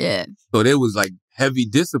 Yeah. So there was like heavy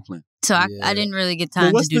discipline. So I didn't really get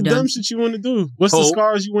time what's to do the dumb shit you want to do? What's the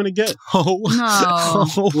scars you want to get? No.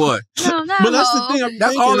 What? No, not But that's the thing.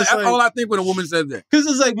 That's all I think when a woman says that. Because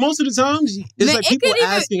it's like most of the times, it's like people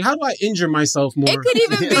asking, how do I injure myself more? It could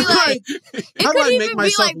even be like, how do I make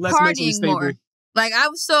myself less mentally partying stable? more. Like, I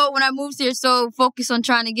was when I moved here, so focused on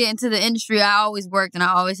trying to get into the industry. I always worked and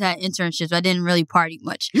I always had internships. I didn't really party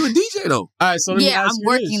much. You a DJ though. All right, so let me ask I'm you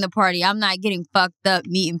working this. the party. I'm not getting fucked up,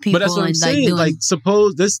 meeting people. But that's what I'm and saying. doing. Like,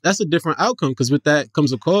 suppose that's a different outcome, because with that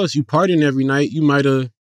comes a cost. You partying every night, you might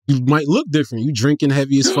look different. You drinking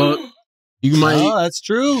heavy as fuck. You might. Oh, that's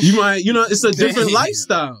true. You might. It's a different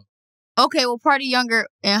lifestyle. Okay, well, party younger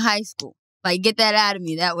in high school. Like, get that out of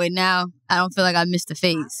me. That way now I don't feel like I missed a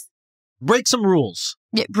phase. Break some rules.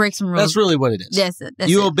 Yeah, break some rules. That's really what it is. That's it.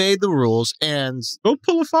 You obeyed the rules and... Go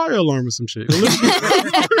pull a fire alarm or some shit. Go live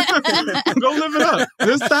it up.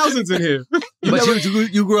 There's thousands in here. But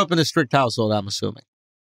you grew up in a strict household, I'm assuming.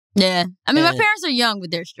 Yeah. I mean, my parents are young,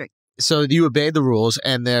 but they're strict. So you obeyed the rules,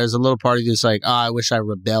 and there's a little part of you that's like, I wish I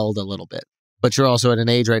rebelled a little bit. But you're also at an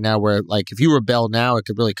age right now where, like, if you rebel now, it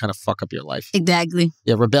could really kind of fuck up your life. Exactly.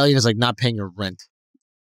 Yeah, rebellion is like not paying your rent.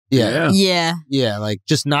 Yeah. Yeah, like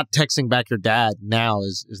just not texting back your dad now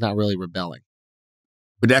is not really rebelling.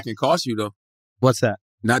 But that can cost you though. What's that?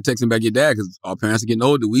 Not texting back your dad, because our parents are getting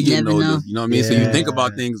older. We getting older. Know. You know what I mean? So you think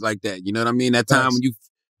about things like that. You know what I mean? That time when you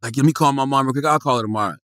like, let me call my mom real quick. I'll call her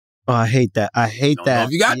tomorrow. Oh, I hate that. I hate Don't that. know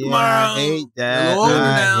if you got tomorrow. I hate that.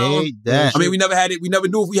 I hate that. I mean, we never had it. We never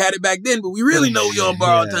knew if we had it back then, but we really know we on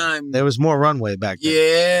borrowed time. There was more runway back then.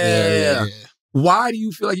 Yeah. Why do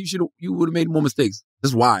you feel like you would have made more mistakes?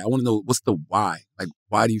 Just why? I want to know, what's the why? Like,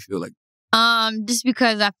 why do you feel like? Just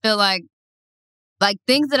because I feel like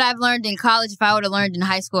things that I've learned in college, if I would have learned in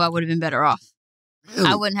high school, I would have been better off. Really?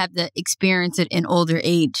 I wouldn't have to experience it in older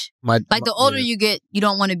age. The older you get, you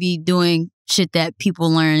don't want to be doing shit that people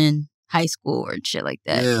learn in high school or shit like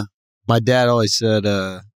that. Yeah. My dad always said,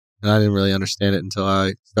 and I didn't really understand it until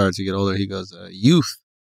I started to get older. He goes, youth,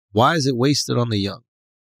 why is it wasted on the young?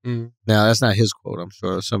 Mm. Now, that's not his quote. I'm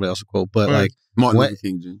sure somebody else's quote. But like Martin Luther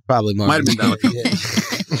King Jr. Probably Martin. Might have been Dollar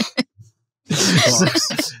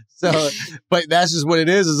So, but that's just what it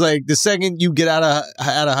is. It's like the second you get out of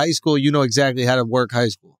high school, you know exactly how to work high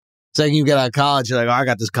school. Second you get out of college, you're like, oh, I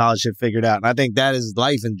got this college shit figured out. And I think that is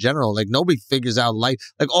life in general. Like nobody figures out life.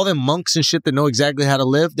 Like all them monks and shit that know exactly how to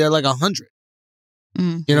live, they're like 100.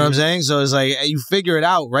 Mm-hmm. You know what I'm saying? So it's like you figure it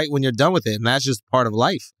out right when you're done with it, and that's just part of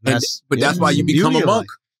life. But that's why you become a monk.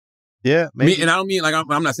 Yeah, maybe. And I don't mean like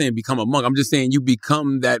I'm not saying become a monk. I'm just saying you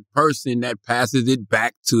become that person that passes it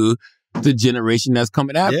back to the generation that's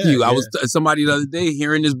coming after you. I was somebody the other day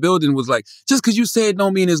here in this building was like, just because you say it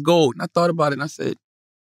don't mean it's gold. And I thought about it and I said,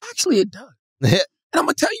 actually it does. And I'm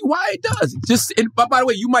gonna tell you why it does. But by the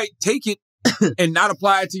way, you might take it and not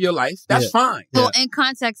apply it to your life. That's fine. Well, in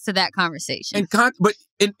context to that conversation. But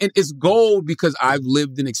it's gold because I've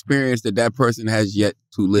lived an experience that person has yet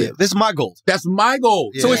to live. Yeah, this is my gold. That's my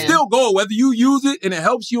gold. Yeah. So it's still gold. Whether you use it and it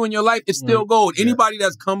helps you in your life, it's still gold. Yeah. Anybody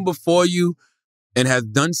that's come before you and has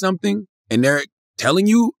done something and they're telling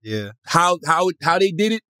you how they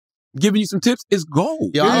did it, giving you some tips, it's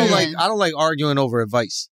gold. Yeah, I don't like arguing over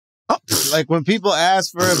advice. Like when people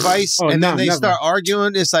ask for advice and then they start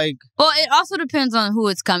arguing, it's like... Well, it also depends on who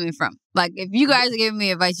it's coming from. Like if you guys are giving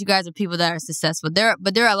me advice, you guys are people that are successful.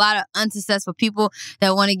 But there are a lot of unsuccessful people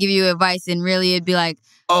that want to give you advice and really it'd be like,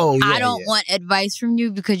 I don't want advice from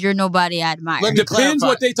you because you're nobody I admire. It depends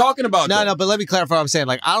what they talking about. No, but let me clarify what I'm saying.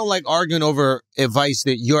 Like I don't like arguing over advice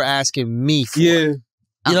that you're asking me for. Yeah.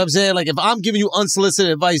 You know what I'm saying? Like, if I'm giving you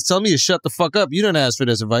unsolicited advice, tell me to shut the fuck up. You didn't ask for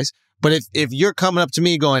this advice. But if you're coming up to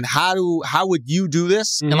me going, how would you do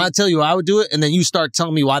this? And I tell you I would do it, and then you start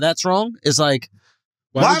telling me why that's wrong, it's like,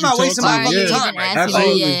 why am I wasting my fucking time?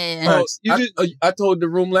 Absolutely. I told the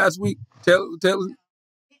room last week, tell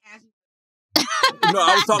no,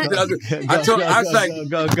 I was talking to the other.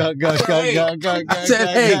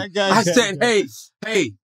 I said,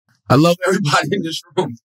 hey, I love everybody in this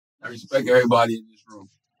room. I respect everybody in this room.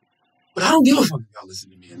 But I don't give a fuck if y'all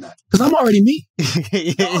listen to me or not. Because I'm already me. That's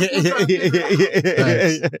it,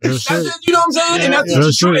 you know what I'm saying? Yeah, and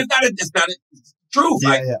that's true. It's not a truth. Yeah,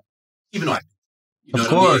 like, even though of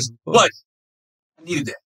course. But I needed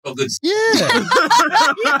that. Oh, good. Yeah.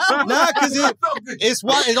 Nah, because it's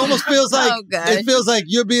why it almost feels like it feels like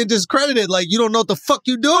you're being discredited. Like you don't know what the fuck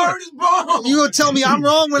you're doing. You gonna tell me I'm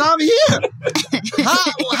wrong when I'm here?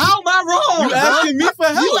 How am I wrong? You asking me for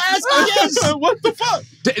help? You asking yes? What the fuck?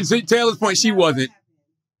 To Taylor's point, she wasn't.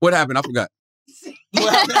 What happened? I forgot.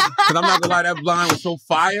 What happened? Because I'm not gonna lie, that blind was so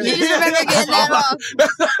fire. You just remember getting that off.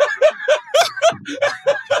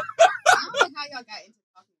 I don't know how y'all got into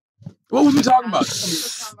talking. What was we talking about?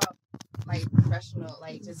 Like professional,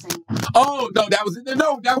 like just saying. Oh no, that wasn't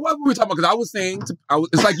what we were talking about. Because I was saying,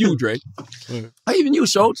 it's like you, Dre. I even you,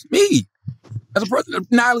 Schulz, me as a person,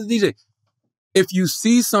 now as a DJ. If you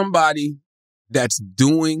see somebody that's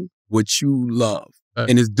doing what you love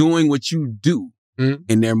and is doing what you do, and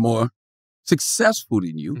they're more successful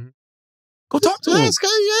than you, go talk to them. That's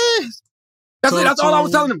it. That's all I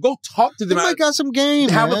was telling them. Go talk to them. I got some game.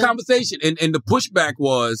 Have a conversation. And the pushback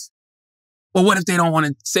was, well, what if they don't want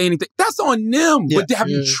to say anything? That's on them. Yeah. But have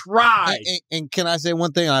you tried? And can I say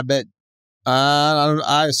one thing? I bet,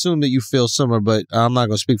 I assume that you feel similar, but I'm not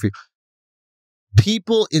going to speak for you.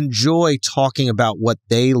 People enjoy talking about what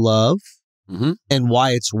they love and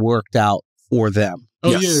why it's worked out for them. Oh,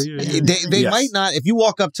 yes. yeah. They might not, if you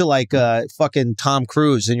walk up to like fucking Tom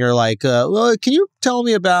Cruise and you're like, well, can you tell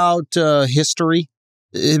me about history?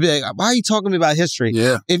 He'd be like, why are you talking to me about history?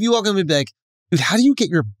 Yeah. If you walk up and be like, dude, how do you get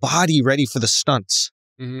your body ready for the stunts?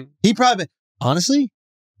 He probably, honestly,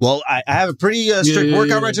 well, I have a pretty strict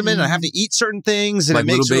workout regimen. And I have to eat certain things, and like it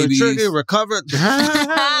makes me recover.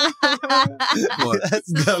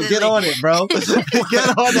 Let's go. Get on it, bro. Get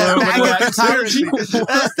on that maggot conspiracy.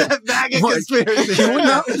 That's that maggot conspiracy.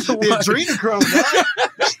 The adrenochrome,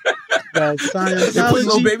 They put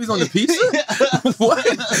little babies on the pizza? What?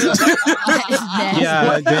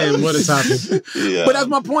 Yeah, damn, what a topic. Yeah. But that's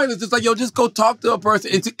my point. It's just like, yo, just go talk to a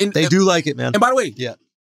person. They do like it, man. And by the way,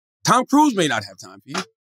 Tom Cruise may not have time for you.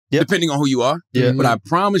 Yep. Depending on who you are. Yeah. But I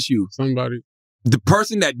promise you, the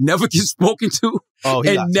person that never gets spoken to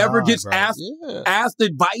and never gets asked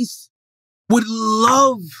advice would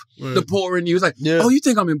love the pour in you. It's like, oh, you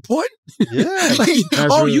think I'm important? Yeah. Like,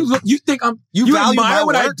 you think you admire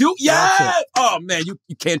what I do? Yeah. Oh man, you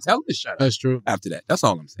can't tell me to shut up. That's true. After that. That's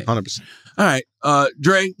all I'm saying. 100%. All right.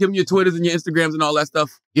 Dre, give me your Twitters and your Instagrams and all that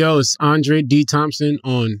stuff. Yo, it's Andre D. Thompson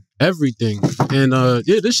on everything. And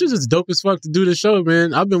this shit is dope as fuck to do the show,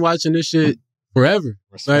 man. I've been watching this shit forever.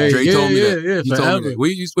 Like, Dre told me that. Yeah, he forever. told me that. Where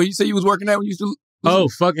you say you was working at when you used to? Oh,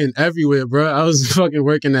 fucking everywhere, bro. I was fucking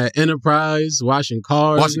working at Enterprise, washing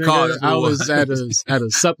cars. I was at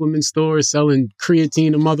a supplement store selling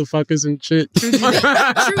creatine to motherfuckers and shit. True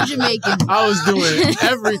Jamaican. I was doing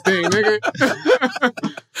everything, nigga.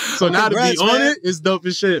 So now to be on it, it's dope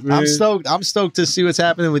as shit, man. I'm stoked to see what's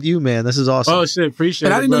happening with you, man. This is awesome. Oh shit, appreciate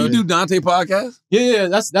it. And I didn't know you do Dante podcast. Yeah,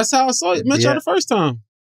 that's how I saw it. Met y'all the first time.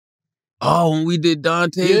 Oh, when we did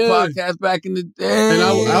Dante's podcast back in the day. And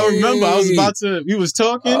I remember we was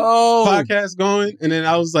talking, podcast going, and then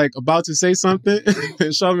I was like about to say something,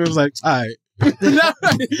 and Charlamagne was like, all right. This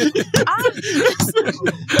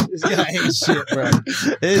guy ain't shit, bro.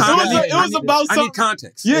 It was about I need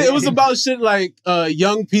context. Yeah, it was about shit like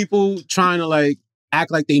young people trying to like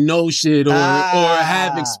act like they know shit or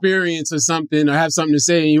have experience or something or have something to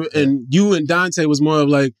say, and you and Dante was more of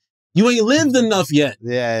like, you ain't lived enough yet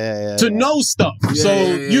to know stuff.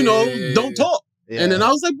 Don't talk. Yeah. And then I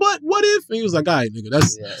was like, but what if? And he was like, all right, nigga,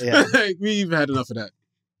 that's we've had enough of that.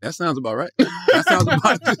 That sounds about right. That sounds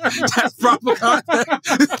about that's proper content.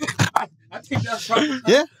 I think that's proper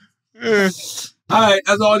content. Yeah. All right,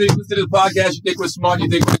 as always, you listen to this podcast, you think we're smart, you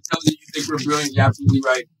think we're intelligent, you think we're brilliant, you're absolutely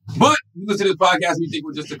right. But you listen to this podcast and you think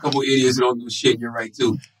we're just a couple idiots who don't do shit, you're right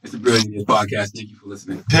too. It's the Brilliant Idiots Podcast. Thank you for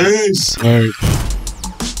listening. Peace. All right.